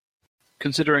breather.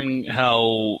 Considering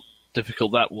how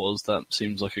difficult that was, that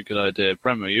seems like a good idea.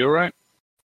 Branma, you alright?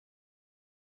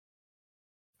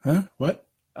 Huh? What?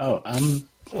 Oh,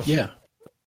 yeah.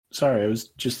 Sorry, I was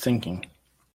just thinking.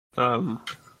 I'm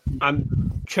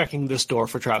checking this door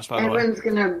for traps, by the way. Edwin's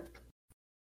gonna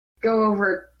go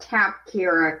over, tap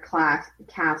Kira,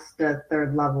 cast a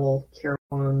 3rd level Cure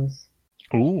Wounds.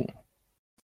 Ooh.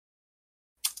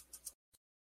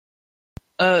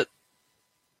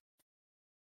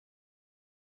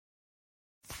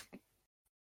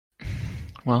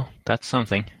 Well, that's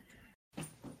something.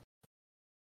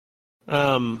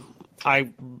 I'm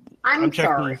checking.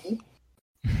 sorry.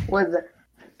 Was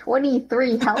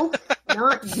 23 health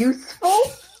not useful?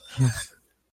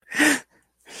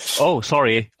 Oh,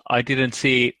 sorry. I didn't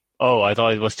see. Oh, I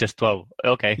thought it was just 12.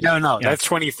 Okay. No, Yeah. that's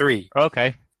 23.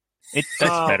 Okay.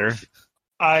 That's better.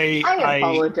 I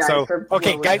apologize for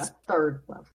blowing guys. a 3rd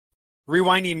level.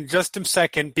 Rewinding just a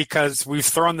second because we've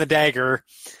thrown the dagger.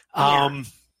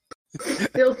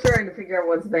 Still trying to figure out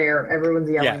what's there. Everyone's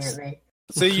yelling at me.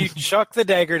 So you chuck the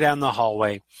dagger down the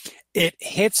hallway. It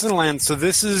hits and lands. So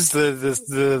this is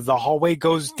the hallway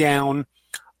goes down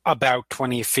about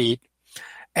 20 feet.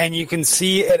 And you can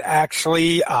see it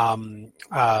actually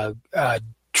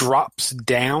drops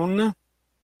down.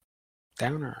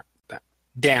 Down.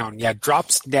 Yeah,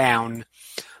 drops down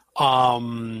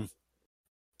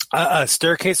a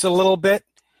staircase a little bit,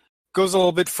 goes a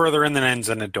little bit further, and then ends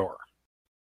in a door.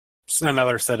 It's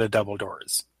another set of double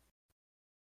doors.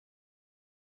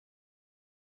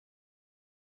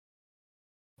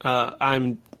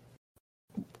 I'm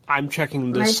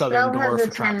checking the My southern spell door has for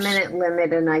a traps. 10-minute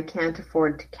limit, and I can't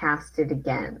afford to cast it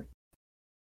again.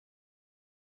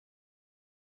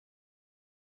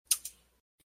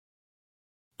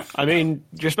 I mean,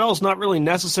 your spell's not really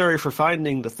necessary for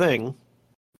finding the thing.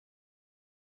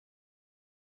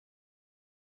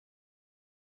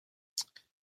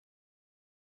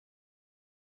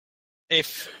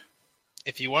 If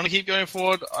you want to keep going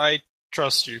forward, I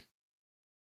trust you.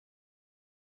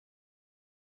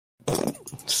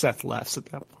 Seth laughs at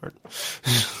that part.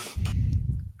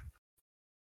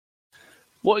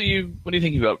 What are you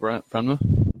thinking about, Branma?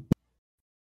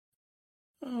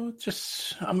 Oh,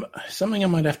 just something I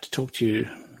might have to talk to you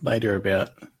later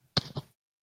about.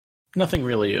 Nothing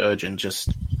really urgent, just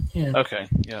yeah. Okay,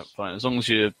 yeah, fine. As long as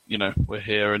we're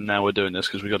here and now we're doing this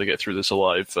because we've got to get through this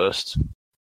alive first.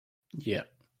 Yeah.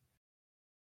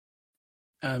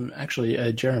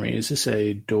 Actually, Jeremy, is this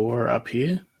a door up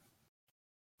here?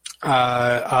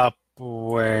 Up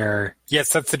where?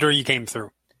 Yes, that's the door you came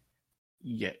through.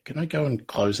 Yeah. Can I go and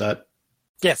close that?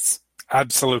 Yes,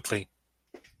 absolutely.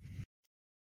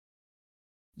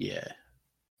 Yeah.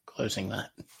 Closing that.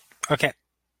 Okay.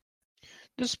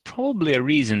 There's probably a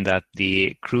reason that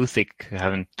the Kruthic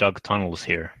haven't dug tunnels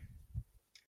here.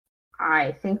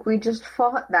 I think we just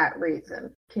fought that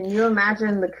reason. Can you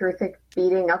imagine the Kruthic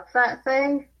beating up that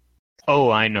thing?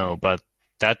 Oh, I know, but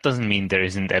that doesn't mean there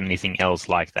isn't anything else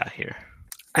like that here.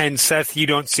 And Seth, you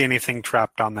don't see anything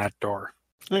trapped on that door.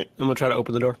 All right, I'm going to try to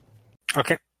open the door.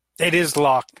 Okay. It is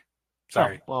locked.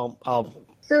 Sorry. Oh, well, I'll...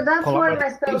 So that's Pull out why my my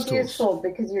spell's tools. useful,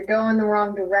 because you're going the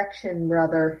wrong direction,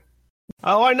 brother.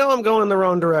 Oh, I know I'm going in the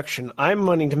wrong direction. I'm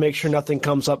wanting to make sure nothing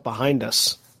comes up behind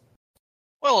us.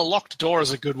 Well, a locked door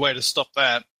is a good way to stop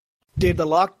that. Did the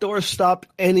locked door stop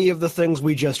any of the things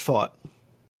we just fought?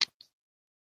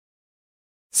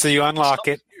 So you unlock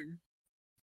it.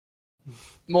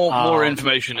 More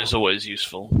information is always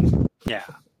useful. Yeah.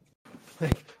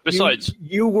 Besides,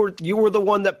 you were the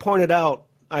one that pointed out,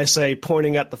 I say,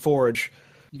 pointing at the forge,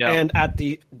 yeah. and at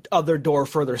the other door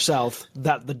further south,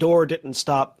 that the door didn't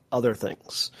stop other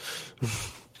things.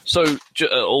 So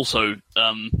also,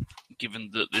 given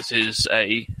that this is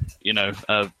the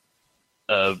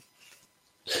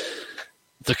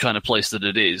kind of place that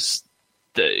it is,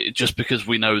 just because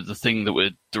we know the thing that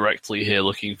we're directly here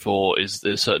looking for is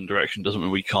a certain direction doesn't mean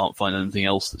we can't find anything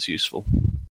else that's useful.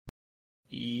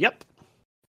 Yep.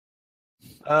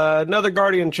 Another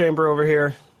guardian chamber over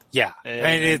here. Yeah.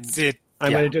 And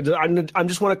I'm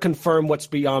just want to confirm what's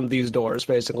beyond these doors,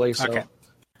 basically. So. Okay.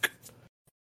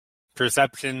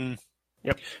 Perception.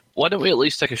 Yep. Why don't we at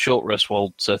least take a short rest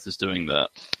while Seth is doing that?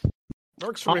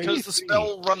 Works for me. Because the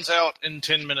spell runs out in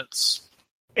 10 minutes.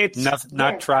 It's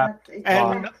Not trapped.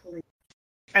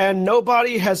 And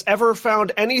nobody has ever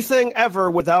found anything ever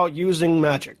without using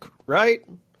magic, right?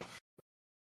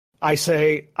 I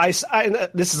say,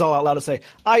 this is all out loud to say,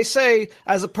 I say,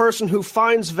 as a person who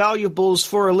finds valuables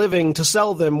for a living to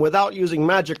sell them without using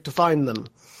magic to find them.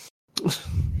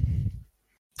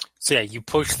 So yeah, you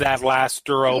push that last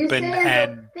door open you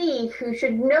and a thief who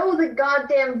should know the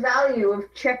goddamn value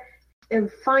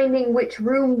of finding which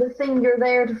room the thing you're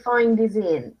there to find is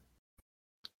in.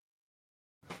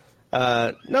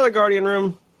 Another guardian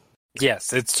room.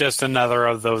 yes, it's just another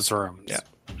of those rooms. Yeah.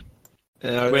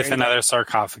 With another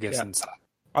sarcophagus Yeah. inside.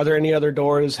 Are there any other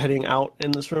doors heading out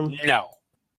in this room? No.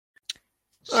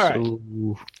 All right. So,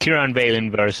 Kira and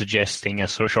Vaelin were suggesting a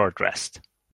short rest.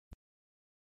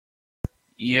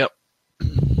 Yep.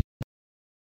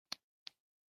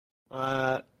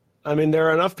 I mean, there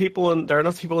are enough people in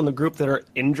the group that are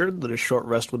injured that a short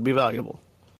rest would be valuable.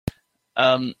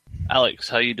 Alex,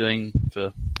 how are you doing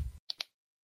for...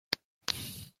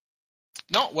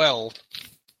 Not well.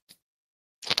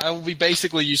 I will be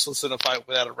basically useless in a fight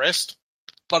without a rest,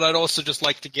 but I'd also just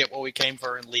like to get what we came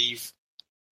for and leave.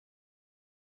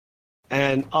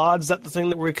 And odds that the thing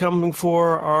that we're coming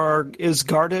for is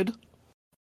guarded.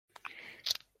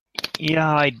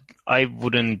 Yeah, I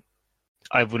wouldn't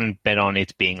bet on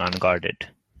it being unguarded.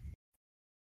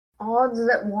 Odds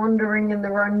that wandering in the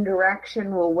wrong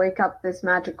direction will wake up this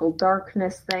magical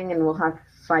darkness thing and we'll have to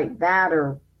fight that,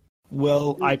 or...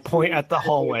 Well, I point at the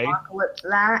hallway. Apocalypse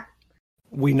that.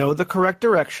 We know the correct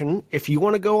direction. If you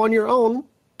want to go on your own,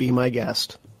 be my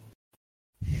guest.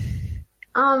 Can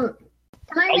I I'll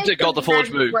make take out the forge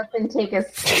move. weapon take a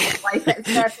swipe at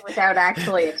Seth without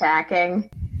actually attacking?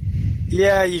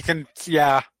 Yeah, you can.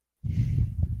 Yeah.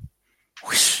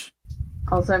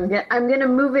 Also, I'm gonna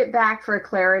move it back for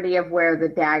clarity of where the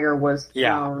dagger was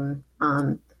thrown.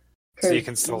 So you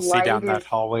can still see down that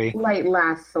hallway. Light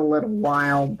lasts a little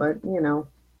while, but you know.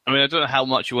 I mean, I don't know how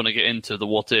much you want to get into the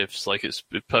what ifs. Like, it's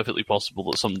perfectly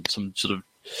possible that some sort of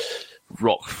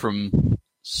rock from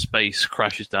space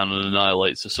crashes down and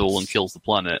annihilates us all and kills the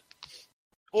planet.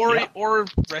 Or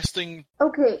resting.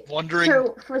 Okay, wandering.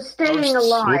 So for staying ghosts.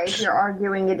 alive, Oops. you're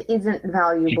arguing it isn't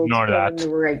valuable Ignore to go that. in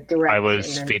the right direction. I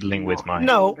was and fiddling with not my-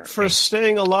 No, wander. for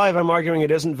staying alive, I'm arguing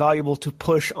it isn't valuable to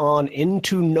push on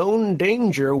into known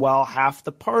danger while half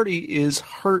the party is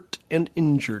hurt and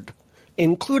injured,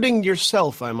 including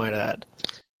yourself, I might add.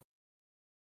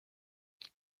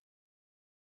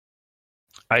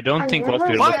 I don't think what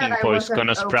never we're said looking I for is wasn't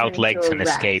gonna sprout open to legs and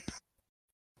rest. escape.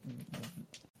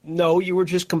 No, you were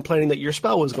just complaining that your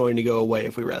spell was going to go away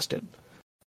if we rested.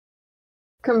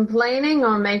 Complaining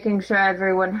or making sure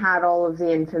everyone had all of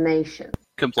the information?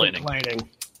 Complaining.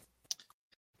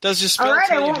 Does your spell Alright, I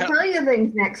tell you won't how... tell you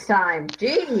things next time.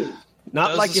 Gee. Not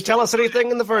Does like the you tell spell- us anything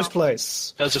in the first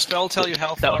place. Does the spell tell you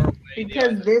how far away the Because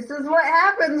item- this is what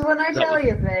happens when I That tell was-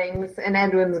 you things, and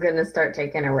Edwin's gonna start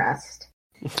taking a rest.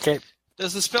 Okay.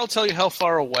 Does the spell tell you how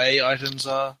far away items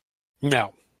are?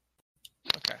 No.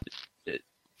 Okay.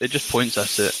 It just points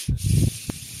at it.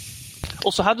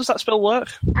 Also, how does that spell work?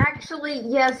 Actually,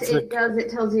 yes, it does. It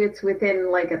tells you it's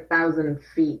within like 1,000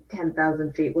 feet,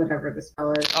 10,000 feet, whatever the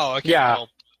spell is. Oh, okay. Yeah. Well,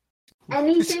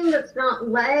 Anything that's not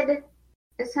lead,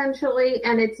 essentially,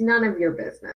 and it's none of your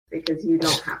business because you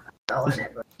don't have a spell in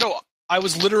it. no, I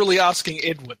was literally asking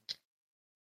Edwin.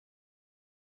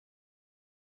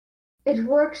 It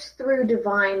works through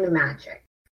divine magic.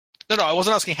 No, I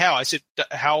wasn't asking how. I said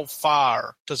how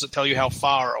far. Does it tell you how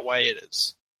far away it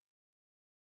is?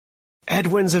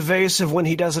 Edwin's evasive when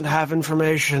he doesn't have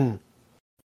information.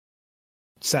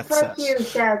 Seth Fuck says. you,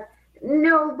 Seth.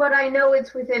 No, but I know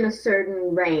it's within a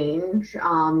certain range,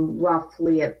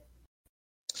 roughly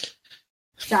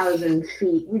 1,000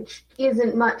 feet, which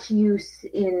isn't much use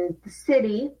in the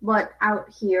city, but out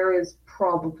here is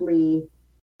probably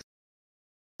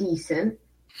decent.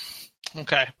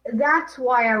 Okay. That's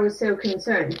why I was so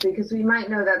concerned, because we might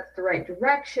know that's the right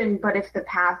direction, but if the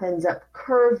path ends up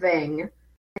curving...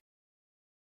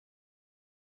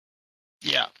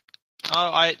 Yeah.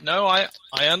 I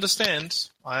understand.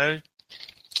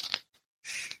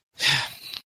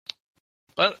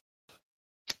 But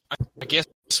I guess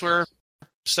we're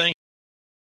staying.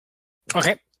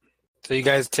 Okay. So you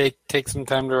guys take some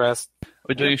time to rest.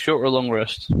 We're doing a short or a long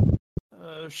rest?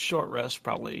 Short rest,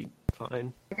 probably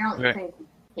fine. I don't Okay. think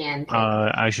we can.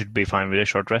 I should be fine with a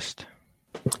short rest.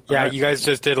 Yeah, you guys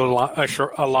just did a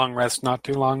long rest not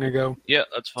too long ago. Yeah,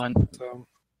 that's fine. So,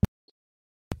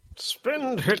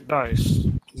 Spend hit dice.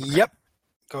 yep.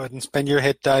 Go ahead and spend your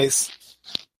hit dice.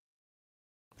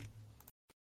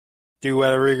 Do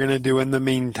whatever you're gonna do in the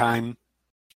meantime.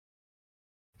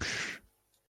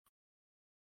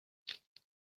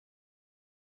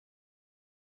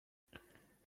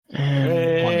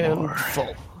 And one And more.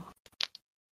 full.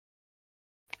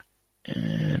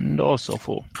 And also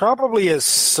full. Probably is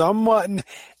somewhat.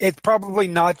 It's probably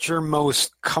not your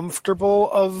most comfortable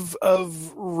of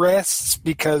rests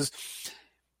because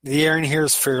the air in here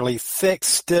is fairly thick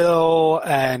still,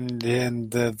 and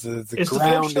the Is the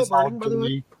ground forge still is all burning, by the way?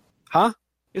 gooey. Huh?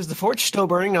 Is the forge still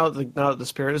burning now that the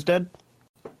spirit is dead?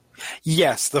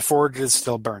 Yes, the forge is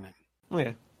still burning. Oh,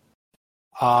 yeah.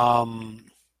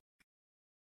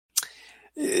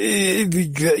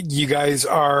 You guys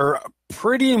are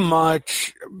pretty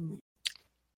much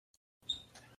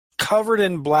covered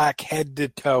in black head to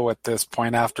toe at this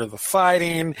point after the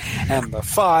fighting and the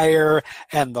fire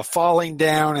and the falling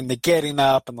down and the getting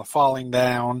up and the falling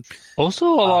down. Also,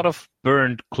 a lot of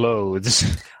burned clothes.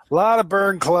 A lot of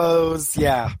burned clothes.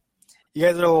 Yeah. You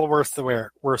guys are a little worse for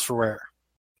wear.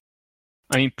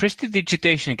 I mean,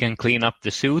 prestidigitation can clean up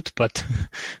the suit, but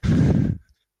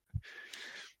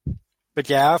But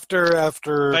yeah, after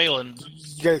Vaelin,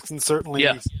 you guys can certainly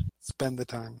Yeah. spend the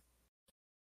time.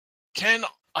 can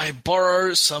I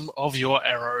borrow some of your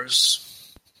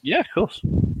arrows? Yeah, of course.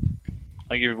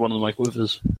 I give you one of my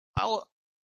quivers.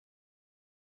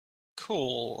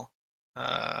 Cool.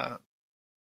 Let's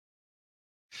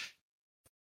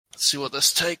see what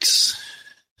this takes.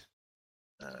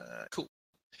 Cool.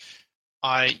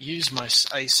 I use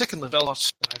a second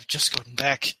levelot that I've just gotten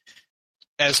back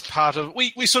as part of...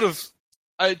 We sort of...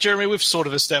 Jeremy, we've sort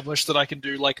of established that I can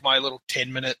do like my little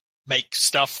 10-minute make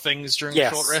stuff things during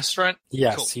Yes. a short rest, right?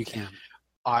 Yes, Cool. you can.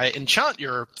 I enchant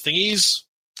your thingies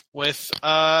with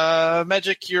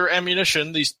magic. Your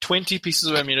ammunition, these 20 pieces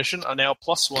of ammunition, are now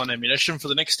 +1 ammunition for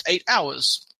the next 8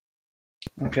 hours.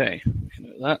 Okay, we can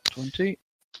do that. 20.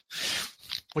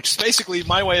 which is basically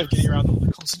my way of getting around all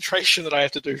the concentration that I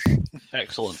have to do.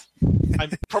 Excellent. I'm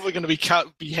probably going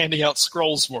to be handing out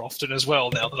scrolls more often as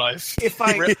well now that If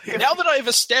I've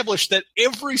established that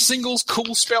every single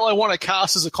cool spell I want to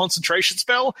cast is a concentration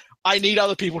spell, I need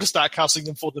other people to start casting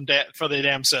them for their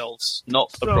damn selves.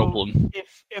 Not a problem.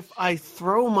 If I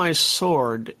throw my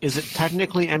sword, is it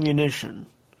technically ammunition?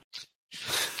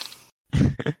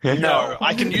 No,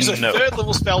 I can use a third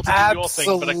level spell to do your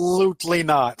thing. But Absolutely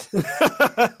not.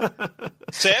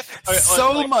 Seth,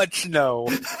 So much no.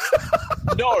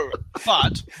 no.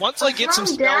 But once I get some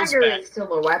spells dagger back, is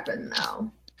still a weapon,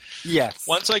 though. Yes.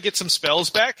 once I get some spells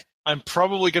back, I'm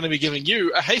probably going to be giving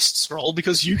you a haste scroll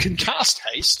because you can cast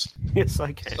haste. Yes,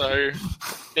 I can. So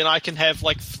then I can have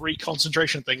like 3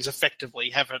 concentration things effectively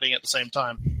happening at the same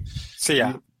time. So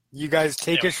yeah, you guys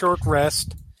take a short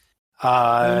rest.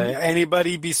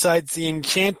 Anybody besides the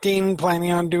enchanting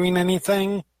planning on doing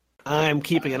anything? I'm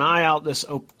keeping an eye out this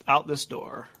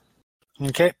door.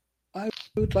 Okay. I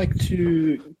would like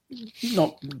to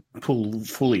not pull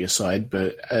fully aside,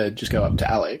 but just go up to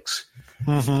Alex.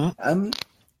 Mm-hmm.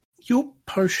 Your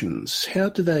potions, how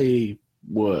do they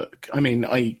work? I mean,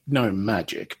 I know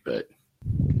magic, but...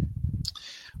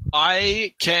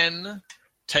 I can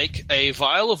take a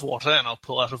vial of water, and I'll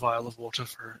pull out a vial of water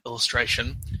for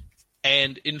illustration,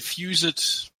 and infuse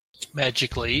it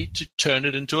magically to turn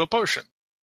it into a potion.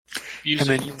 And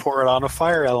then you pour it on a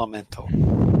fire elemental.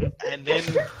 And then,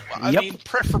 I mean,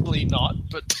 preferably not,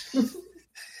 but...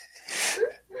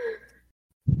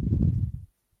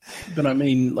 But I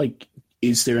mean, like,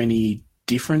 is there any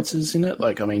differences in it?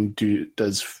 Like, I mean,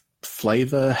 does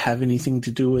flavor have anything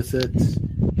to do with it?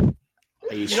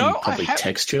 I assume probably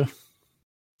texture.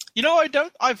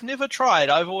 I've never tried.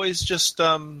 I've always just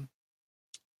attempted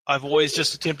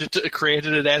to create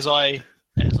it as I've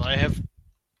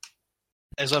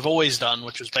always done,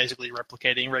 which was basically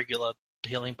replicating regular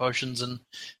healing potions and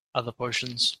other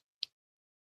potions.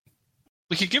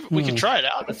 We could try it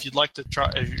out if you'd like to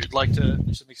try. If you'd like to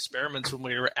do some experiments when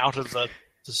we're out of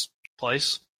this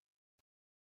place.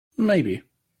 Maybe.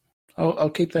 I'll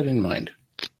keep that in mind.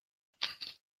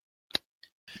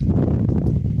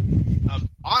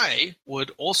 I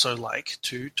would also like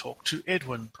to talk to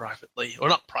Edwin privately, or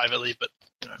not privately, but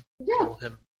pull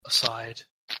him aside.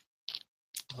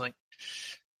 I'm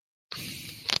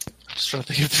just trying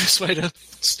to think of the best way to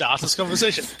start this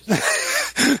conversation.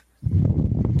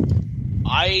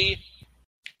 I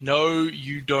know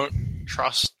you don't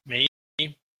trust me,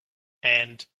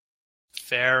 and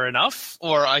fair enough.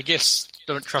 Or I guess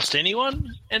don't trust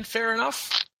anyone, and fair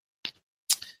enough.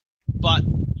 But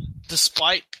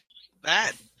despite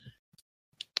that,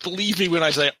 believe me when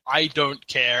I say I don't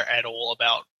care at all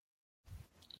about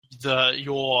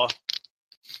your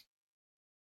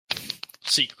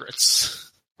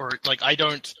secrets. Or, I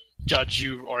don't judge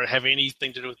you or have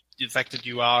anything to do with the fact that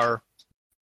you are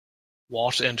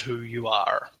what and who you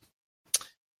are.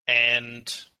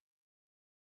 But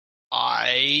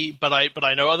I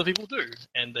know other people do,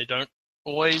 and they aren't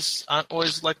always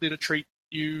likely to treat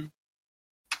you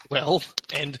well,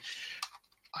 and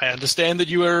I understand that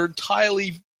you are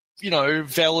entirely,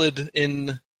 valid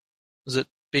in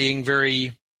being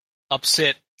very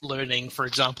upset learning, for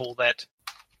example, that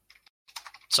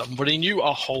somebody knew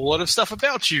a whole lot of stuff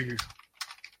about you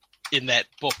in that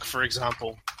book, for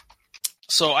example.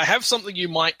 So I have something you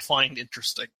might find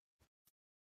interesting.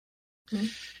 Mm-hmm.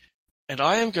 And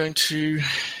I am going to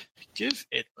give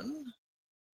Edwin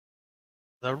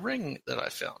the ring that I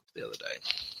found the other day.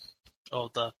 Oh,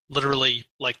 literally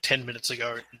 10 minutes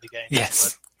ago in the game.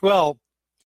 Yes. Well,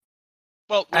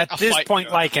 at this point,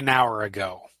 ago. An hour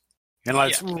ago.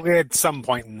 Unless at some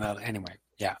point in the... Anyway,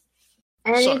 yeah.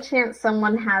 Any chance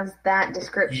someone has that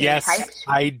description Yes, typed?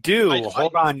 I do.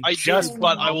 Hold on. I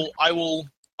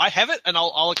have it, and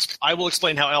I will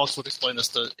explain how Alex would explain this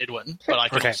to Edwin, but I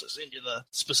can also send you the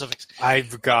specifics.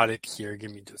 I've got it here.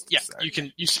 Give me just a sec.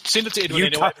 You send it to Edwin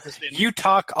anyway. You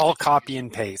talk, I'll copy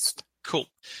and paste. Cool.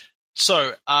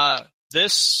 So,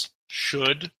 this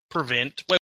should prevent...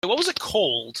 Wait, what was it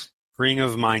called? Ring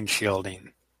of Mind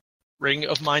Shielding. Ring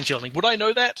of Mind Shielding. Would I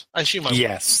know that? I assume I would.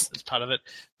 Yes. As part of it.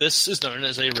 This is known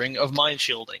as a Ring of Mind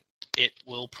Shielding. It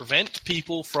will prevent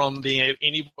people from being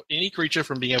any creature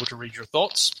from being able to read your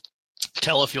thoughts,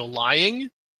 tell if you're lying,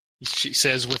 she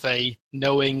says with a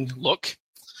knowing look.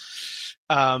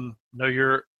 Know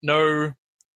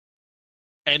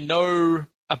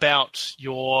about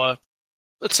your,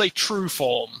 let's say, true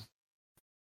form.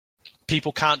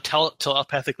 People can't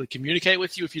telepathically communicate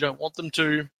with you if you don't want them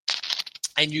to,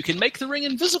 and you can make the ring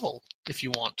invisible if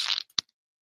you want.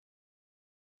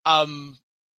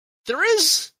 There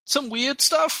is some weird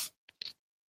stuff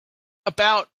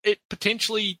about it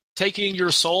potentially taking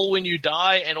your soul when you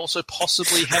die and also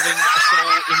possibly having a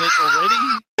soul in it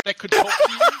already that could talk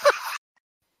to you?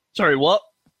 Sorry, what?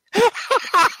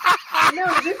 No,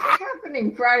 this is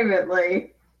happening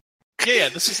privately. Yeah,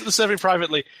 this is happening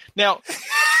privately. Now,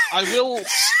 I will.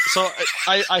 So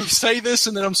I say this,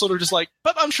 and then I'm sort of just like,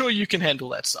 but I'm sure you can handle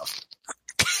that stuff.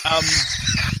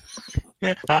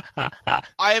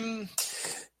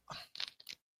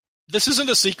 This isn't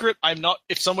a secret. I'm not.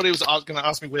 If somebody was going to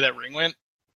ask me where that ring went,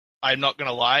 I'm not going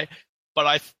to lie. But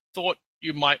I thought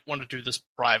you might want to do this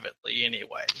privately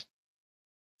anyway,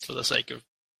 for the sake of.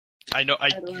 I know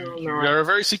you're a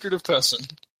very secretive person.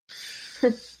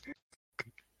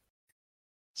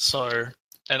 So,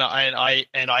 and I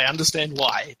understand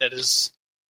why. That is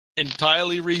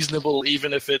entirely reasonable,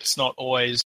 even if it's not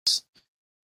always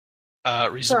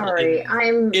reasonable. Sorry,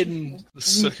 I'm in the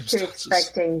used to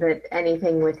expecting that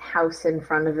anything with house in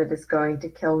front of it is going to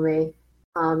kill me.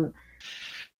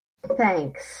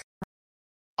 Thanks.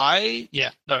 I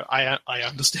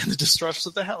understand the distrust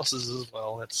of the houses as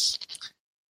well. That's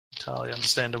entirely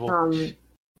understandable.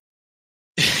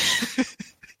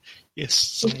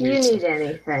 Yes. If you need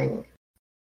anything,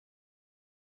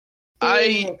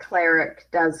 being a cleric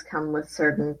does come with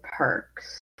certain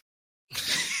perks.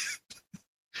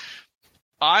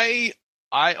 I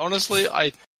honestly,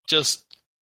 this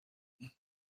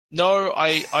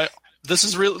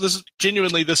is real. This is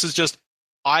genuinely. This is just.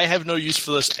 I have no use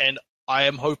for this, and I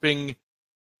am hoping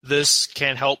this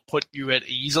can help put you at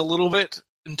ease a little bit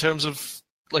in terms of.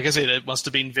 Like I said, it must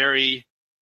have been very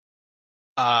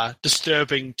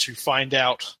disturbing to find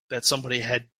out that somebody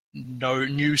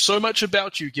knew so much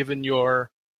about you, given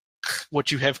what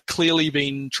you have clearly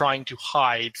been trying to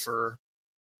hide for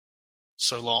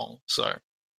so long. So,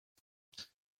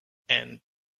 and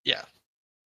yeah.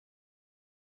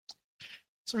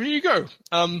 So here you go.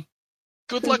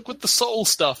 Good luck with the soul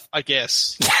stuff, I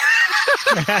guess.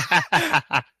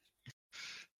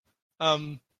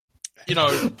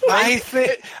 I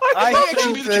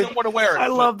think you don't want to wear it. I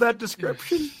love that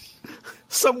description.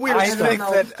 Some weird I stuff. think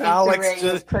that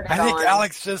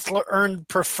Alex just earned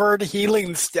preferred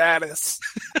healing status.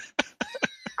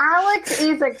 Alex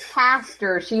is a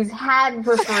caster. She's had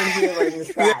preferred healing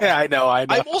status. Yeah, I know.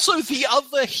 I'm also the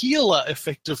other healer,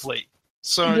 effectively.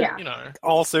 So, yeah.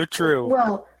 Also true.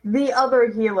 Well, the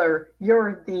other healer,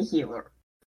 you're the healer.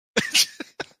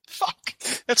 Fuck.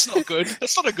 That's not good.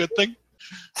 That's not a good thing.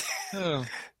 Oh.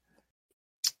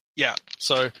 Yeah,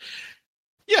 so,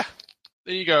 yeah,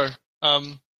 there you go.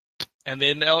 And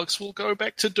then Alex will go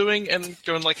back to doing and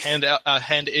go and hand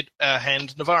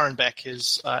Navarran back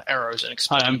his arrows and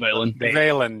explain. Hi, I'm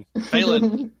Vaelin.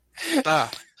 Vaelin.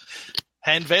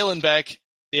 Hand Vaelin back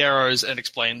the arrows and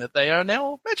explain that they are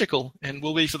now magical and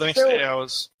will be for the next 8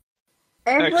 hours.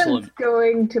 Edwin's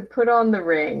going to put on the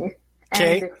ring.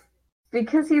 Okay. And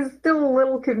because he's still a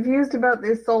little confused about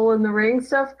this soul in the ring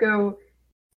stuff, go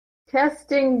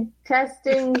testing,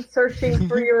 searching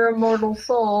for your immortal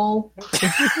soul.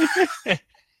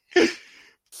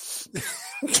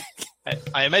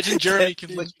 I imagine Jeremy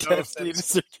can let you know if that's...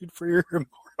 searching for your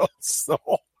immortal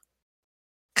soul.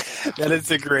 That is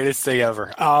the greatest thing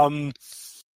ever.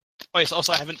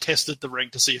 Also, I haven't tested the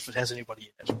ring to see if it has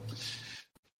anybody in it.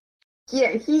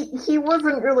 Yeah, he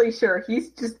wasn't really sure. He's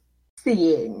just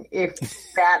seeing if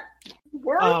that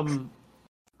works.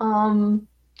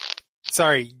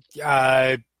 Sorry,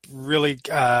 really,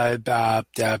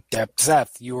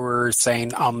 Seth, you were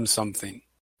saying something.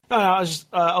 I was just,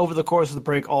 over the course of the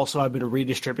break, also, I've been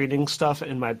redistributing stuff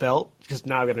in my belt, because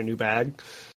now I've got a new bag.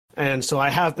 And so I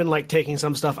have been, taking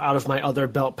some stuff out of my other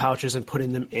belt pouches and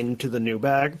putting them into the new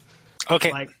bag.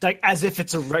 Okay. Like as if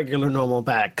it's a regular, normal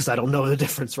bag, because I don't know the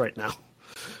difference right now.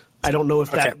 I don't know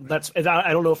if I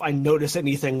don't know if I notice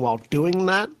anything while doing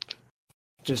that.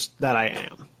 Just that I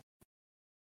am.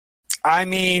 I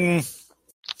mean,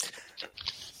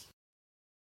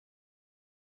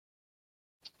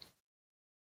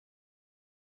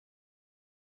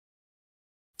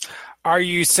 are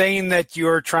you saying that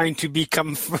you're trying to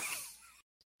become?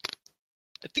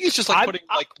 I think it's just putting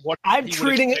what I'm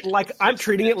treating it like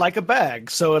a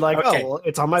bag. So okay.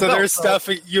 It's on my so belt. There's stuff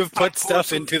you've put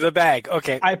stuff into the bag.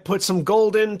 Okay. I put some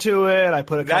gold into it. I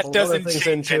put a couple other things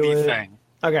into anything. It.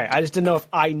 Okay, I just didn't know if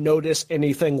I noticed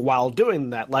anything while doing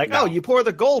that. No. You pour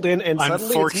the gold in and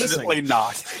suddenly it's missing. Unfortunately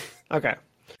not. Okay.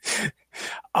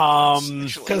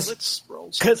 Because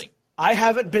I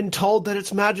haven't been told that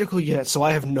it's magical yet, so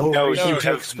I have no reason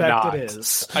to expect it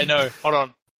is. I know. Hold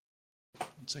on. 1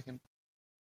 second.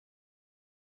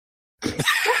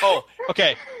 Oh,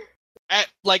 okay. At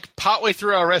partway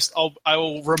through our rest, I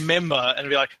will remember and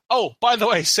be like, "Oh, by the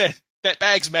way, Seth, That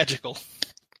bag's magical.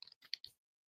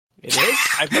 It is?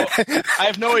 I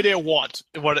have no idea what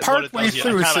it Partway does yet.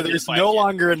 through, I can't so there's identify no it yet.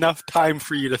 longer enough time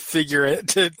for you to figure it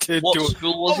to What do it.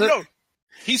 school was Oh it? no,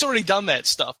 he's already done that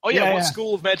stuff. Oh yeah, Yeah, what yeah.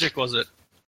 school of magic was it?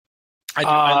 I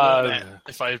know that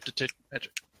if I detect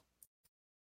magic.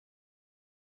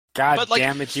 God But, like-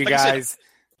 damn it, you like I said,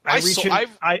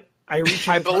 guys!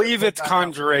 I believe it's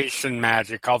conjuration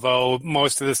magic, although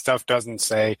most of the stuff doesn't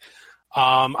say.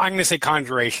 I'm going to say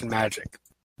conjuration magic.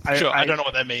 Sure, I don't know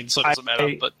what that means, so it doesn't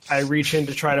matter. But I reach in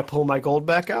to try to pull my gold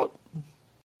back out.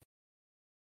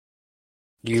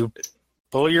 You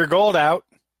pull your gold out.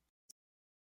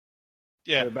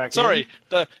 yeah, Put it back sorry, in.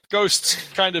 the ghosts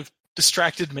kind of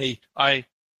distracted me.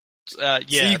 So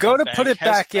you go to the put bag it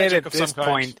has back in magic at of this some kind.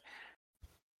 point,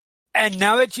 and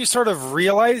now that you sort of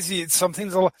realize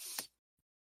something's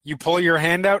you pull your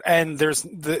hand out, and there's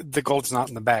the gold's not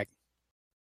in the bag.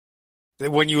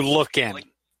 When you look in,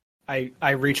 I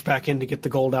reach back in to get the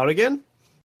gold out again.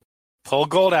 pull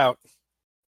gold out.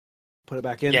 Put it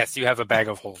back in. Yes, you have a bag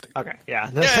of holding. Okay. Yeah.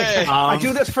 Yay! I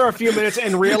do this for a few minutes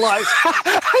and realize.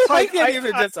 I can't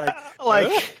even just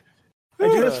I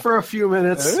do this for a few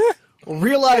minutes,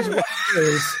 realize what it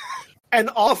is, and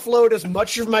offload as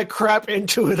much of my crap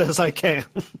into it as I can.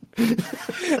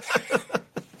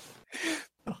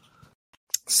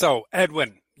 So,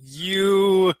 Edwin,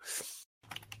 you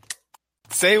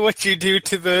say what you do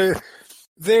to the...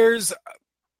 There's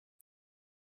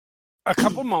a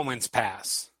couple moments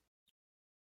pass.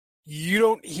 You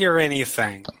don't hear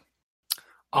anything.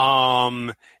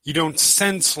 You don't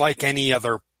sense like any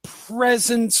other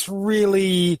presence,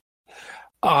 really.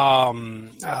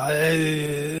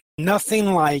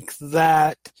 Nothing like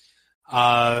that.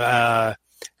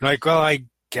 Like, well, I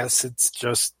guess it's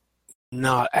just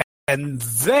not... And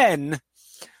then,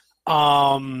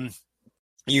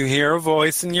 you hear a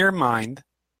voice in your mind.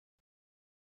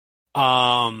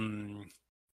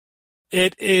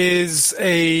 It is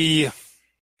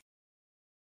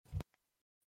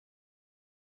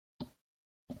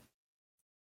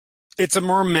it's a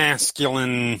more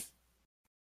masculine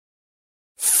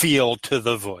feel to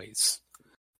the voice.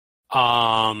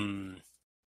 And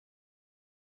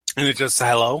it just,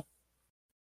 hello?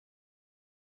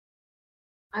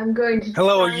 I'm going to.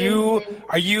 Hello, try and think-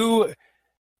 are you,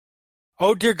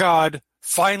 oh dear God,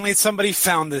 finally somebody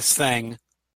found this thing.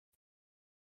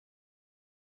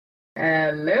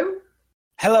 Hello.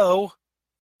 Hello,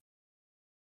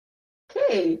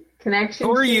 Okay. Connection.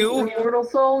 Who are to you? Immortal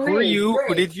soul. who are name. you?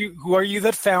 Great. Who are you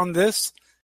that found this?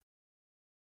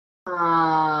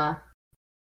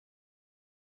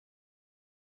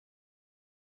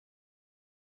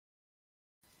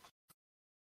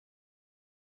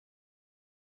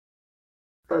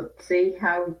 Let's see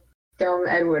how dumb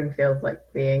Edwin feels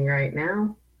like being right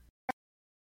now.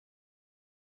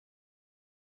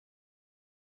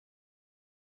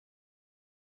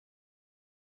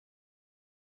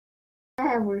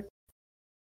 We're...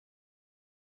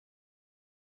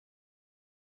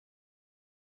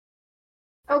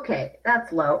 Okay,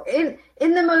 that's low.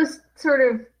 In the most sort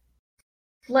of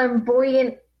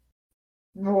flamboyant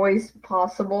voice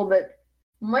possible that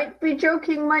might be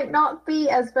joking, might not be,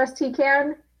 as best he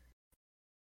can.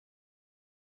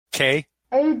 Okay,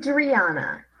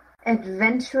 Adriana,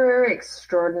 adventurer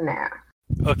extraordinaire.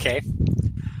 okay.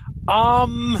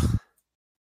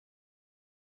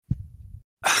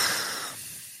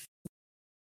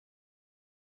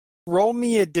 Roll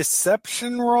me a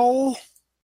deception roll.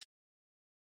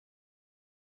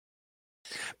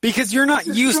 Because you're not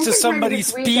This is used to something somebody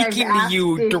this week I've speaking to asked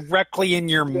you if- directly in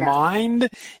your Yeah. mind.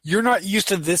 You're not used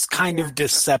to this kind Yeah. of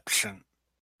deception.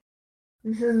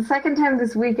 This is the second time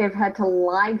this week I've had to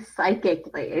lie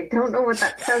psychically. I don't know what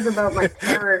that says about my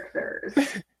characters.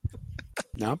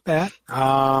 Not bad.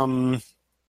 And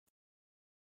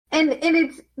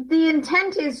it's the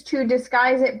intent is to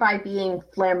disguise it by being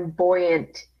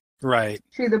flamboyant Right.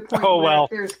 to the point Oh, where well.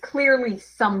 there's clearly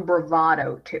some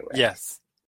bravado to it. Yes.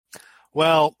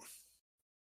 Well,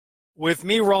 with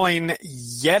me rolling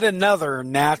yet another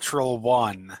natural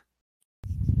one.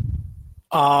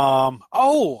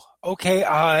 Oh, okay.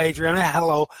 Adriana,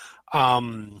 hello.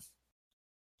 And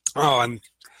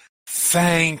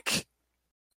thank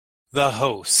the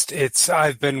host.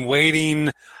 I've been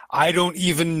waiting. I don't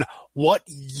even, what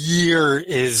year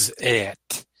is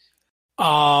it?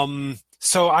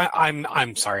 So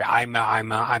I'm sorry.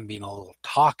 I'm being a little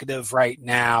talkative right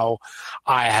now.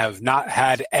 I have not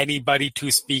had anybody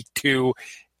to speak to.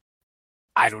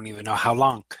 I don't even know how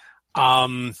long.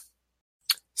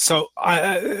 So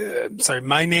sorry.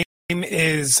 My name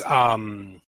is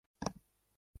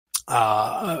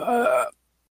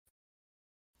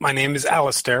My name is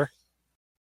Alistair.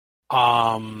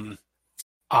 And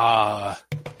I'm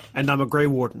a Grey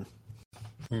Warden.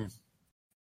 And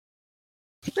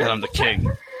I'm the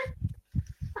king.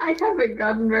 I haven't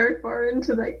gotten very far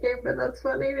into that game, but that's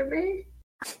funny to me.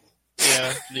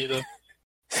 Yeah, neither.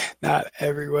 Not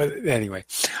everyone. Anyway.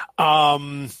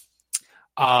 I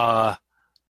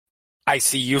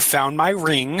see you found my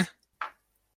ring.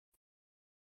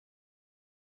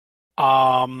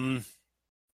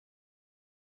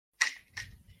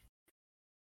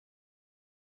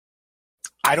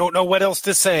 I don't know what else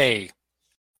to say.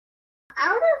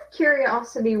 Out of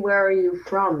curiosity, where are you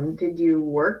from? Did you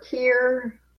work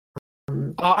here?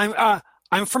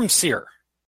 I'm from Seer.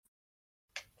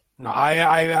 No,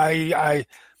 I'm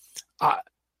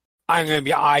gonna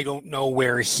be. I don't know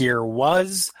where here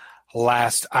was.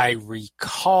 Last I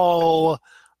recall,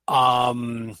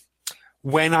 when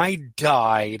I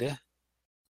died,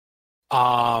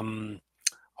 I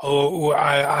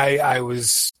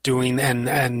was doing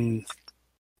an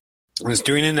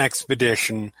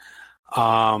expedition.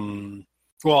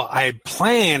 Well, I had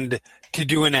planned to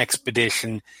do an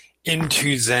expedition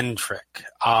into Zentrik.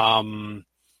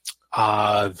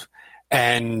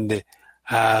 And the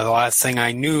last thing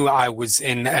I knew, I was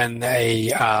in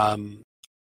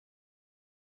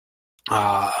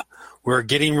we're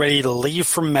getting ready to leave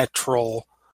from Metrol,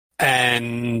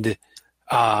 and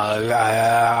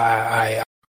I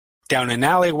down an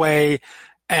alleyway,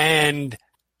 and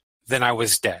then I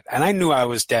was dead. And I knew I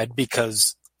was dead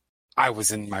because I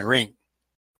was in my ring.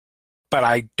 But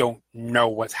I don't know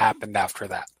what happened after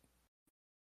that.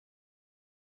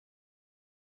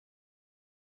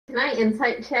 Can I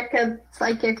insight check a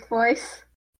psychic voice?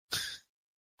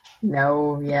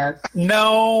 No, yes.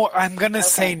 No, I'm going to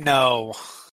say no.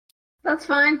 That's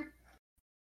fine.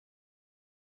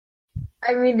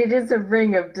 I mean, it is a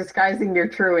ring of disguising your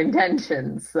true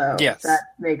intentions, so yes. That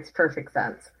makes perfect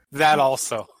sense. That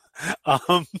also.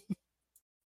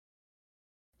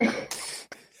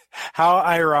 How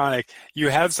ironic. You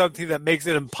have something that makes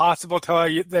it impossible to tell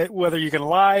you that whether you can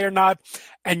lie or not,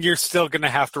 and you're still going to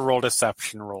have to roll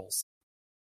deception rolls.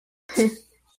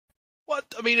 What?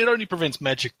 I mean, it only prevents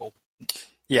magical.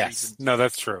 Yes. reasons. No,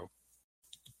 that's true.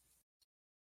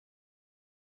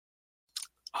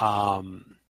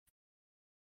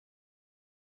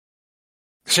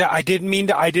 So I didn't mean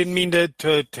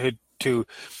to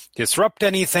disrupt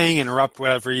anything, interrupt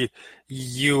whatever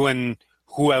you and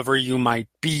whoever you might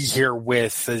be here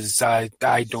with. As I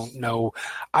don't know,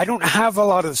 I don't have a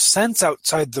lot of sense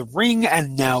outside the ring,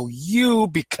 and now you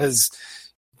because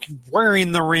you're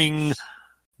wearing the ring,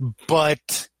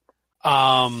 but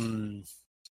I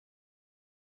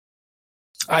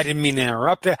didn't mean to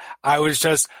interrupt it. I was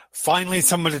just finally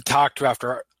someone to talk to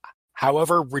after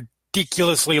however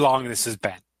ridiculously long this has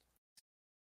been.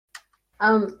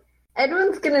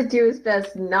 Edwin's gonna do his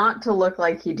best not to look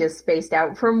like he just spaced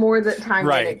out for more time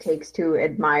than it takes to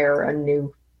admire a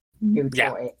new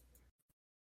toy.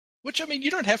 Which, I mean, you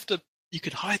don't have to... You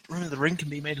could hide... Remember, the ring can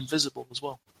be made invisible as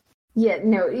well. Yeah,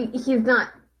 no, he's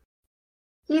not...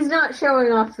 He's not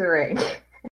showing off the ring.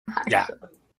 Yeah.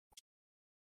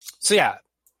 So yeah,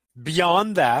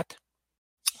 beyond that,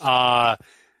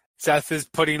 Seth is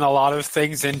putting a lot of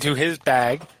things into his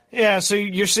bag. Yeah, so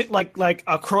you're sitting like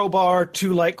a crowbar,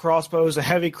 2 light crossbows, a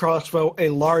heavy crossbow, a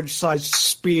large-sized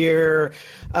spear.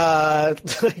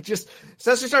 Just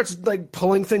Seth starts like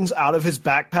pulling things out of his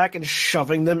backpack and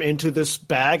shoving them into this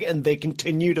bag, and they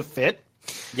continue to fit.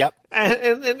 Yep.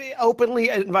 And he openly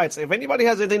invites, if anybody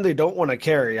has anything they don't want to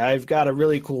carry, I've got a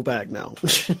really cool bag now.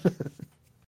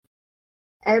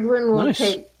 Edwin will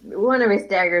take one of his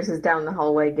daggers is down the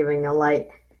hallway giving a light.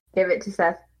 Give it to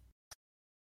Seth.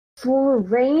 For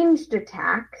ranged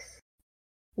attacks,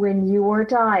 when you are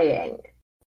dying.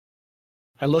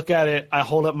 I look at it, I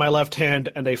hold up my left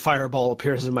hand, and a fireball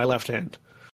appears in my left hand.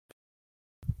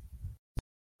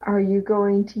 Are you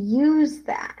going to use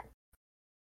that?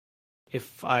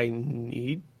 If I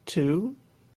need to.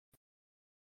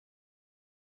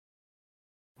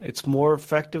 It's more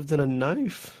effective than a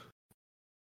knife.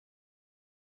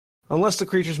 Unless the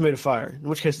creature's made of fire, in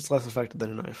which case it's less effective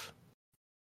than a knife.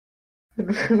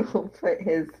 Will put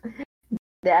his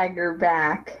dagger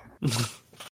back.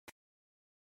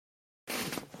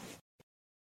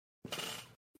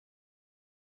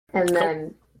 And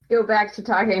then go back to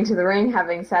talking to the ring,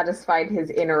 having satisfied his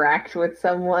interact with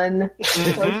someone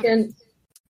quotient.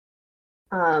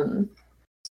 Yeah,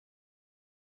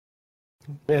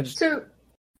 just So,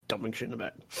 dumping shit in the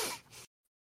bag.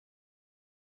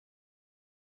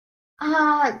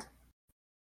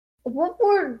 what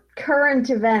were current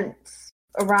events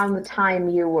around the time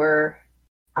you were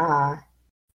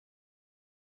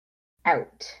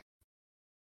out.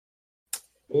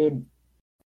 It,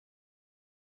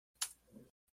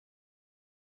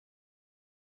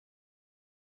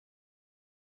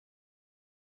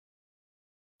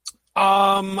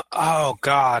 Oh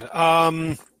God.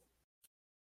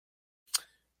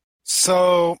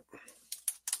 So.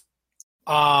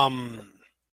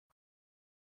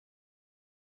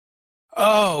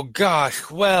 Oh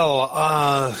gosh.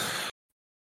 Well.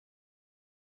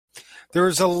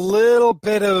 There's a little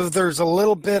bit of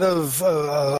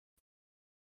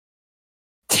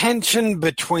tension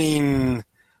between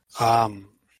a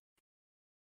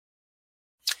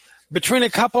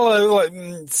couple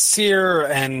of Seer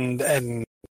and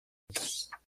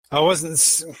I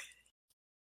wasn't.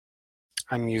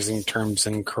 I'm using terms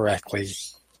incorrectly.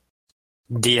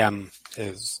 DM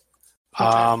is.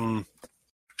 Hold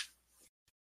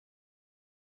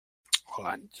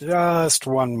on, just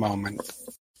one moment.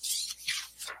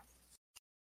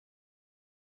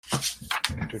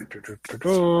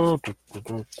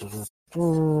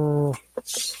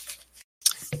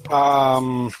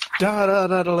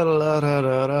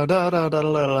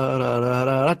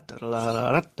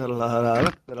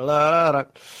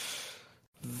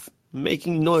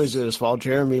 Making noises while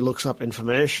Jeremy looks up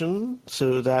information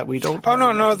so that we don't. Oh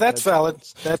no, that's valid.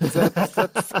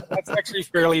 That's actually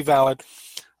fairly valid.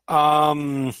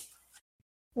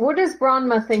 what is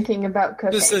Branma thinking about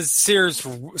cooking? This is Seer's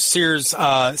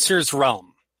realm.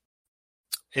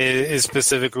 Is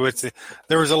specifically with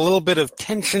there was a little bit of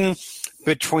tension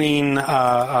between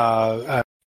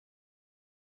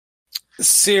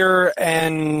Seer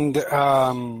and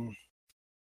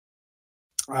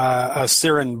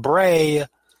Seer and Bray.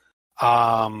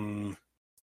 I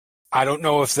don't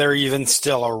know if they're even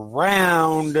still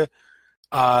around.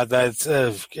 That's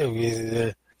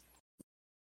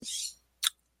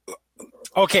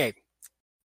okay.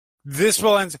 This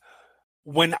will end.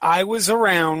 When I was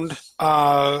around,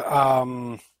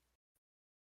 the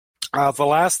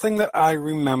last thing that I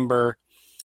remember,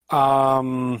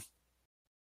 Gelifar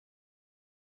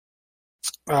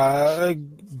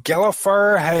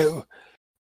had,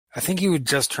 I think he would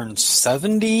just turn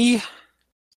 70.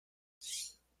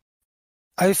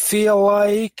 I feel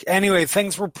like. Anyway,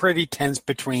 things were pretty tense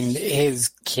between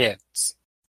his kids.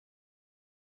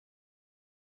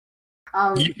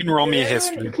 You can roll me a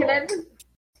history roll.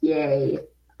 Yay.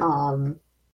 And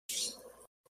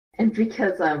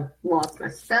because I've lost my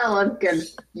spell, I'm gonna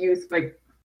use my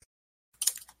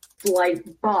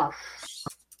slight buff.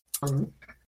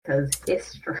 Because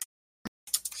history.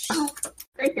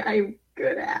 Something I'm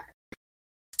good at.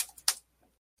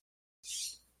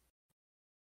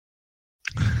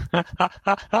 I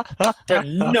have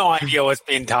no idea what's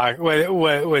being talked. What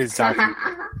is talking?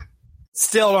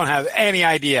 Still don't have any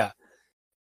idea.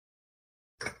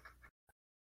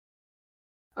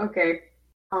 Okay.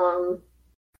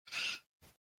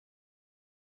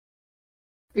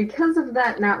 Because of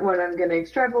that, not what I'm going to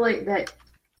extrapolate that.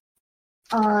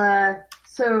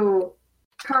 So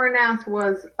Karnath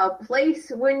was a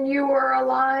place when you were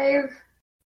alive.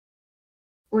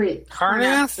 Wait,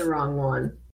 Karnath's the wrong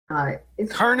one.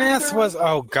 Karnath was.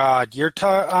 Oh God, you're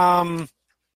talking.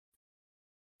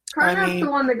 Karnath's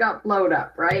the one that got blown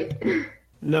up, right?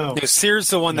 No. Seer's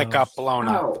the one that got blown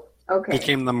up. Oh, okay.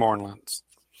 Became the Mournlands.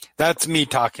 That's me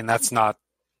talking. That's not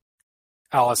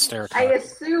Alistair talking. I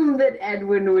assume that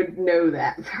Edwin would know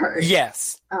that part.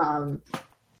 Yes.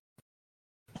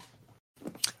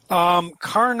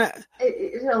 Karnath.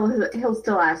 He'll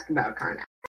still ask about Karnath.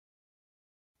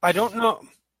 I don't know.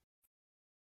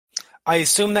 I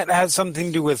assume that has something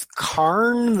to do with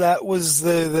Karn. That's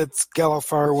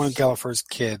Gelifar, one of Gelifar's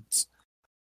kids.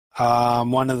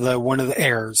 One of the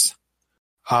heirs.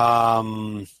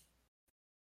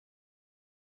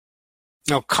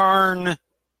 No, Karn,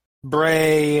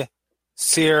 Bray,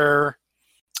 Seer,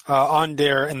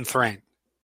 Ondir, and Thrain.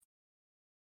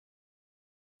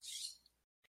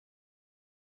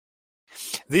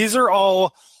 These are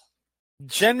all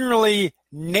generally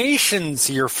nations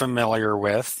you're familiar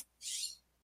with.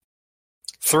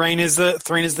 Thrain is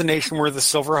the nation where the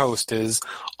Silver Host is.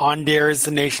 Ondir is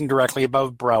the nation directly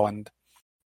above Breland.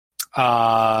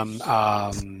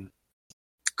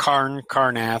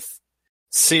 Karnath.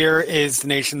 Seer is the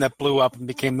nation that blew up and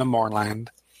became the Mournland.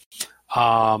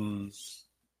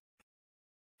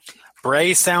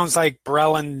 Bray sounds like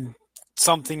Breland,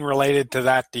 something related to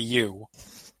that to you.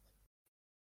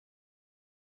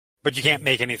 But you can't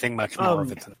make anything much more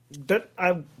of it.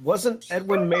 Wasn't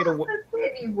Edwin made a... The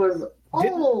city was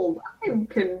old. I'm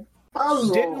confused.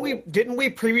 Puzzle. Didn't we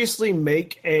previously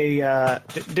make a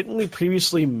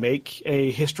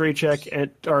history check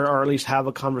or at least have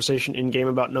a conversation in game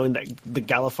about knowing that the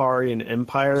Galifarian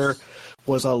Empire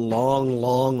was a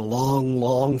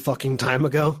long fucking time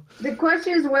ago? The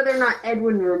question is whether or not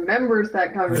Edwin remembers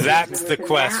that conversation. That's the Within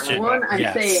question. That one, I'm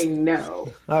Yes. saying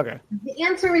no. Okay. The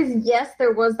answer is yes,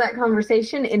 there was that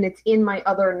conversation, and it's in my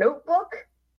other notebook,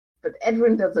 but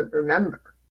Edwin doesn't remember.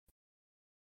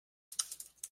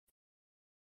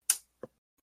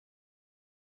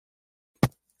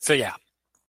 So yeah.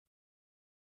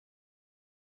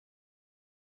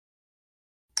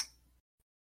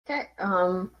 Okay,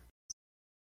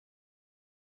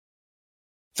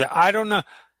 So I don't know.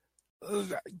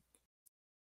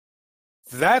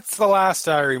 That's the last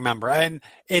I remember, and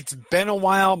it's been a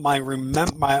while. My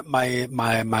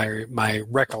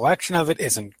recollection of it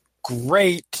isn't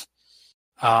great.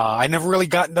 I never really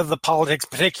got into the politics,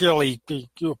 particularly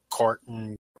court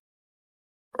and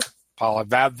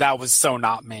politics. That was so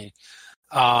not me.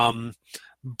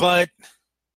 But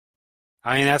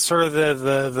I mean, that's sort of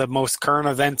the most current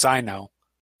events I know.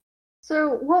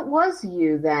 so what was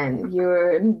you then? You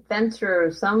were an adventurer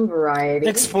of some variety.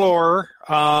 Explorer,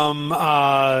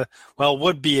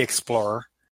 would-be explorer.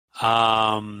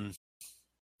 And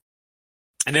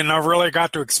then I really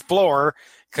got to explore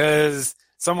because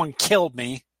someone killed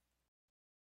me.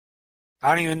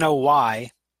 I don't even know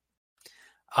why.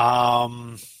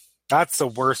 That's the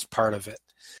worst part of it.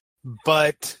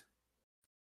 But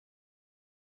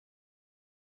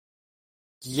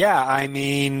yeah, I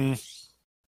mean,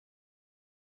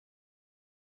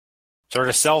 sort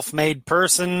of self-made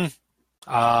person.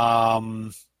 I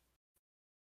don't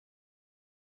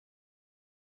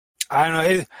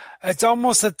know. It's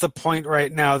almost at the point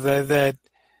right now that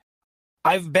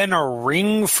I've been a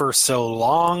ring for so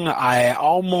long, I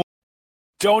almost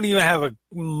don't even have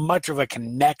much of a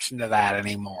connection to that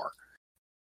anymore.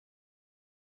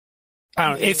 I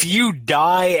don't know. If you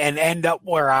die and end up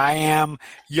where I am,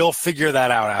 you'll figure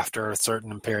that out after a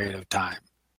certain period of time.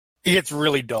 It gets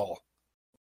really dull.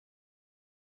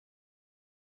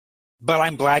 But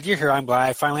I'm glad you're here. I'm glad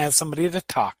I finally have somebody to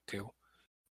talk to.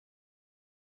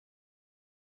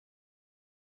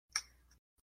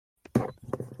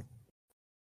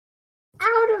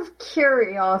 Out of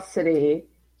curiosity,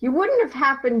 you wouldn't have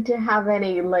happened to have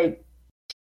any,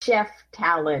 chef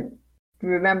talent.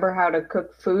 Remember how to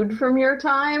cook food from your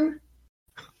time?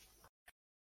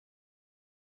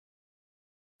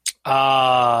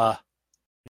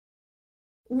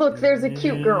 Look, there's a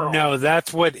cute girl. No,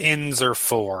 that's what inns are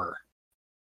for.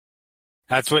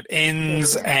 That's what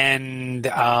inns and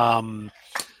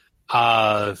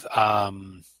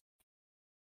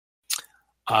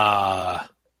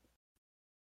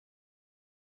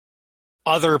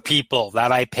other people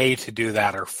that I pay to do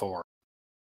that are for.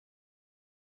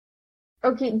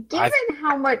 Okay, given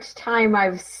how much time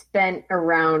I've spent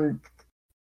around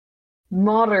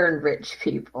modern rich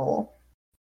people.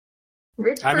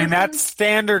 I mean, that's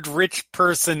standard rich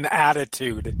person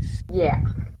attitude. Yeah.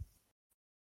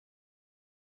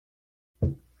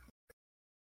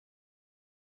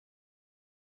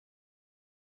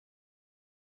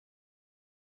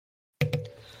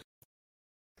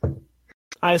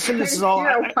 I assume this is all.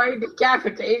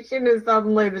 Decapitation is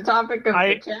suddenly the topic of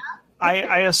the chat.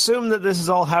 I assume that this is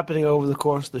all happening over the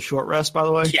course of the short rest. By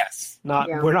the way, Yes.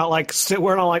 We're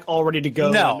not all ready to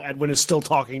go. No. And Edwin is still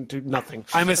talking to nothing.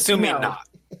 I'm assuming No. not.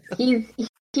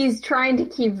 He's trying to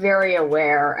keep very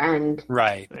aware and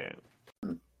Right. Yeah.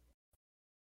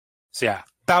 So yeah,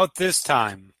 about this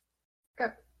time,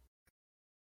 Okay.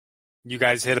 you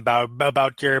guys hit about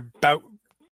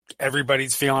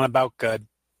everybody's feeling about good.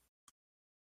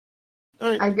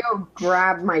 I go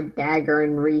grab my dagger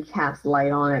and recast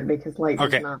light on it because light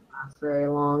does not last very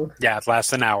long. Yeah, it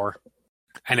lasts an hour,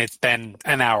 and it's been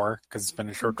an hour because it's been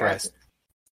a short rest.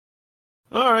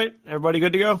 All right, everybody,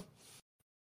 good to go.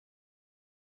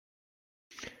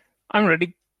 I'm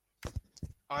ready.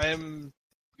 Give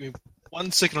me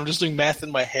 1 second. I'm just doing math in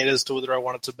my head as to whether I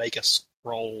wanted to make a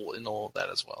scroll in all of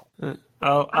that as well.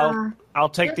 I'll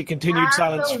take the continued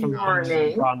silence from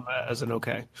warning. Branma as an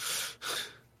okay.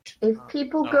 If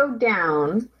people go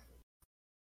down,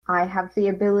 I have the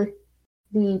ability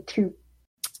to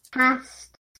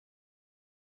cast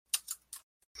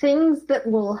things that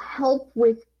will help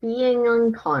with being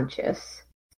unconscious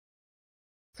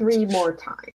 3 more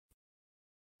times.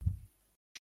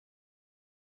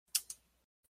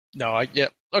 No, I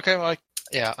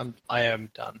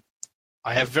am done.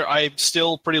 I'm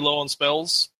still pretty low on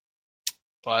spells,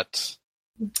 but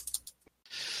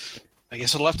I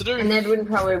guess it'll have to do. And Edwin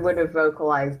probably would have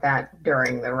vocalized that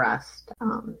during the rest.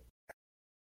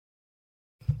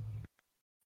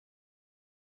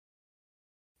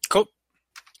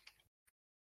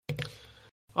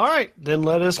 All right, then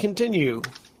let us continue.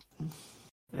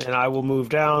 And I will move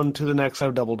down to the next set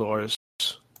of double doors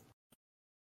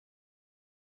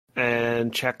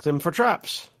and check them for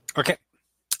traps. Okay.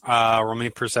 Roll me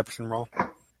a perception roll.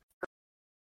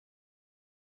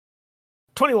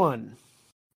 21.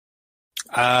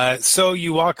 So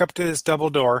you walk up to this double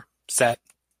door set.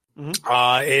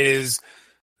 Mhm. It is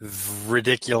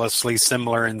ridiculously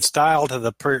similar in style to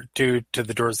the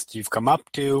doors that you've come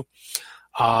up to.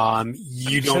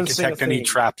 You don't Sensing a detect any theme.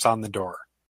 traps on the door.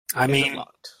 I Is it mean,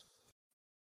 locked?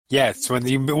 yes, when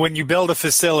you build a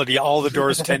facility, all the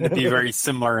doors tend to be very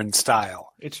similar in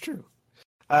style. It's true.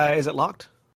 Is it locked?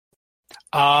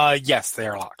 Yes, they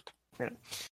are locked.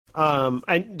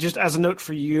 And just as a note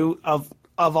for you, of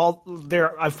all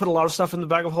there, I've put a lot of stuff in the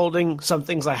bag of holding. Some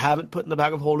things I haven't put in the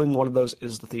bag of holding. One of those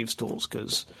is the thieves' tools,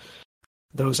 because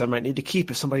those I might need to keep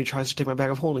if somebody tries to take my bag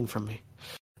of holding from me.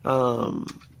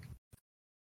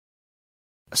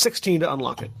 16 to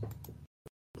unlock it.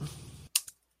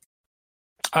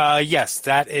 Yes,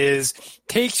 that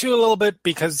takes you a little bit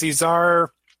because these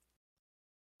are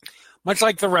much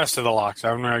like the rest of the locks. I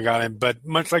haven't really got it, but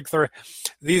much like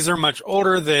these are much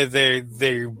older.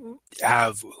 They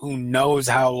have who knows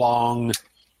how long,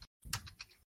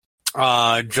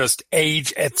 just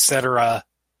age, etc.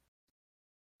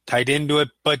 tied into it.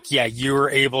 But yeah, you were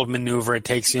able to maneuver. It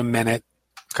takes you a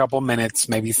couple minutes,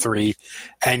 maybe 3,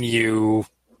 and you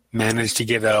manage to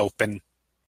get it open.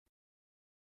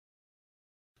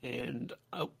 And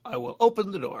I will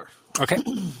open the door. Okay.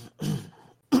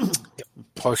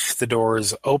 Push the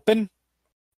doors open.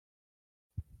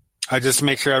 Just to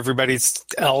make sure everybody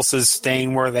else is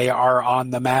staying where they are on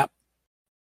the map.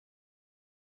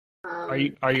 Are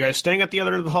you guys staying at the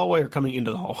other end of the hallway or coming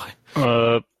into the hallway?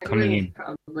 Coming in.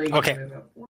 Probably Okay.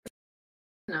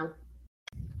 No.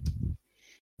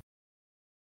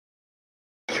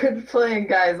 Good plan,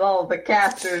 guys. All the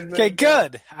casters. Okay,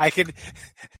 good. I could.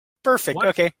 Perfect. What?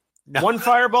 Okay. No. One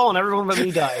fireball and everyone but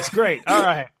me dies. Great. All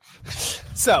right.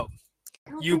 So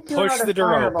you push the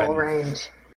door open. Range.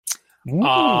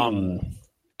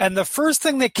 And the first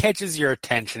thing that catches your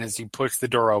attention as you push the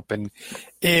door open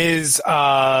is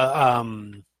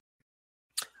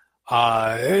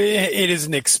it is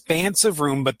an expansive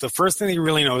room, but the first thing that you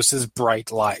really notice is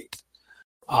bright light.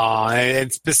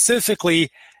 And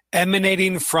specifically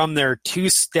emanating from their two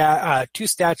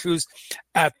statues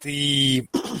at the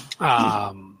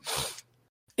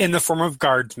in the form of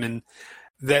guardsmen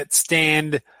that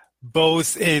stand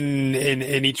both in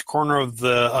each corner of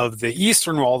the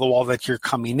eastern wall, the wall that you're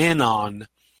coming in on,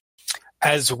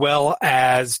 as well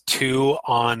as 2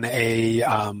 on a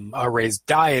raised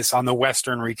dais on the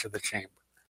western reach of the chamber.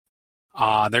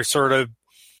 They're sort of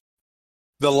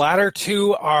the latter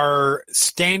 2 are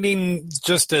standing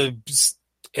just a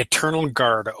eternal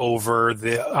guard over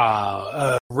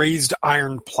the raised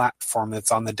iron platform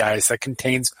that's on the dais that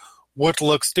contains what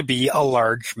looks to be a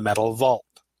large metal vault.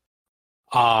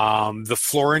 The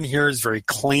floor in here is very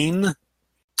clean,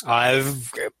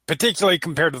 particularly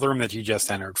compared to the room that you just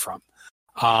entered from.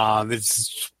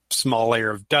 There's a small layer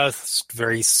of dust,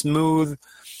 very smooth,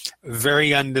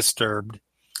 very undisturbed.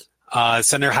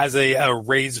 Center has a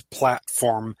raised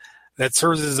platform that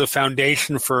serves as a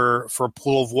foundation for a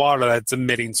pool of water that's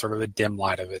emitting sort of a dim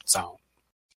light of its own.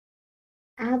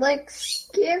 Alex,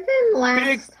 given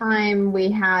last time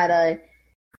we had a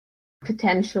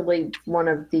potentially one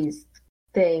of these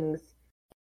things,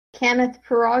 Kenneth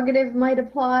prerogative might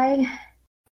apply.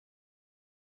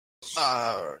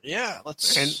 Yeah,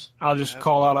 let's. And I'll just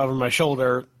call out over my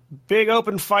shoulder, big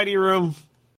open fighty room.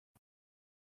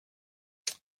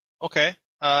 Okay.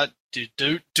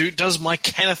 Does my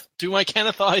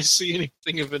Kenneth eyes see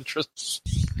anything of interest?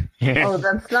 Oh,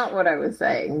 that's not what I was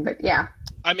saying, but yeah.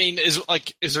 I mean, is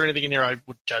there anything in here I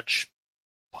would judge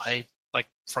by,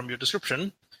 from your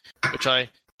description, which I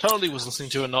totally was listening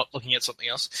to and not looking at something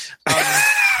else.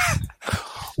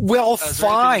 Well,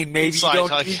 fine. Maybe you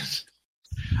don't.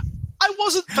 I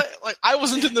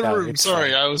wasn't in the No, room. it's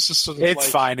Sorry, fine. I was just sort of It's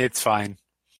fine. It's fine.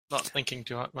 not thinking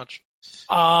too much.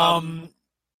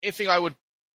 Anything I would.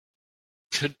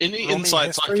 Could any roll me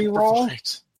insights I history can roll? provide?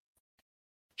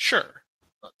 Sure.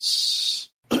 Let's.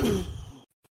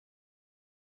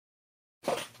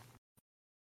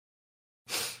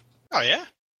 Oh yeah.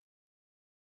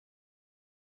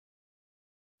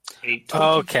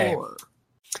 824.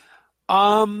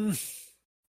 Okay.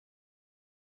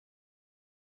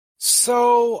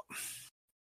 So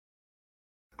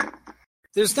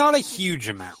there's not a huge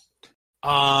amount.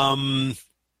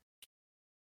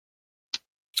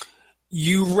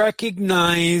 You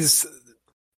recognize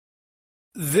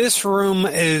this room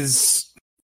is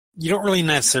you don't really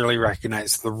necessarily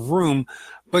recognize the room,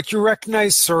 but you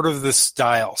recognize sort of the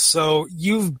style. So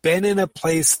you've been in a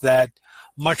place that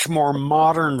much more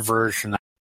modern version,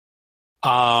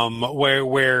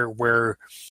 where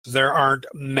there aren't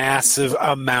massive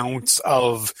amounts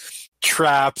of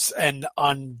traps and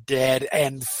undead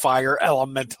and fire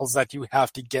elementals that you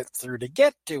have to get through to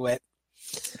get to it.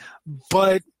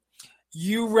 But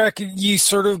you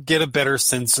sort of get a better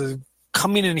sense of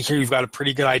coming in here. You've got a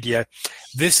pretty good idea.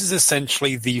 This is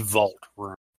essentially the vault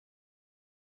room.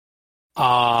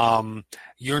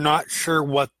 You're not sure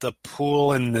what the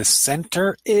pool in the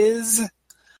center is,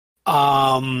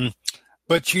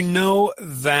 but you know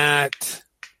that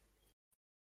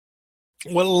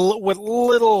what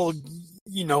little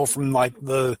you know from like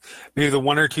maybe the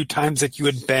one or two times that you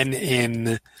had been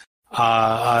in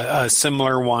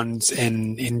similar ones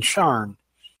in Sharn,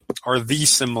 or the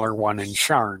similar one in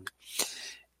Sharn,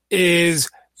 is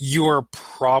you're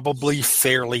probably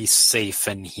fairly safe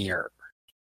in here.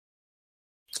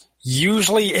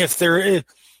 Usually, if there is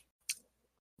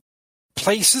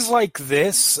places like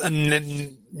this, and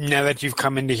then now that you've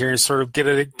come into here and sort of get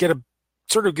a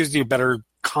sort of gives you a better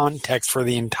context for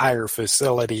the entire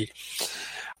facility,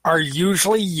 are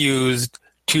usually used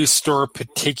to store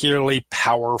particularly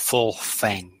powerful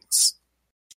things.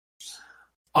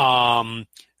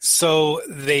 So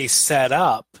they set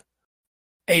up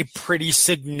a pretty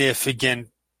significant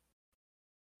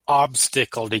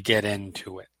obstacle to get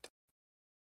into it.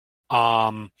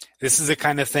 This is the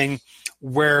kind of thing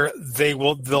where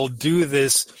they'll do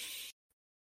this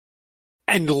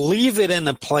and leave it in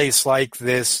a place like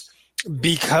this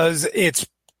because it's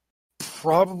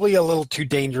probably a little too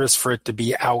dangerous for it to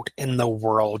be out in the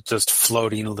world just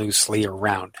floating loosely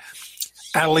around.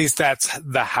 At least that's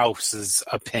the house's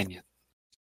opinion.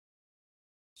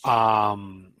 But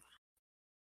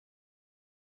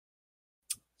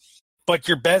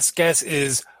your best guess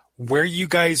is where you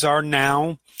guys are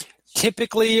now.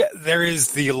 Typically, there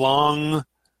is the long,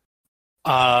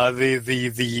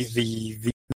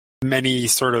 the many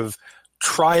sort of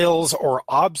trials or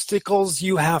obstacles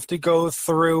you have to go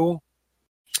through.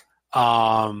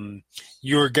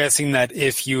 You're guessing that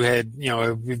if you had,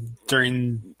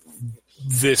 during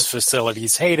this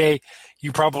facility's heyday,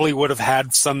 you probably would have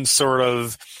had some sort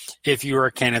of, if you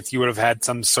were Kenneth, you would have had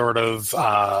some sort of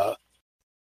a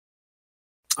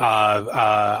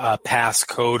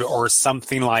passcode or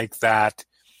something like that,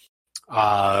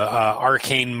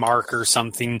 arcane mark or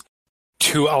something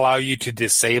to allow you to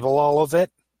disable all of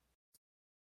it.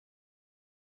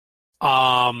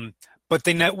 But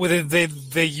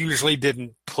they usually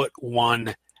didn't put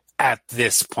one at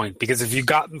this point, because if you've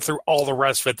gotten through all the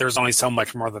rest of it, there's only so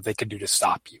much more that they could do to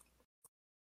stop you.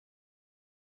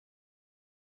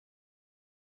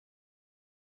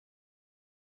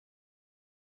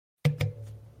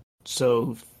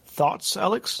 So, thoughts,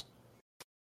 Alex?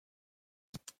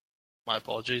 My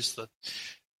apologies.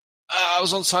 I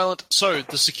was on silent. So,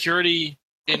 the security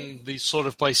in these sort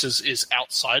of places is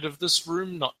outside of this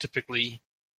room, not typically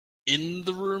in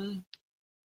the room?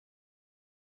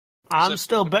 I'm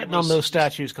still betting on those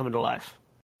statues coming to life.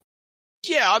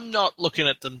 Yeah, I'm not looking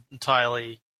at them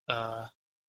entirely. No,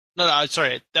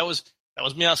 sorry. That was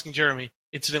me asking Jeremy.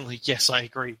 Incidentally, yes, I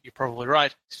agree. You're probably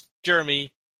right.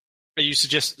 Jeremy, are you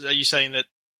saying that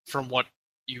from what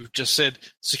you just said,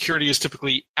 security is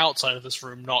typically outside of this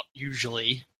room, not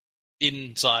usually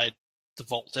inside the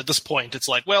vault? At this point, it's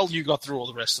like, well, you got through all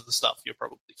the rest of the stuff. You're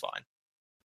probably fine.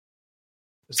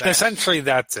 Essentially,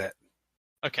 that's it.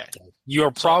 Okay.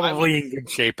 You're probably in good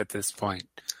shape at this point.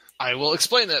 I will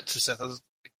explain that to Seth.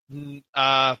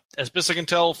 As best I can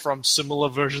tell from similar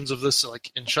versions of this,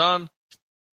 like in Sharn,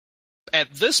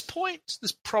 at this point,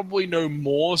 there's probably no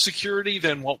more security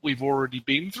than what we've already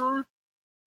been through.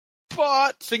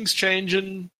 But things change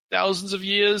in thousands of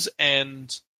years,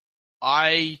 and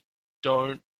I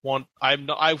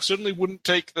certainly wouldn't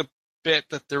take the bet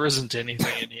that there isn't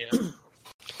anything in here.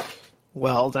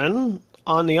 Well, then,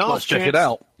 on the off Let's chance, check it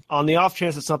out. On the off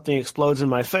chance that something explodes in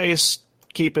my face,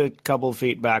 keep it a couple of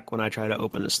feet back when I try to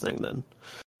open this thing, then.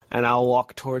 And I'll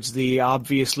walk towards the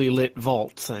obviously lit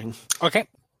vault thing. Okay.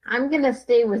 I'm going to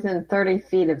stay within 30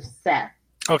 feet of Seth.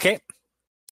 Okay.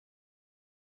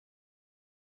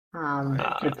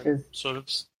 Which is... Sort of.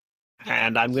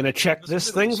 And I'm going to check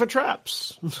this thing for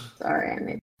traps. Sorry, I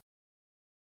made...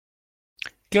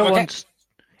 Go Okay. on.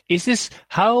 Is this,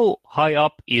 how high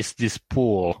up is this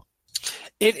pool?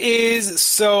 It is,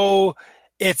 so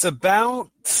it's about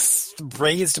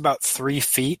raised about 3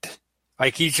 feet.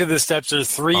 Like each of the steps are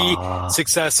three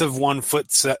successive 1 foot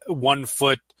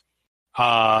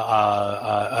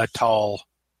tall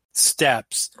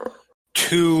steps.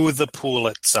 to the pool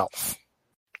itself.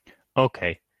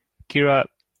 Okay. Kira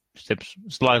steps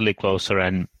slightly closer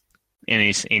and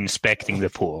is inspecting the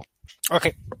pool.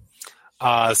 Okay.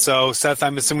 So, Seth,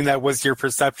 I'm assuming that was your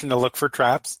perception to look for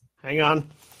traps. Hang on.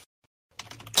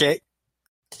 Okay.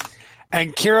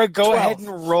 And Kira, go 12. ahead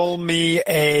and roll me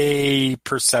a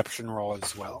perception roll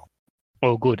as well.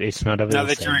 Oh, good. It's not Now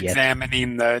available that you're yet.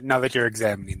 examining that.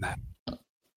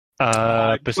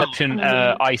 Perception,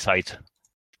 eyesight.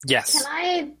 Yes. Can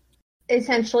I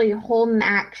essentially hold an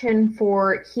action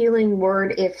for healing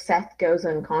word if Seth goes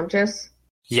unconscious?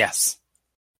 Yes.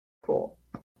 Cool.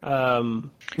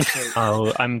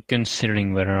 Oh, I'm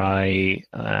considering whether I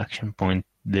action point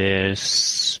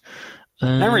this.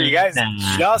 Remember, you guys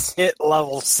Nah. just hit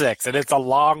level 6, and it's a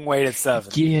long way to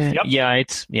 7. Yeah,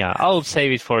 I'll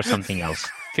save it for something else.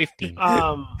 15.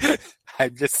 I'm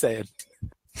just saying.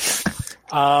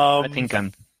 I think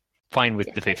I'm fine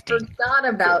with the 15. Forgot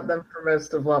about them for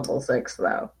most of level 6,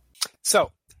 though.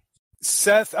 So,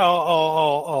 Seth,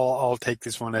 I'll take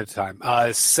this one at a time.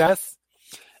 Seth,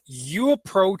 you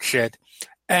approach it,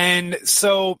 and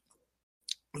so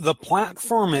the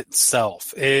platform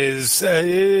itself is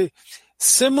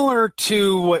similar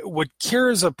to what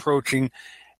Kira's approaching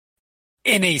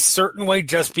in a certain way,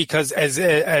 just because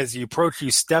as you approach,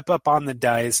 you step up on the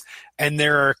dice, and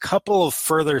there are a couple of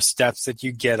further steps that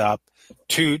you get up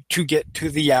to get to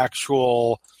the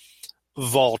actual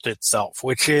vault itself,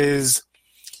 which is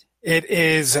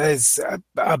as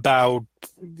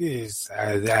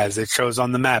it shows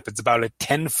on the map, it's about a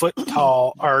 10-foot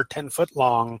tall or 10-foot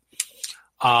long,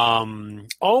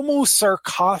 almost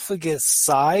sarcophagus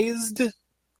sized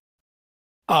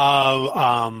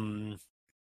vault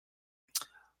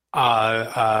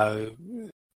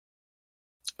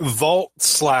 /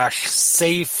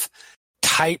 safe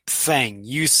type thing.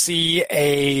 You see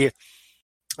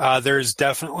there's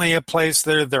definitely a place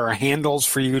there. There are handles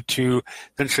for you to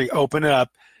essentially open it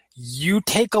up. You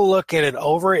take a look at it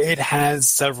over. It has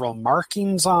several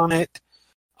markings on it,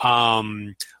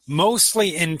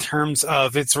 mostly in terms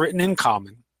of it's written in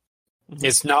common. Mm-hmm.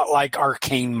 It's not like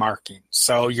arcane markings.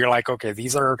 So you're like, okay,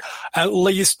 these are at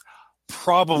least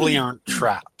probably aren't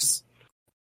traps.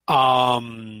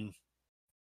 That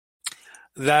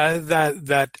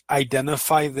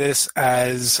identify this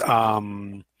as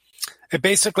it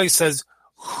basically says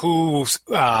who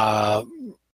sort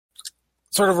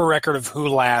of a record of who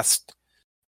last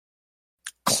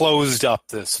closed up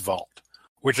this vault,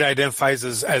 which identifies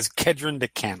as Kedron de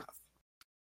Canath.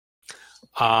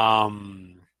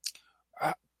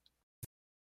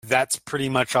 That's pretty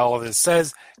much all of it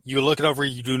says. You look it over,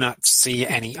 you do not see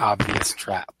any obvious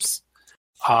traps.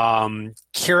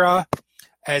 Kira,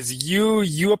 as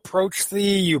you approach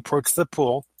the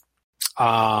pool,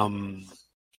 on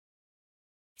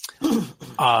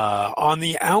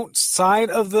the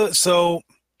outside of the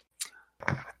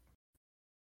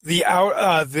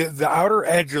outer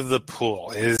edge of the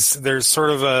pool there's sort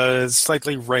of a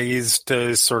slightly raised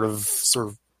to sort of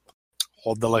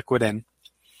hold the liquid in.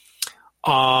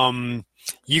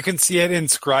 You can see it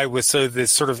inscribed with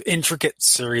this sort of intricate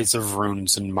series of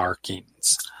runes and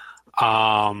markings.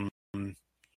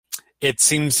 It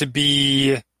seems to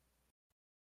be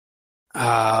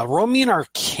roll me an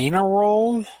Arcana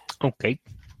roll. Okay.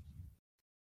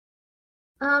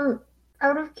 Out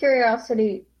of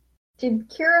curiosity, did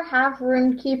Kira have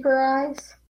Runekeeper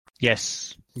eyes?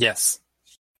 Yes.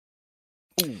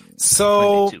 Ooh,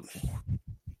 so 22.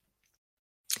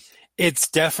 It's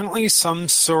definitely some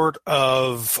sort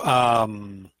of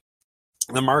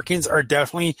the markings are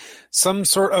definitely some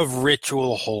sort of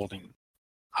ritual holding,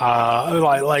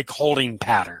 like holding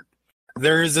pattern.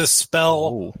 There is a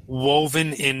spell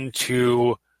woven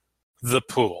into the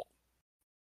pool.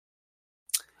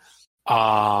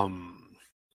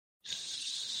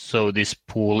 So this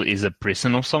pool is a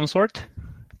prison of some sort,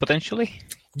 potentially?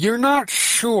 You're not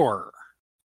sure.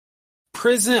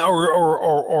 Prison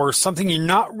or something you're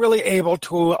not really able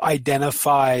to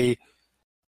identify.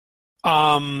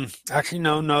 Actually,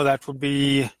 no, that would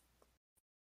be.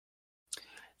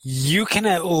 You can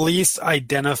at least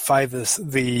identify the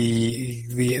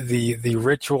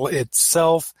ritual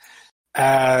itself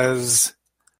as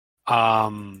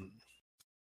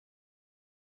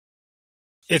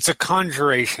it's a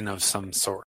conjuration of some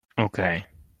sort. Okay.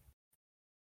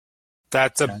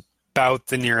 That's about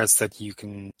the nearest that you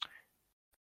can.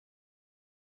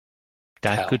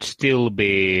 That could still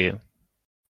be.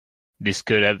 This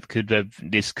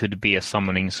could be a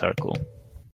summoning circle.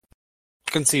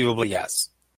 Conceivably, yes.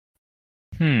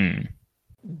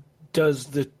 Does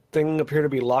the thing appear to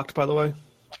be locked, by the way?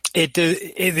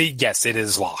 Yes, it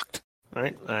is locked. All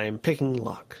right, I'm picking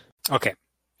lock. Okay.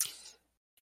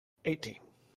 18.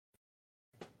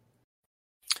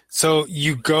 So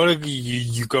you go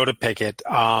to pick it.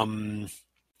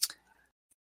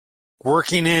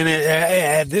 Working in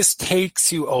it, this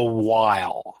takes you a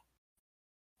while.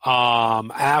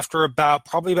 After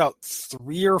probably about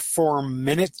 3 or 4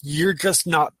 minutes, you're just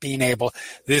not being able.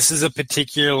 This is a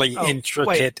particularly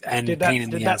intricate and pain in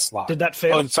the ass lock. Did that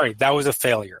fail? Oh, I'm sorry, that was a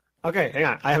failure. Okay, hang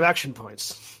on. I have action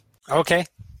points. Okay.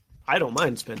 I don't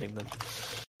mind spending them.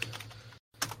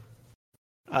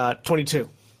 22.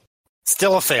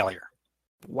 Still a failure.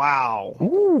 Wow.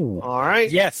 Ooh. All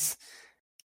right. Yes.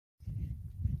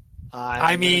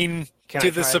 I mean,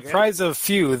 to the surprise of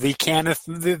few, the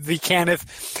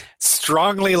Cannith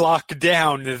strongly lock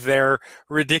down their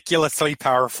ridiculously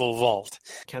powerful vault.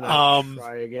 Can I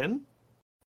try again?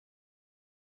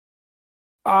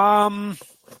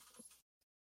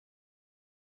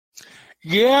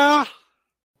 Yeah.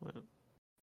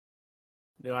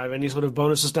 Do I have any sort of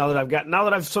bonuses now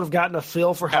that I've sort of gotten a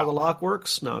feel for how the lock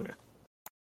works? No. Okay.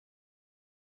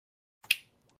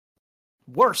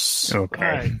 Worse. Okay.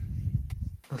 All right.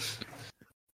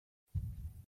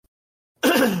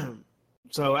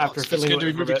 So after it's fiddling going to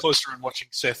with be it moving closer and watching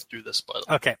Seth do this, by the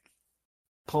way. Okay.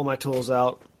 pull my tools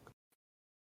out.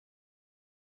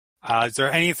 Is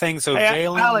there anything? So, Hey,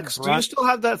 Vaelin, Alex, do you still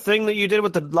have that thing that you did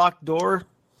with the locked door?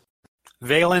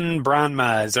 Vaelin,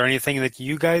 Branma, is there anything that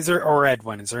you guys are, or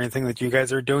Edwin, is there anything that you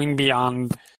guys are doing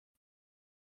beyond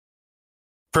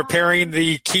preparing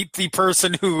the keep the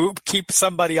person who keeps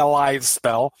somebody alive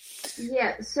spell?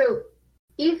 Yeah, so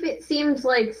if it seems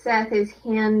like Seth is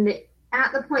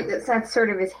at the point that Seth sort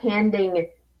of is handing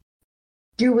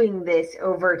doing this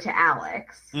over to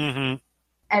Alex,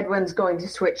 Edwin's going to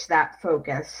switch that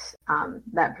focus,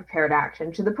 that prepared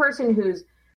action, to the person who's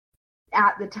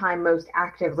at the time most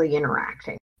actively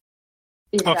interacting.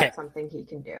 If that's something he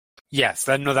can do. Yes,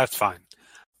 that's fine.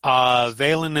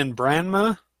 Vaelin and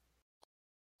Branma,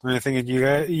 anything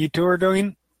that you two are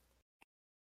doing?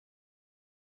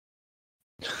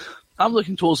 I'm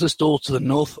looking towards this door to the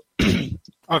north.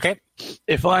 Okay.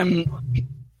 If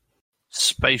I'm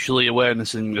spatially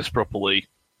awarenessing this properly,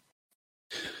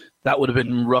 that would have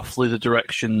been roughly the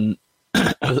direction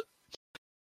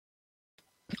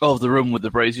of the room with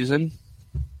the braziers in?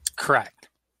 Correct.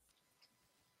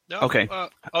 No, Okay.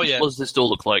 Oh, yeah. What does this door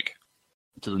look like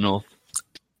to the north?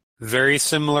 Very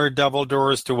similar double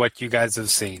doors to what you guys have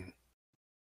seen.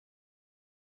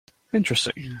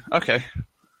 Interesting. Okay.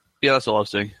 Yeah, that's all I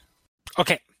was doing.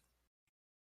 Okay.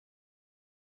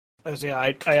 Yeah,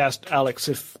 I asked Alex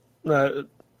if...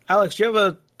 Alex, do you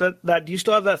have do you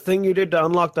still have that thing you did to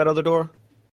unlock that other door?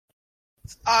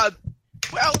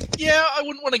 Well, yeah, I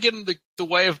wouldn't want to get in the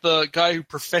way of the guy who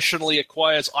professionally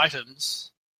acquires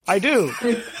items. I do.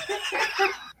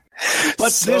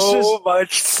 But so this is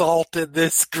much salt in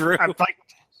this group.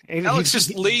 Alex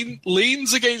just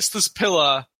leans against this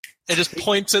pillar and just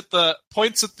points at the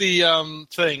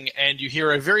thing, and you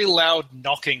hear a very loud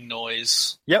knocking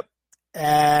noise. Yep.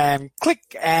 And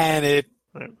click, and it.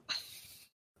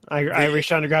 I reach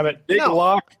down to grab it. Big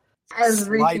lock.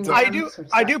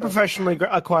 I do professionally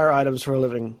acquire items for a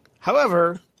living.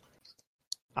 However,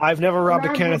 I've never robbed a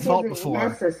Cannith vault before.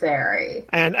 Necessary.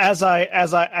 And as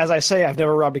I say, I've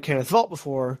never robbed a Cannith vault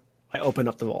before. I open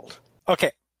up the vault.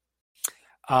 Okay.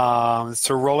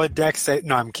 So roll a dex.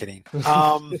 No, I'm kidding.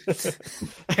 And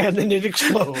then it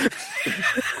explodes.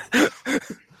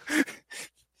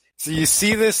 So you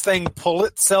see this thing pull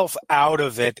itself out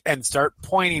of it and start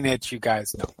pointing at you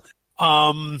guys.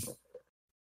 No.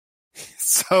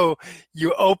 So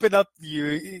you open up,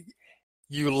 you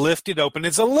lift it open.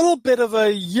 It's a little bit of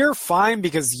you're fine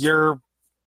because you're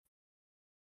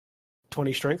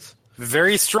 20 strength.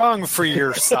 Very strong for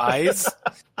your size.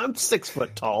 I'm 6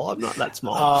 foot tall. I'm not that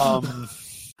small.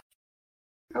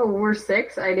 Oh, we're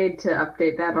 6? I need to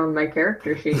update that on my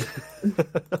character sheet.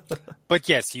 But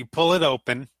yes, you pull it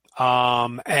open,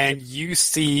 and you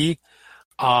see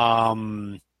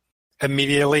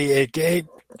immediately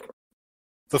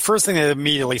the first thing that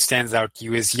immediately stands out to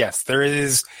you is, yes,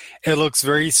 it looks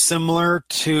very similar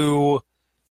to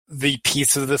the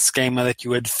piece of the schema that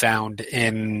you had found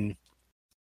in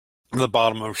the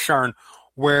bottom of Sharn,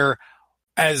 where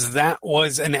as that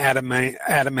was an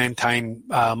adamantine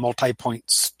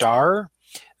multi-point star,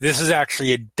 this is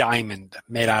actually a diamond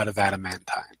made out of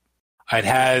adamantine. It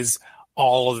has a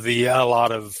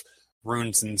lot of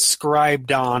runes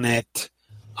inscribed on it.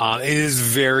 It is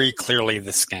very clearly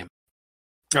the schema.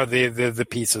 Or the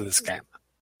piece of the schema.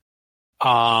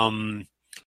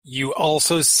 You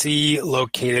also see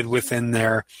located within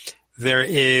there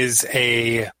is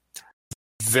a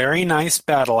very nice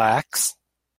battle axe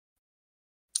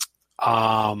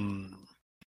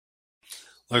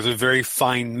Looks very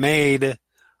fine made.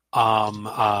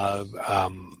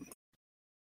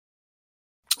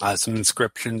 Some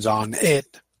inscriptions on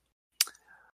it.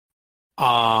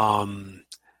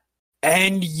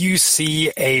 And you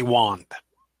see a wand,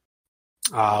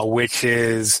 which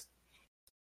is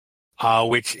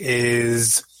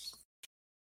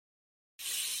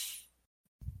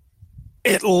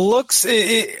it looks.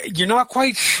 You're not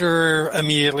quite sure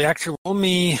immediately. Actually, roll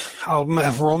me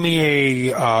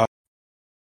a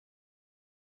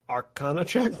Arcana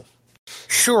check?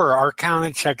 Sure,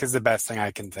 Arcana check is the best thing I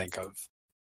can think of.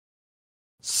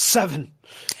 7.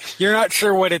 You're not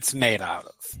sure what it's made out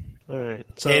of. All right.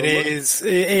 So It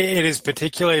is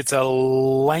particular. It's a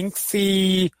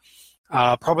lengthy,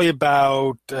 probably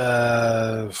about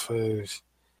 2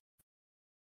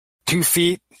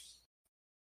 feet.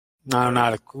 No,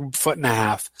 not a foot and a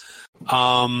half.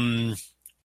 A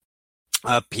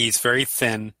piece, very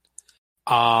thin.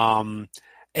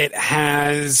 It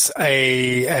has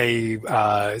a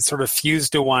sort of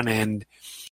fused to one end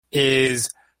is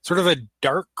sort of a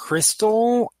dark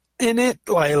crystal in it,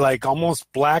 like almost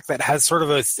black, that has sort of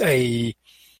a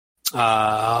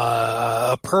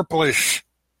purplish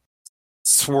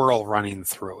swirl running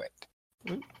through it.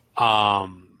 And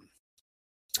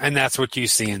that's what you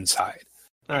see inside.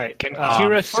 all right. Can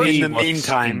Kira see in the what's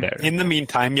meantime, in there?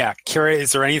 yeah, Kira,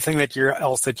 is there anything that you're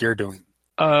doing?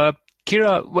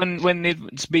 Kira, when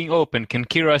it's being opened, can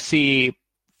Kira see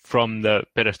from the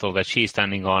pedestal that she's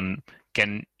standing on?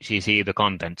 Can she see the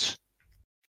contents?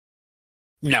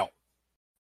 No,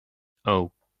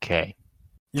 Okay.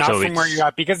 not So from where it's- you're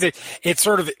at, because it's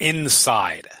sort of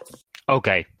inside.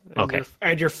 Okay.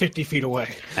 And you're 50 feet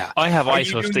away. I have Are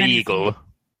eyes you of doing the anything? eagle,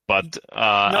 but No,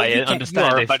 I you can't-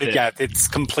 understand you are, if but the- yeah, it's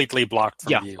completely blocked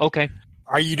from yeah. you. Okay.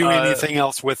 Are you doing Uh, anything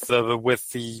else with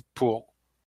the pool?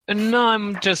 No,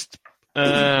 I'm just.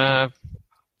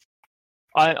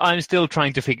 I'm still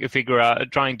trying to figure out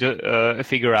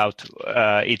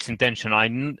its intention.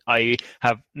 I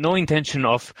have no intention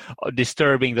of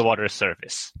disturbing the water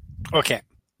surface. Okay.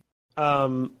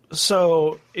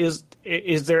 So is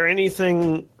there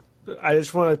anything? I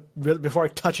just want to, before I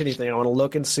touch anything, I want to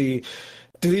look and see.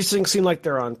 Do these things seem like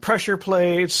they're on pressure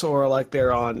plates, or like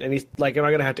they're on any? Like, am I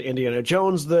going to have to Indiana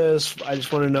Jones this? I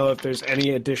just want to know if there's any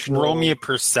additional Roll me a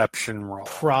perception roll.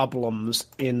 problems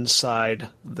inside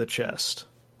the chest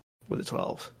with a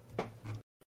 12.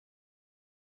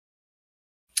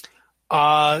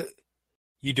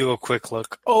 You do a quick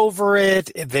look over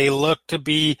it.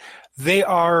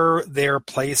 They're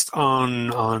placed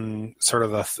on sort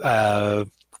of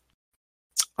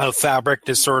a fabric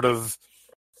to sort of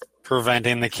prevent,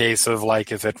 in the case of,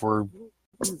 like, if it were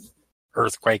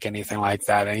earthquake, anything like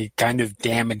that, any kind of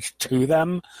damage to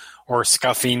them or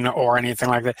scuffing or anything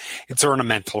like that. It's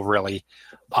ornamental, really.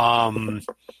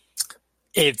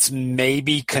 It's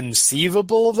maybe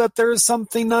conceivable that there's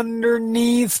something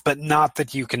underneath, but not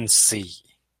that you can see.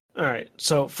 All right.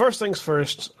 So first things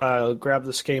first, I'll grab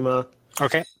the schema,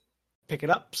 Okay. pick it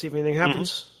up, see if anything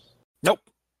happens. Nope.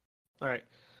 All right.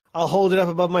 I'll hold it up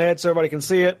above my head so everybody can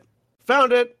see it.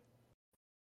 Found it.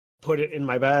 Put it in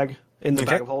my bag, in the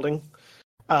Okay. bag of holding.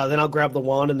 Then I'll grab the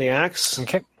wand and the axe.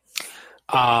 Okay.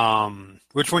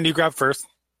 Which one do you grab first?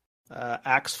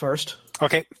 Axe first.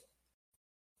 Okay.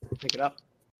 Pick it up.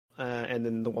 And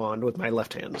then the wand with my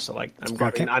left hand. So, like, I'm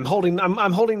grabbing. Okay. I'm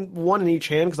holding one in each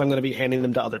hand because I'm going to be handing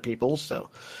them to other people. So,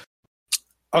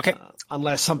 Okay.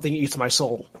 unless something eats my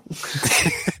soul,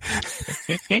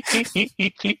 in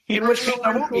You're which case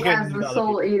I the won't one be who has handing them the to other people.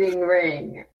 soul-eating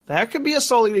ring. That could be a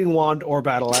soul-eating wand or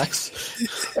battle axe.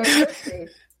 It could be.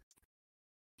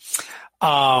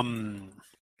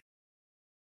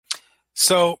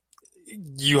 So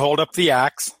you hold up the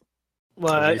axe.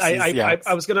 Well, So this is the axe.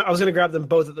 I was gonna grab them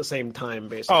both at the same time,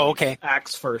 basically. Oh, okay.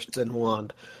 Axe first, then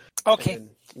wand. Okay. And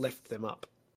lift them up.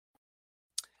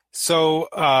 So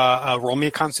roll me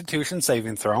a Constitution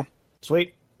saving throw.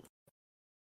 Sweet.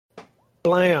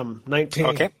 Blam. 19.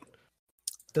 Okay.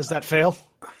 Does that fail?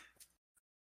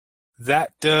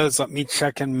 That does. Let me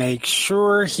check and make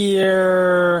sure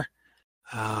here.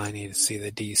 I need to see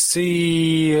the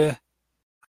DC.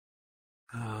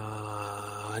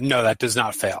 No, that does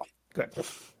not fail. Good.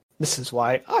 This is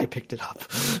why I picked it up.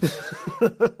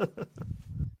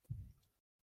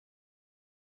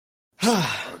 It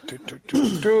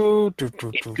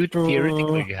could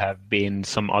theoretically have been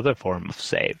some other form of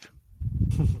save.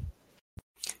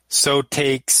 So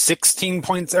take 16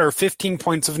 points or 15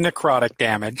 points of necrotic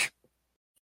damage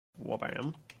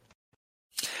Wabam.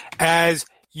 as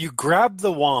you grab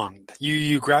the wand.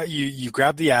 You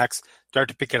grab the axe, start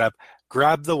to pick it up,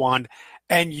 grab the wand,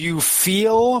 and you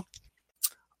feel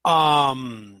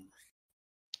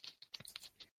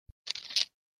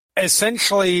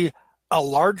essentially a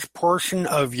large portion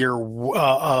of your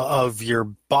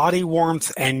body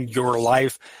warmth and your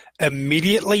life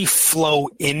immediately flow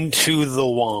into the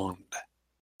wand.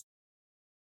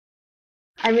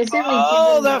 I'm assuming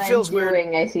given that what feels I'm weird.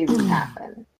 doing, I see this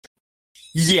happen.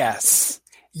 Yes.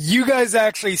 You guys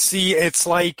actually see it's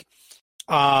like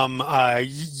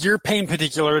you're paying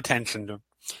particular attention to.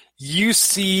 You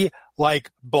see like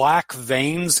black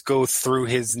veins go through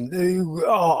his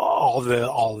all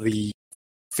the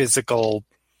physical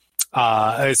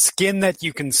skin that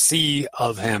you can see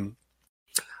of him,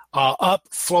 up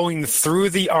flowing through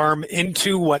the arm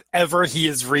into whatever he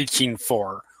is reaching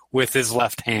for with his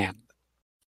left hand.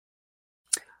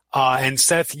 And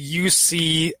Seth, you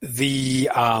see the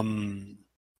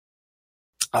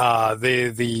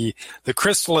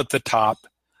crystal at the top.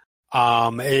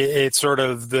 It's sort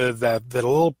of the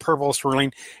little purple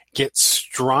swirling gets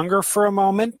stronger for a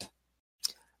moment,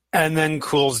 and then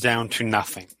cools down to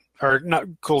nothing, or not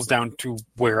cools down to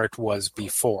where it was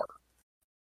before.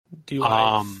 Do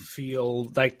I feel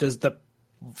like does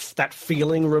that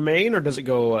feeling remain, or does it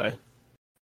go away?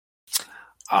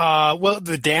 Well,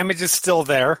 the damage is still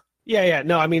there. Yeah.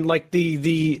 No, I mean like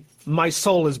the my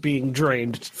soul is being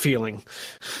drained feeling.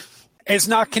 It's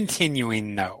not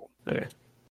continuing, no. Okay.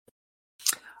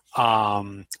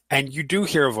 And you do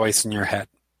hear a voice in your head.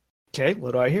 Okay,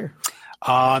 what do I hear?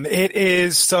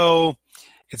 It's a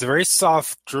very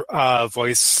soft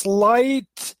voice, slightly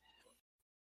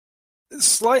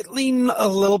a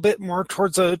little bit more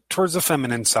towards a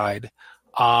feminine side.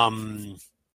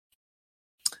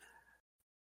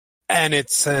 And it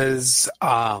says,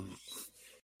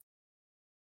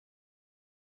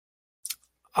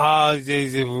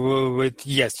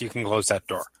 yes, you can close that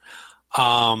door.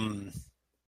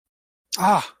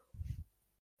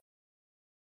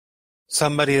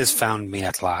 Somebody has found me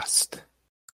at last.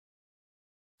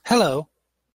 Hello.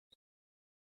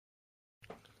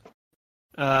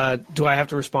 Do I have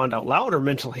to respond out loud or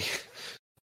mentally?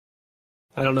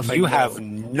 I don't know if You I have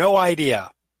no idea.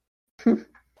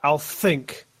 I'll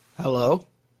think. Hello?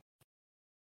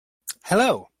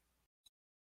 Hello.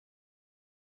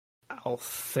 I'll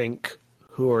think.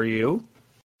 Who are you?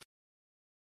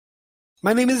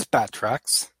 My name is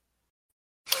Batrax.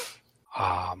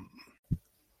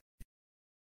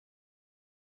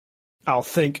 I'll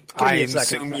think. Give I me a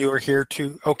second. assume you are here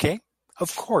to... Okay,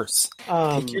 of course.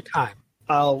 Take your time.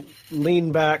 I'll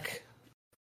lean back,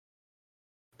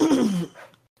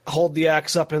 hold the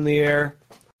axe up in the air.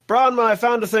 Branma, I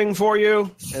found a thing for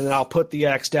you. And then I'll put the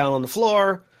axe down on the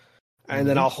floor, and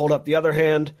then I'll hold up the other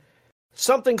hand.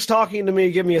 Something's talking to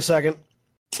me. Give me a second.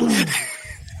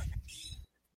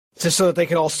 Just so that they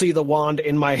can all see the wand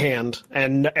in my hand,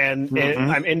 and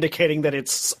I'm indicating that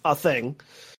it's a thing.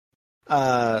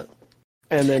 And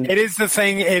then It is the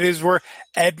thing. It is where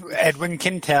Edwin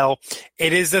can tell.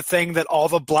 It is the thing that all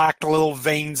the black little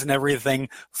veins and everything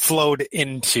flowed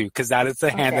into, because that is the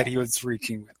hand that he was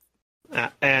reaching with.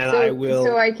 I will.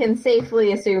 So I can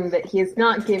safely assume that he's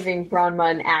not giving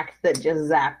Branma an axe that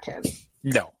just zapped him.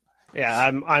 No.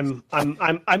 Yeah, I'm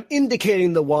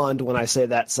indicating the wand when I say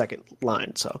that second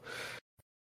line. So,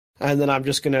 and then I'm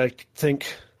just gonna think.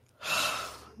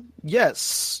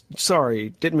 Yes, sorry,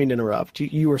 didn't mean to interrupt.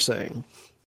 You were saying.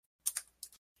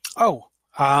 Oh,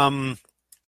 well,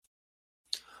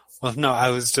 no, I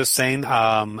was just saying.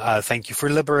 Thank you for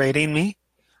liberating me.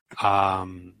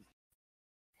 I've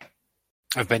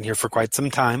been here for quite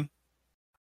some time.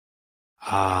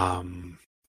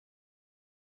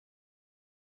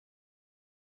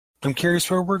 I'm curious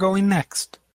where we're going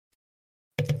next.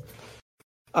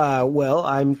 Well,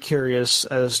 I'm curious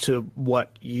as to what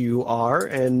you are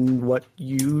and what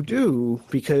you do,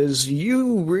 because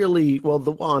you really, well,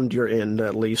 the wand you're in,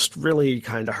 at least, really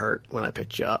kind of hurt when I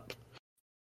picked you up.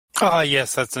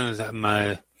 Yes, that's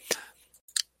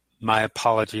my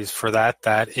apologies for that.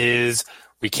 That is,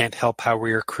 we can't help how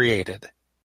we are created.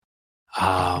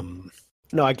 No,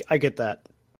 I get that.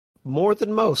 More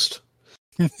than most.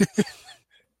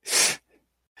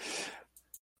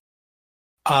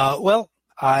 Well,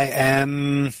 I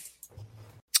am.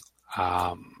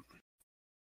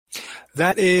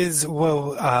 That is,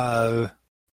 well,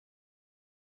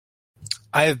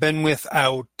 I have been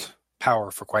without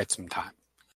power for quite some time.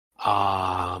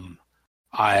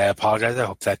 I apologize. I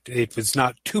hope that it was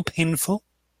not too painful.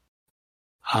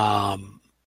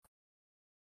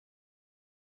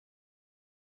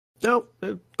 No,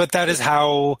 but that is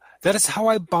how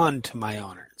I bond to my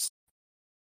owners.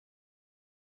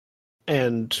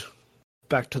 And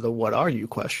back to the "what are you"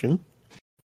 question.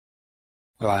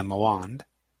 Well, I'm a wand.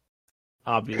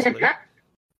 Obviously.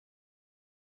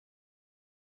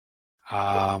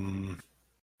 I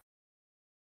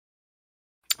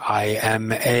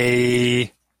am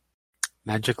a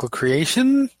magical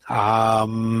creation.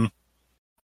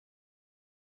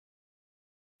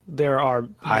 There are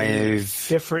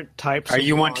different types. Are of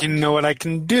you wands. wanting to know what I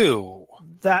can do?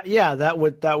 That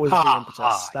was the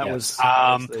emphasis. Yes. Was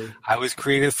I was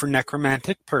created for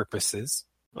necromantic purposes.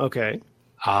 okay.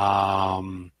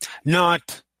 Not.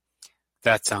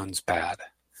 That sounds bad.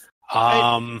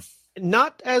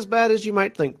 Not as bad as you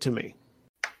might think to me.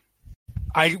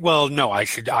 I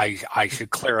should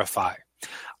clarify.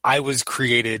 I was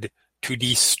created to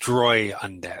destroy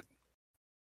undead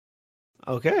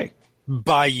Okay.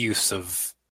 by use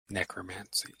of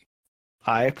necromancy.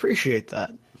 I appreciate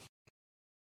that.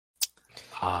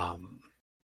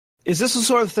 Is this the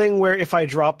sort of thing where if I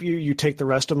drop you, you take the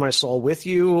rest of my soul with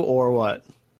you, or what?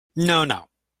 No.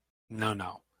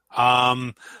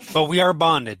 But we are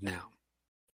bonded now.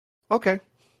 Okay.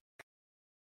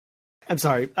 I'm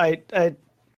sorry. I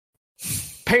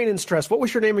pain and stress. What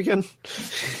was your name again?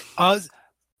 I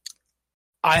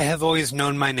have always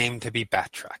known my name to be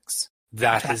Batrax.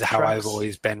 That is how I've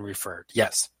always been referred.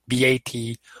 Yes.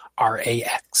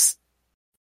 Batrax.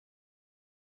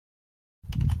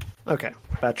 Okay.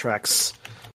 Batrax.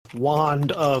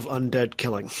 Wand of Undead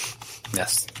Killing.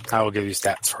 Yes. I will give you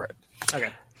stats for it. Okay.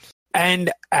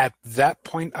 And at that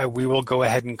point, we will go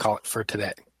ahead and call it for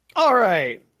today. All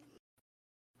right.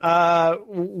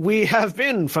 We have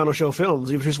been Final Show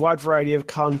Films. We produce a wide variety of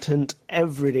content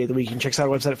every day of the week. You can check us out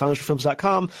on our website at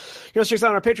finalshowfilms.com. You can also check us out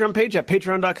on our Patreon page at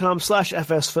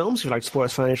patreon.com/fsfilms. If you'd like to support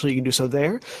us financially, you can do so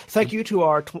there. Thank you to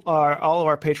all of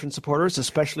our patron supporters,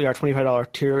 especially our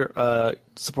 $25 tier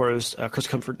supporters, Chris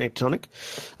Comfort and Antitonic.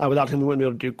 Without him, we wouldn't be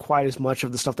able to do quite as much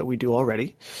of the stuff that we do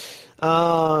already.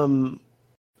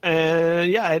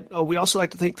 And yeah, we also like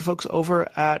to thank the folks over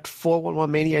at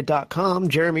 411mania.com.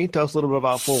 Jeremy, tell us a little bit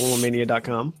about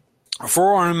 411mania.com.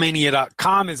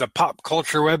 411mania.com is a pop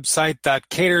culture website that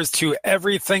caters to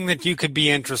everything that you could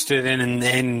be interested in,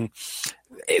 and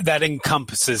that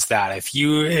encompasses that. If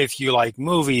you like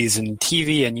movies and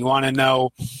TV and you want to know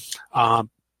how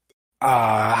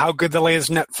good the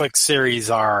latest Netflix series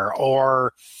are,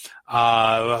 or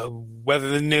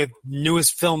whether the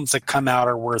newest films that come out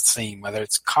are worth seeing, whether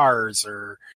it's Cars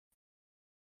or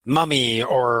Mummy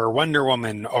or Wonder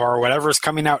Woman or whatever's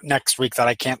coming out next week that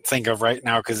I can't think of right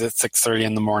now because it's 6:30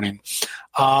 in the morning.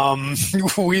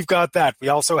 We've got that. We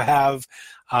also have,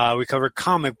 we cover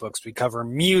comic books, we cover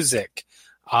music,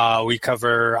 we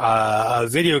cover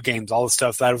video games, all the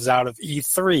stuff that was out of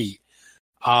E3,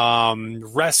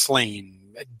 wrestling,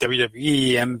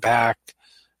 WWE, Impact,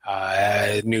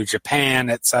 New Japan,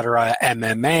 etc.,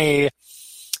 MMA.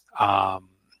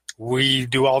 We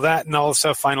do all that and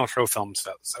also Final Show Film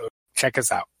stuff. So check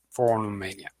us out, 411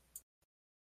 Mania.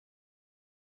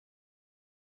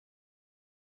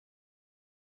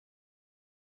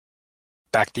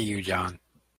 Back to you, John.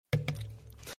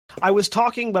 I was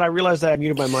talking, but I realized that I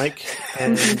muted my mic.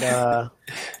 And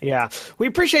yeah, we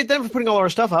appreciate them for putting all our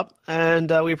stuff up, and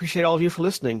we appreciate all of you for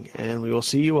listening. And we will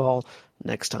see you all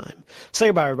next time. Say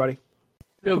goodbye, everybody.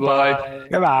 Goodbye.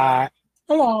 Goodbye.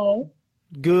 Hello.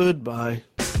 Goodbye.